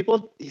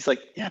 He's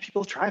like, yeah,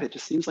 people have tried it. It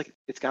just seems like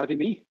it's got to be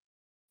me.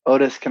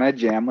 Otis, can I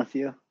jam with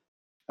you?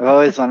 I've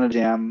always wanted to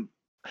jam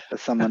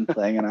with someone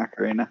playing an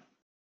ocarina.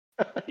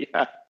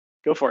 Yeah,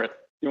 go for it.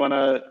 You want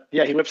to?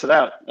 Yeah, he whips it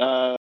out.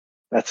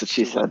 That's what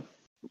she said.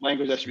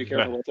 Language I should be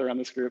careful with around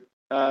this group.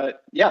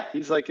 Yeah,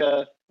 he's like,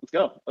 let's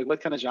go. Like,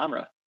 what kind of genre?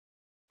 What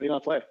do you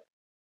want to play?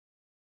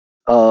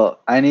 Oh,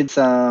 I need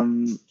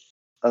some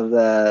of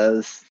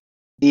those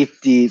deep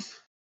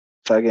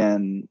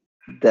fucking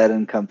Dead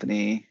and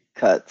Company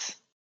cuts.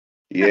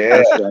 Yeah.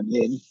 That's what I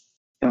need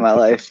in my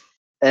life.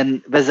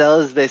 And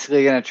Bazell is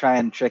basically going to try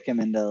and trick him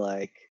into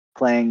like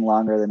playing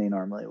longer than he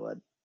normally would.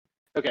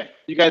 Okay,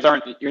 you guys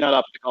you're not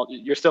up at the call.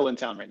 You're still in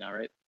town right now,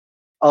 right?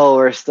 Oh,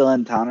 we're still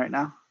in town right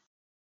now?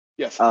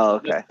 Yes. Oh,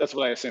 okay. That's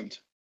what I assumed.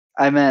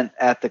 I meant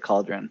at the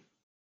cauldron.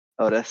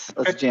 Otis,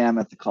 let's Okay. jam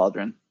at the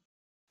cauldron.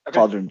 Okay.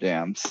 Cauldron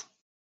jams.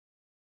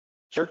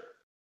 Sure.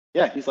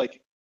 Yeah, he's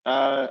like,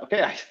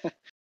 okay.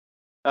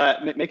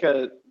 I'm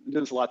doing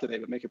this a lot today,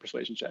 but make a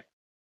persuasion check.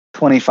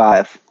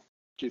 25.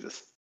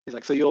 Jesus. He's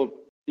like, so you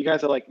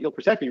guys are like, you'll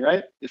protect me,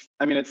 right? It's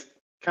kind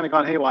of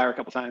gone haywire a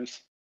couple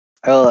times.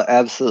 I will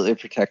absolutely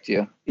protect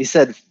you. You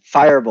said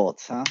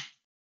firebolts, huh?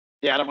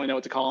 Yeah, I don't really know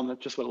what to call them. That's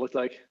just what it looked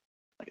like.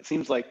 Like, it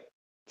seems like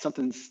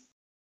something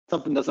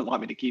doesn't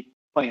want me to keep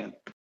playing.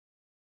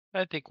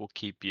 I think we'll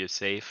keep you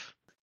safe.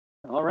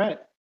 All right.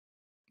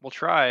 We'll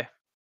try.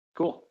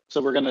 Cool.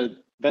 So we're gonna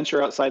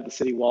venture outside the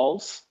city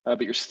walls,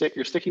 but you're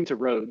sticking to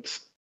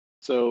roads.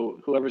 So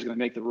whoever's gonna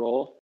make the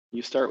roll,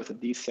 you start with a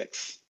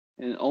D6,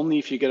 and only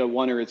if you get a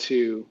 1 or a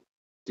 2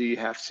 do you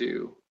have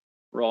to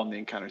roll on the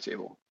encounter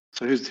table.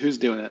 So who's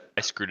doing it?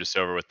 I screwed us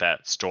over with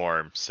that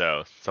storm,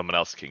 so someone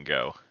else can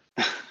go.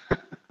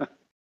 You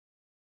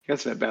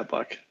guys have had bad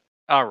luck.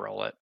 I'll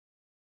roll it.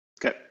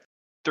 Okay.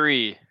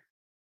 3.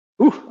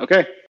 Ooh.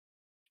 Okay.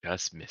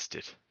 Just missed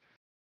it.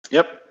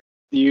 Yep.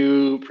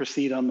 You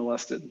proceed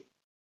unmolested.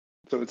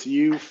 So it's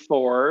you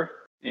 4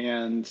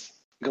 and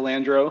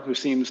Galandro, who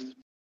seems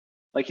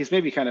like he's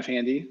maybe kind of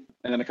handy,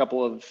 and then a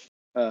couple of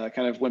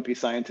kind of wimpy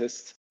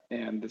scientists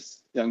and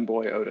this young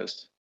boy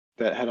Otis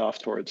that head off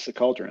towards the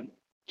cauldron.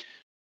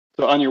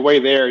 So on your way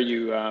there,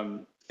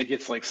 it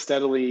gets like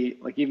steadily,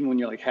 like even when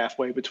you're like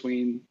halfway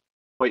between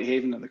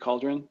Whitehaven and the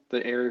cauldron,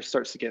 the air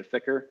starts to get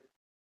thicker.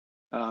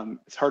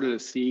 It's harder to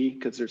see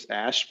because there's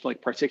ash,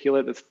 like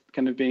particulate that's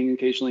kind of being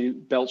occasionally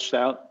belched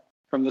out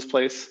from this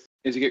place.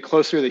 As you get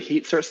closer, the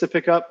heat starts to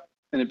pick up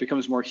and it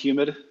becomes more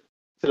humid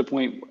to the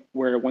point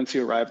where once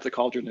you arrive at the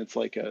cauldron, it's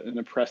like an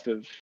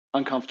oppressive,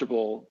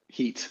 uncomfortable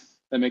heat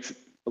that makes it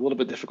a little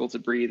bit difficult to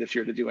breathe if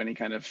you're to do any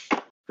kind of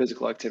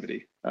physical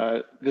activity.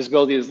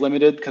 Visibility is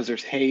limited because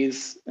there's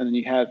haze, and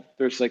then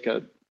there's like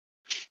a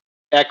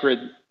acrid,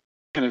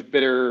 kind of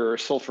bitter or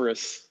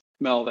sulfurous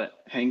smell that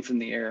hangs in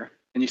the air.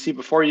 And you see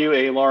before you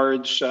a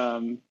large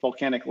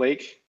volcanic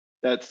lake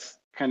that's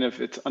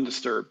it's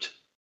undisturbed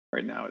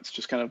right now. It's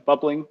just kind of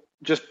bubbling.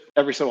 Just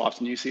every so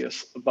often you see a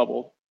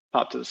bubble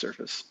pop to the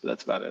surface, but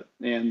that's about it.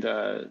 And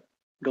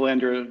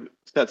Galandra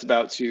sets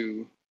about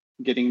to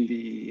getting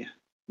the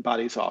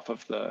bodies off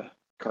of the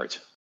cart.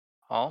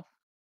 Oh.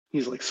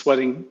 He's like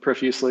sweating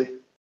profusely.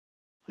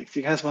 Like, do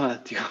you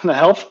want to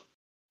help?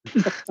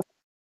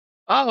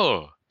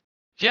 Oh,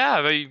 yeah.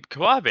 I mean,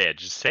 come on, man.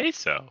 Just say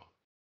so.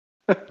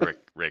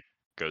 Rick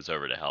goes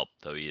over to help,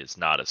 though he is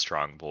not a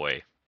strong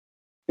boy.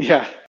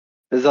 Yeah.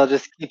 Bazell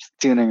just keeps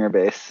tuning her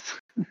bass.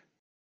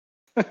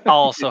 I'll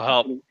also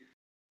help.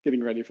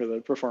 Getting ready for the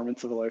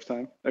performance of a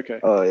lifetime. Okay.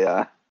 Oh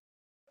yeah.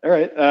 All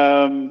right.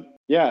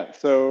 Yeah.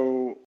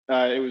 So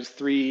it was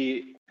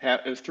three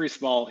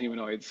small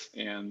humanoids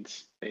and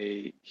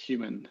a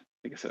human.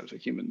 I guess it was a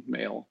human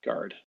male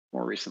guard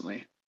more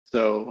recently.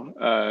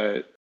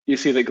 So you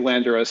see that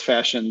Galandra has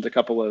fashioned a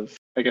couple of,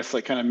 I guess,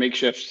 like kind of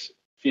makeshift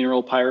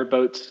funeral pyre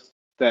boats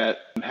that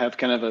have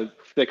kind of a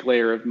thick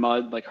layer of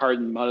mud, like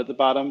hardened mud at the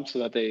bottom, so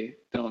that they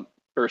don't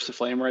burst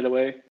aflame right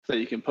away, so that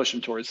you can push them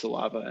towards the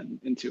lava and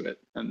into it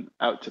and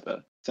out to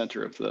the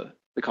center of the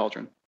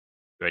cauldron.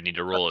 Do I need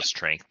to roll a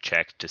strength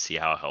check to see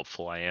how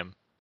helpful I am?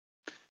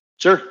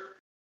 Sure.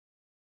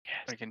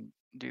 I can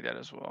do that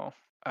as well.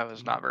 I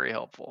was not very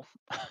helpful.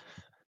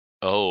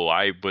 Oh,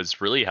 I was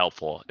really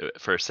helpful.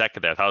 For a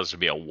second there, I thought it was going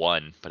to be a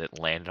 1, but it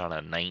landed on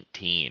a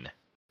 19.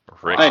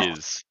 Rick Nice.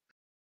 is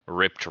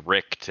ripped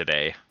Rick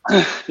today.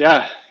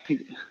 Yeah.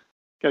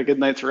 Got a good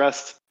night's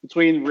rest.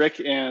 Between Rick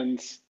and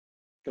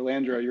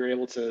Galandra, you're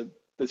able to,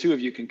 the two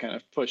of you can kind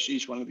of push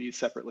each one of these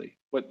separately.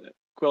 What,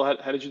 Quill,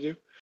 how did you do?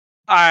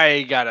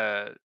 I got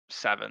a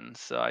 7,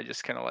 so I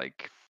just kind of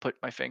like put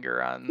my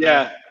finger on.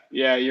 Yeah,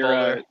 you're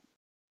boulder.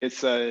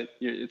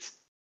 it's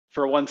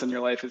for once in your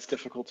life it's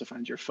difficult to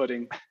find your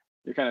footing.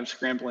 You're kind of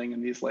scrambling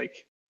in these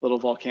like little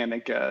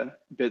volcanic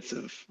bits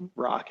of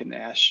rock and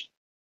ash.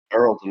 I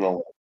rolled an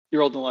 11. You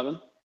rolled an 11.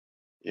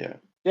 Yeah.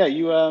 Yeah,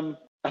 you I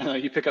don't know.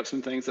 You pick up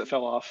some things that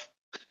fell off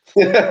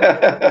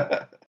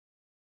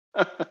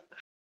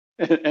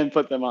and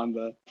put them on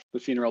the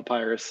funeral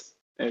pyres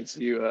as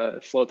you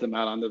float them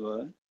out onto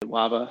the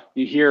lava.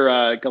 You hear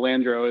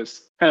Galandro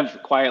is kind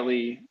of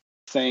quietly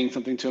saying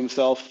something to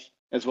himself,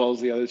 as well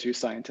as the other two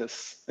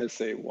scientists, as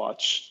they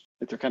watch.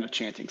 Like they're kind of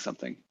chanting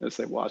something as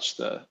they watch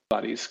the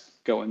bodies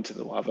go into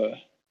the lava,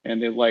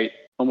 and they light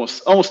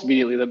almost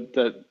immediately.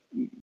 The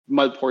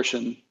mud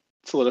portion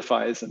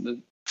solidifies, and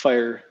the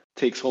fire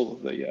takes hold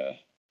of the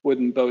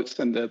wooden boats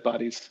and the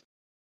bodies.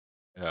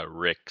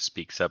 Rick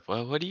speaks up.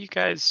 Well, what are you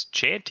guys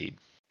chanting?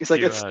 He's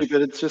like, You, it's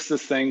stupid. It's just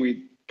this thing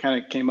we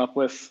kind of came up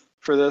with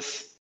for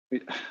this.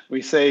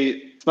 We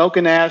say, smoke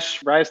and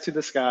ash, rise to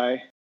the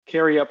sky,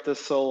 carry up the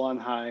soul on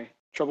high,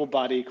 troubled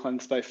body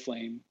cleansed by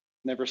flame,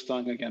 never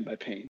stung again by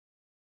pain.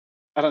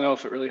 I don't know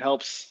if it really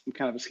helps. I'm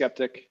kind of a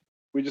skeptic.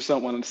 We just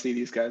don't want to see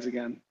these guys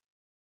again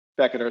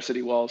back at our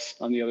city walls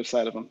on the other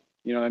side of them.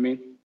 You know what I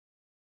mean?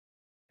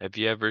 Have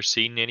you ever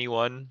seen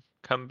anyone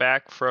come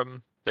back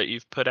from that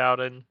you've put out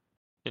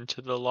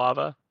into the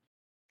lava?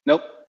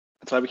 Nope.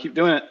 That's why we keep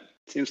doing it.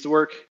 Seems to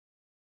work.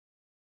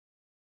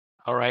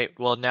 All right.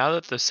 Well, now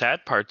that the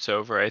sad part's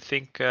over, I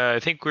think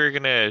we're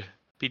gonna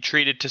be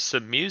treated to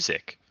some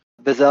music.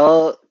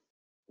 Bazell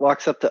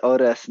walks up to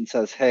Otis and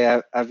says, "Hey,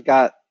 I've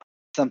got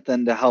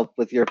something to help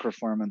with your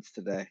performance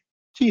today.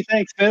 Gee,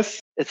 thanks, miss.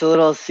 It's a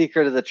little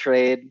secret of the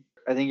trade.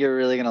 I think you're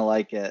really gonna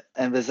like it."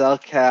 And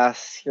Bazell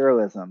casts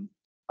Heroism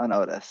on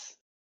Otis.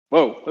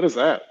 Whoa, what is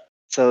that?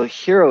 So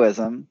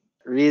Heroism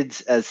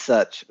reads as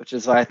such, which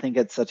is why I think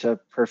it's such a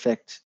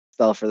perfect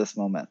spell for this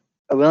moment.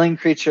 A willing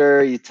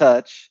creature you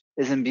touch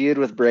is imbued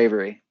with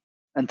bravery.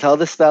 Until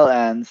the spell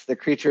ends, the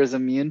creature is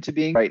immune to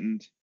being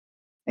frightened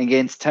and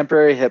gains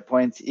temporary hit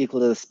points equal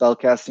to the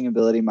spellcasting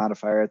ability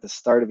modifier at the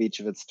start of each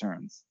of its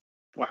turns.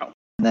 Wow.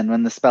 And then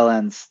when the spell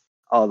ends,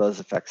 all those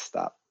effects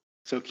stop.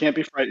 So can't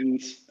be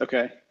frightened.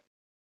 Okay.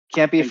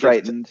 Can't be And gets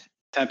frightened.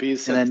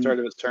 Tempe's And at the then- start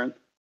of its turn.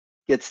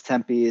 Gets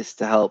Tempe's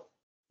to help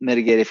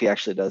mitigate if he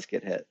actually does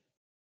get hit.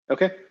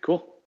 Okay,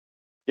 cool.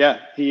 Yeah,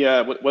 he.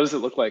 What does it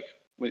look like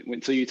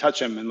so you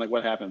touch him and like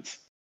what happens?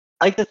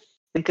 I like to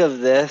think of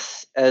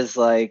this as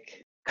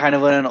like kind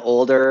of when an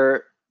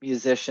older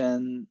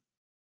musician,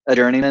 a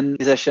journeyman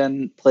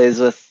musician, plays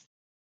with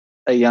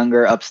a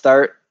younger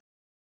upstart,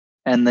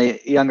 and the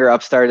younger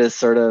upstart is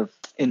sort of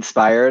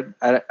inspired.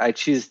 I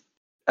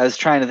was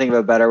trying to think of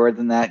a better word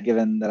than that,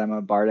 given that I'm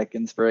a bardic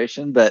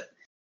inspiration, but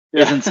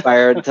is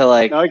inspired to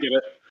like No, I get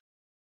it.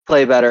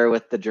 play better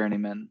with the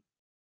journeyman,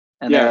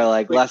 and Yeah, they're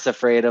like like- less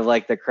afraid of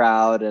like the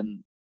crowd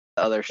and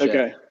other shit.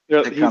 Okay.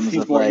 that comes He's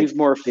with, more like, he's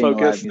more being a live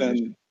focused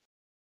musician. and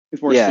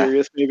he's more Yeah.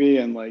 serious maybe,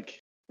 and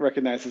like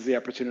recognizes the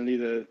opportunity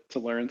to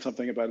learn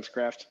something about his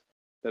craft.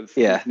 That's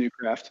Yeah. his new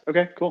craft.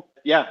 Okay, cool.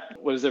 Yeah.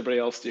 What does everybody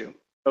else do?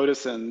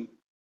 Otis and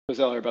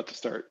Roselle are about to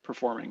start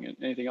performing.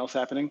 Anything else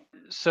happening?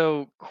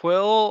 So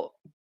Quill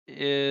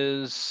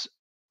is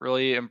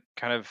really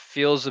kind of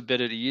feels a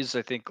bit at ease.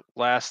 I think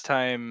last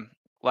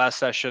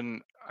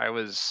session, I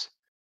was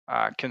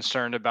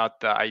concerned about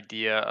the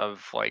idea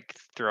of like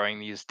throwing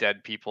these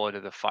dead people into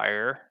the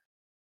fire,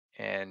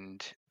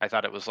 and I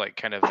thought it was like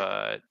kind of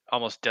a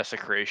almost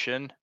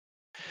desecration.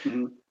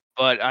 Mhm.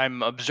 But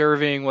I'm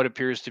observing what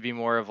appears to be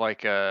more of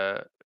like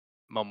a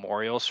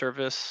memorial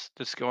service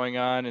that's going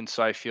on, and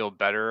so I feel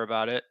better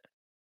about it.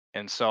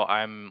 And so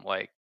I'm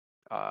like,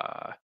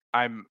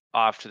 I'm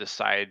off to the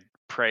side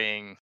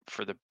praying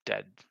for the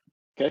dead,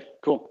 Okay,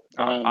 cool.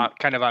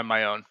 kind of on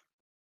my own.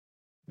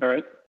 All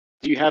right.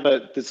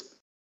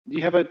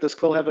 Does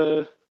Quill have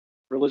a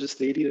religious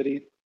deity that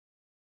he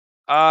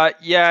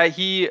Yeah,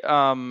 he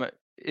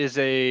is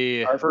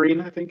a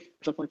Arvarine, I think,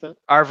 or something like that?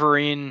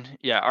 Arvarine.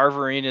 Yeah,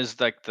 Arvarine is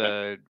like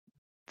the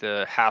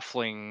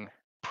halfling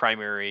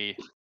primary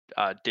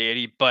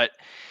deity, but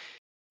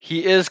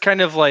he is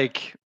kind of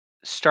like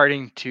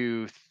starting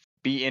to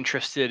be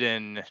interested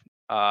in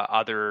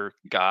other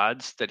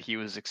gods that he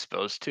was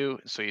exposed to.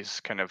 So he's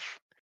kind of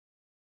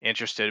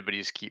interested, but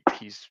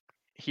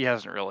he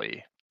hasn't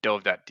really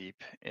dove that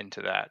deep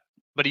into that.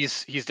 But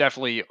he's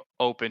definitely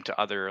open to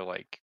other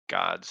like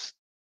gods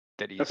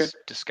that he's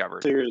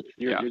discovered. So you're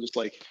Yeah. you're just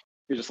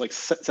like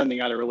sending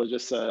out a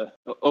religious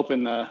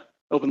open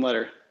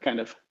letter kind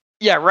of.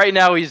 Yeah, right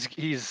now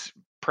he's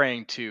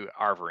praying to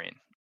Arverine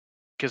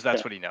because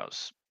that's what he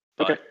knows.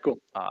 But, Okay, cool.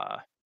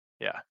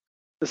 Yeah.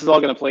 This is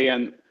all going to play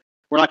in.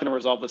 We're not going to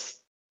resolve this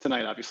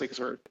tonight, obviously, because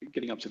we're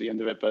getting up to the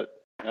end of it. But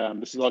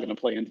this is all going to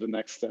play into the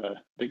next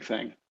big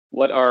thing.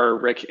 What are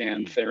Rick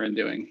and Theron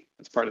doing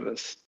as part of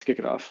this to kick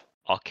it off?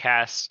 I'll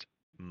cast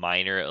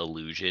Minor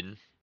Illusion.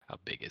 How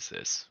big is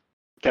this?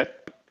 Okay.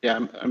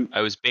 Yeah,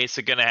 I was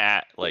basically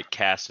gonna like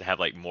cast and have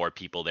like more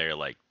people there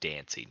like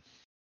dancing.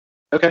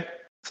 Okay.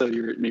 So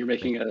you're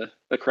making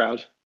a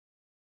crowd.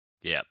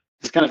 Yeah.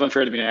 It's kind of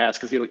unfair to me to ask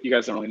because you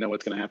guys don't really know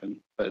what's going to happen,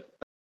 but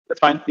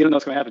that's fine. You don't know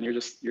what's going to happen.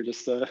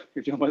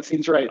 You're doing what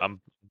seems right. I'm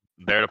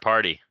there to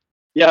party.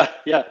 Yeah.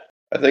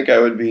 I think I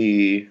would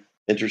be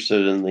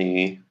interested in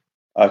the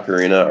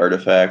Ocarina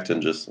artifact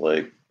and just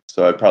like,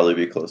 so I'd probably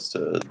be close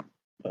to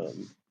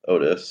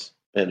Otis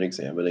and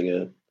examining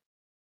it.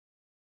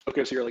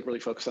 Okay, so you're like really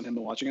focused on him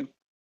and watching him.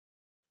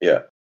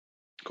 Yeah.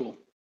 Cool.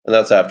 And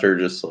that's after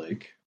just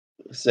like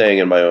saying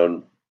in my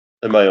own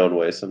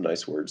way some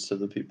nice words to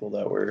the people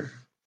that we're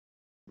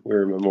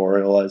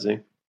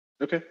memorializing.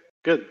 Okay,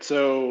 good.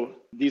 So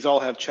these all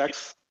have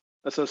checks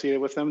associated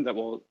with them that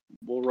we'll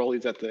roll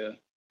these at the.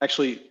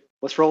 Actually,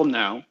 let's roll them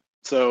now.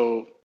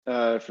 So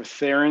for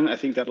Theron, I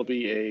think that'll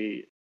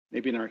be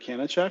maybe an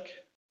Arcana check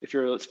if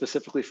you're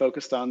specifically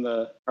focused on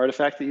the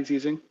artifact that he's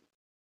using.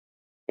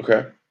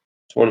 Okay,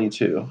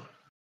 22.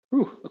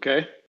 Ooh,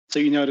 okay. So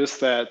you notice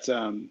that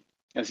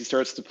as he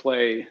starts to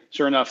play,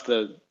 sure enough,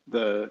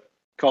 the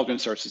cauldron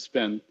starts to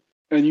spin,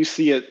 and you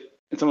see it.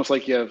 It's almost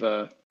like you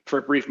have for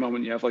a brief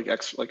moment, you have like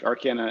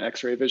Arcana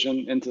X-ray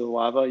vision into the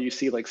lava. You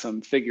see like some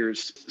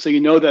figures. So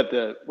you know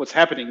that what's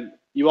happening.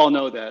 You all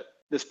know that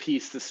this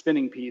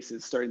spinning piece,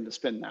 is starting to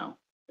spin now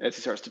as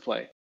he starts to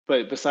play.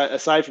 But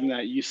aside from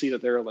that, you see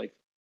that there are like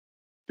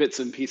bits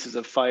and pieces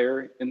of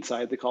fire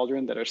inside the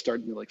cauldron that are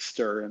starting to like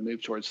stir and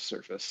move towards the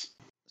surface.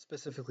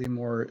 Specifically,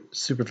 more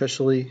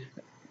superficially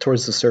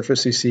towards the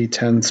surface, you see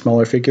 10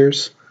 smaller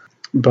figures,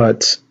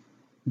 but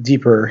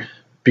deeper,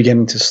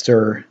 beginning to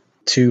stir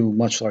 2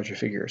 much larger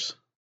figures.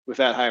 With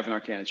that high of an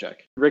Arcana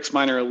check. Rick's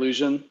Minor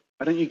Illusion.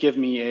 Why don't you give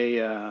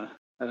me I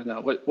don't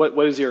know,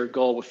 what is your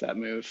goal with that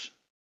move?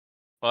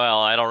 Well,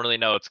 I don't really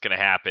know what's gonna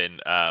happen.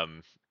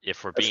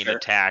 If we're That's being fair.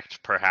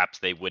 attacked, perhaps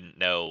they wouldn't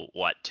know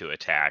what to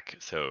attack,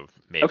 so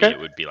maybe it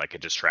would be like a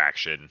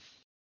distraction.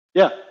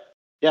 Yeah.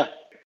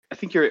 I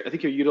think you're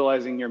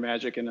utilizing your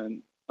magic in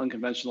an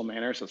unconventional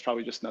manner, so it's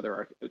probably just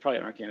probably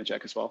an Arcana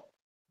check as well.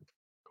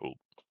 Cool.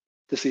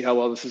 To see how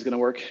well this is going to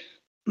work.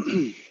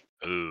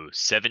 Ooh,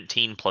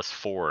 17 plus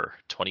 4,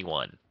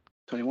 21.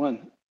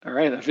 21. All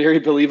right, a very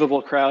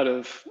believable crowd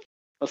of,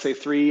 let's say,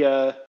 three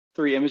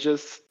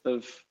images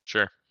of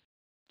Sure.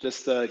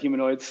 just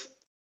humanoids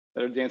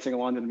that are dancing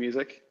along to the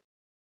music.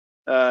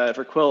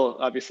 For Quill,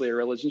 obviously a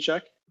religion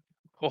check.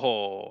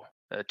 Oh,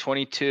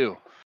 22.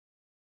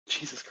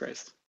 Jesus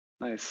Christ.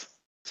 Nice.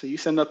 So you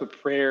send up a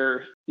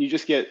prayer. You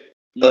just get.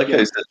 I like how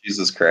you said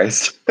Jesus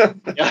Christ.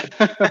 Yeah.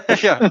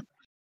 Yeah.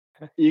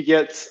 You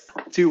get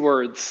 2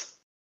 words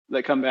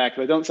that come back.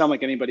 They don't sound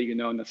like anybody you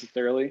know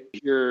necessarily.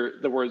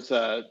 The words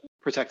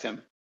protect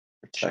him.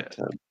 Protect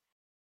him.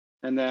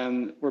 And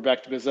then we're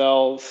back to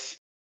Bazel's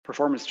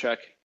performance check.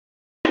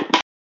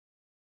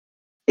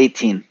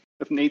 18.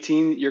 With an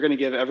 18, you're going to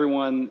give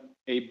everyone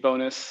a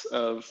bonus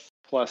of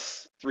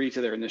 +3 to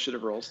their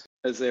initiative rolls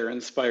as they're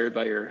inspired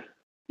by your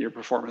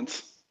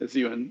performance as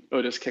you and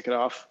Otis kick it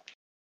off.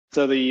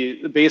 So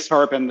the bass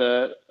harp and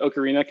the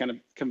ocarina kind of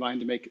combine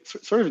to make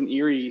sort of an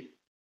eerie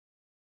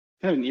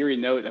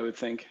note, I would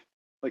think,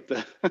 like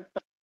the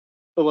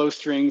the low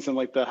strings and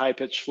like the high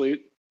pitched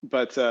flute,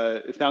 but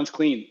it sounds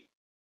clean.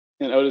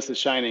 And Otis is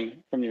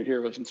shining from your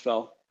hero vision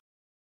spell.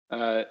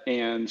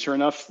 And sure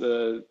enough,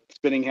 the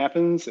spinning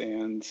happens,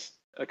 and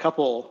a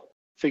couple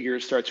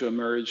figures start to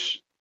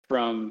emerge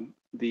from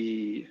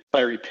the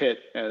fiery pit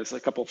as a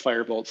couple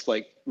fire bolts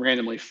like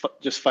randomly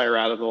just fire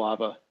out of the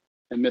lava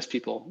and miss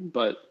people.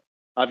 But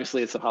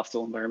obviously, it's a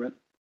hostile environment,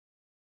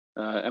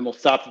 and we'll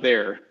stop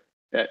there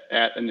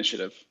at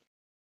initiative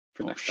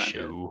for next time.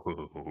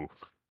 Shoo.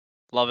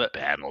 Love it.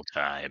 Battle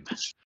time.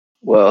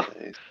 Well,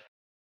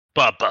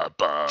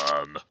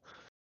 Bum.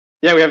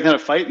 Yeah, we haven't had a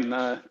fight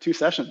in 2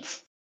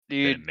 sessions. Been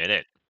a Dude,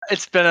 minute.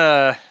 it's been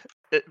a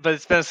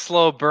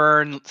slow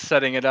burn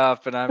setting it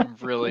up, and I'm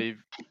really,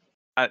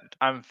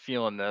 I'm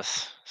feeling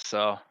this.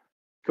 So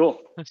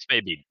Cool. This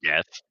may be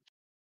death.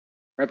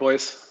 All right,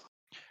 boys.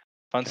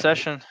 fun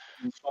session.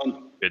 It was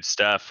fun. Good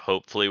stuff.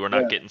 Hopefully we're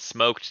not getting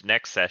smoked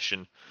next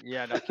session.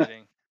 Yeah, no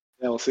kidding.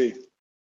 Yeah, we'll see.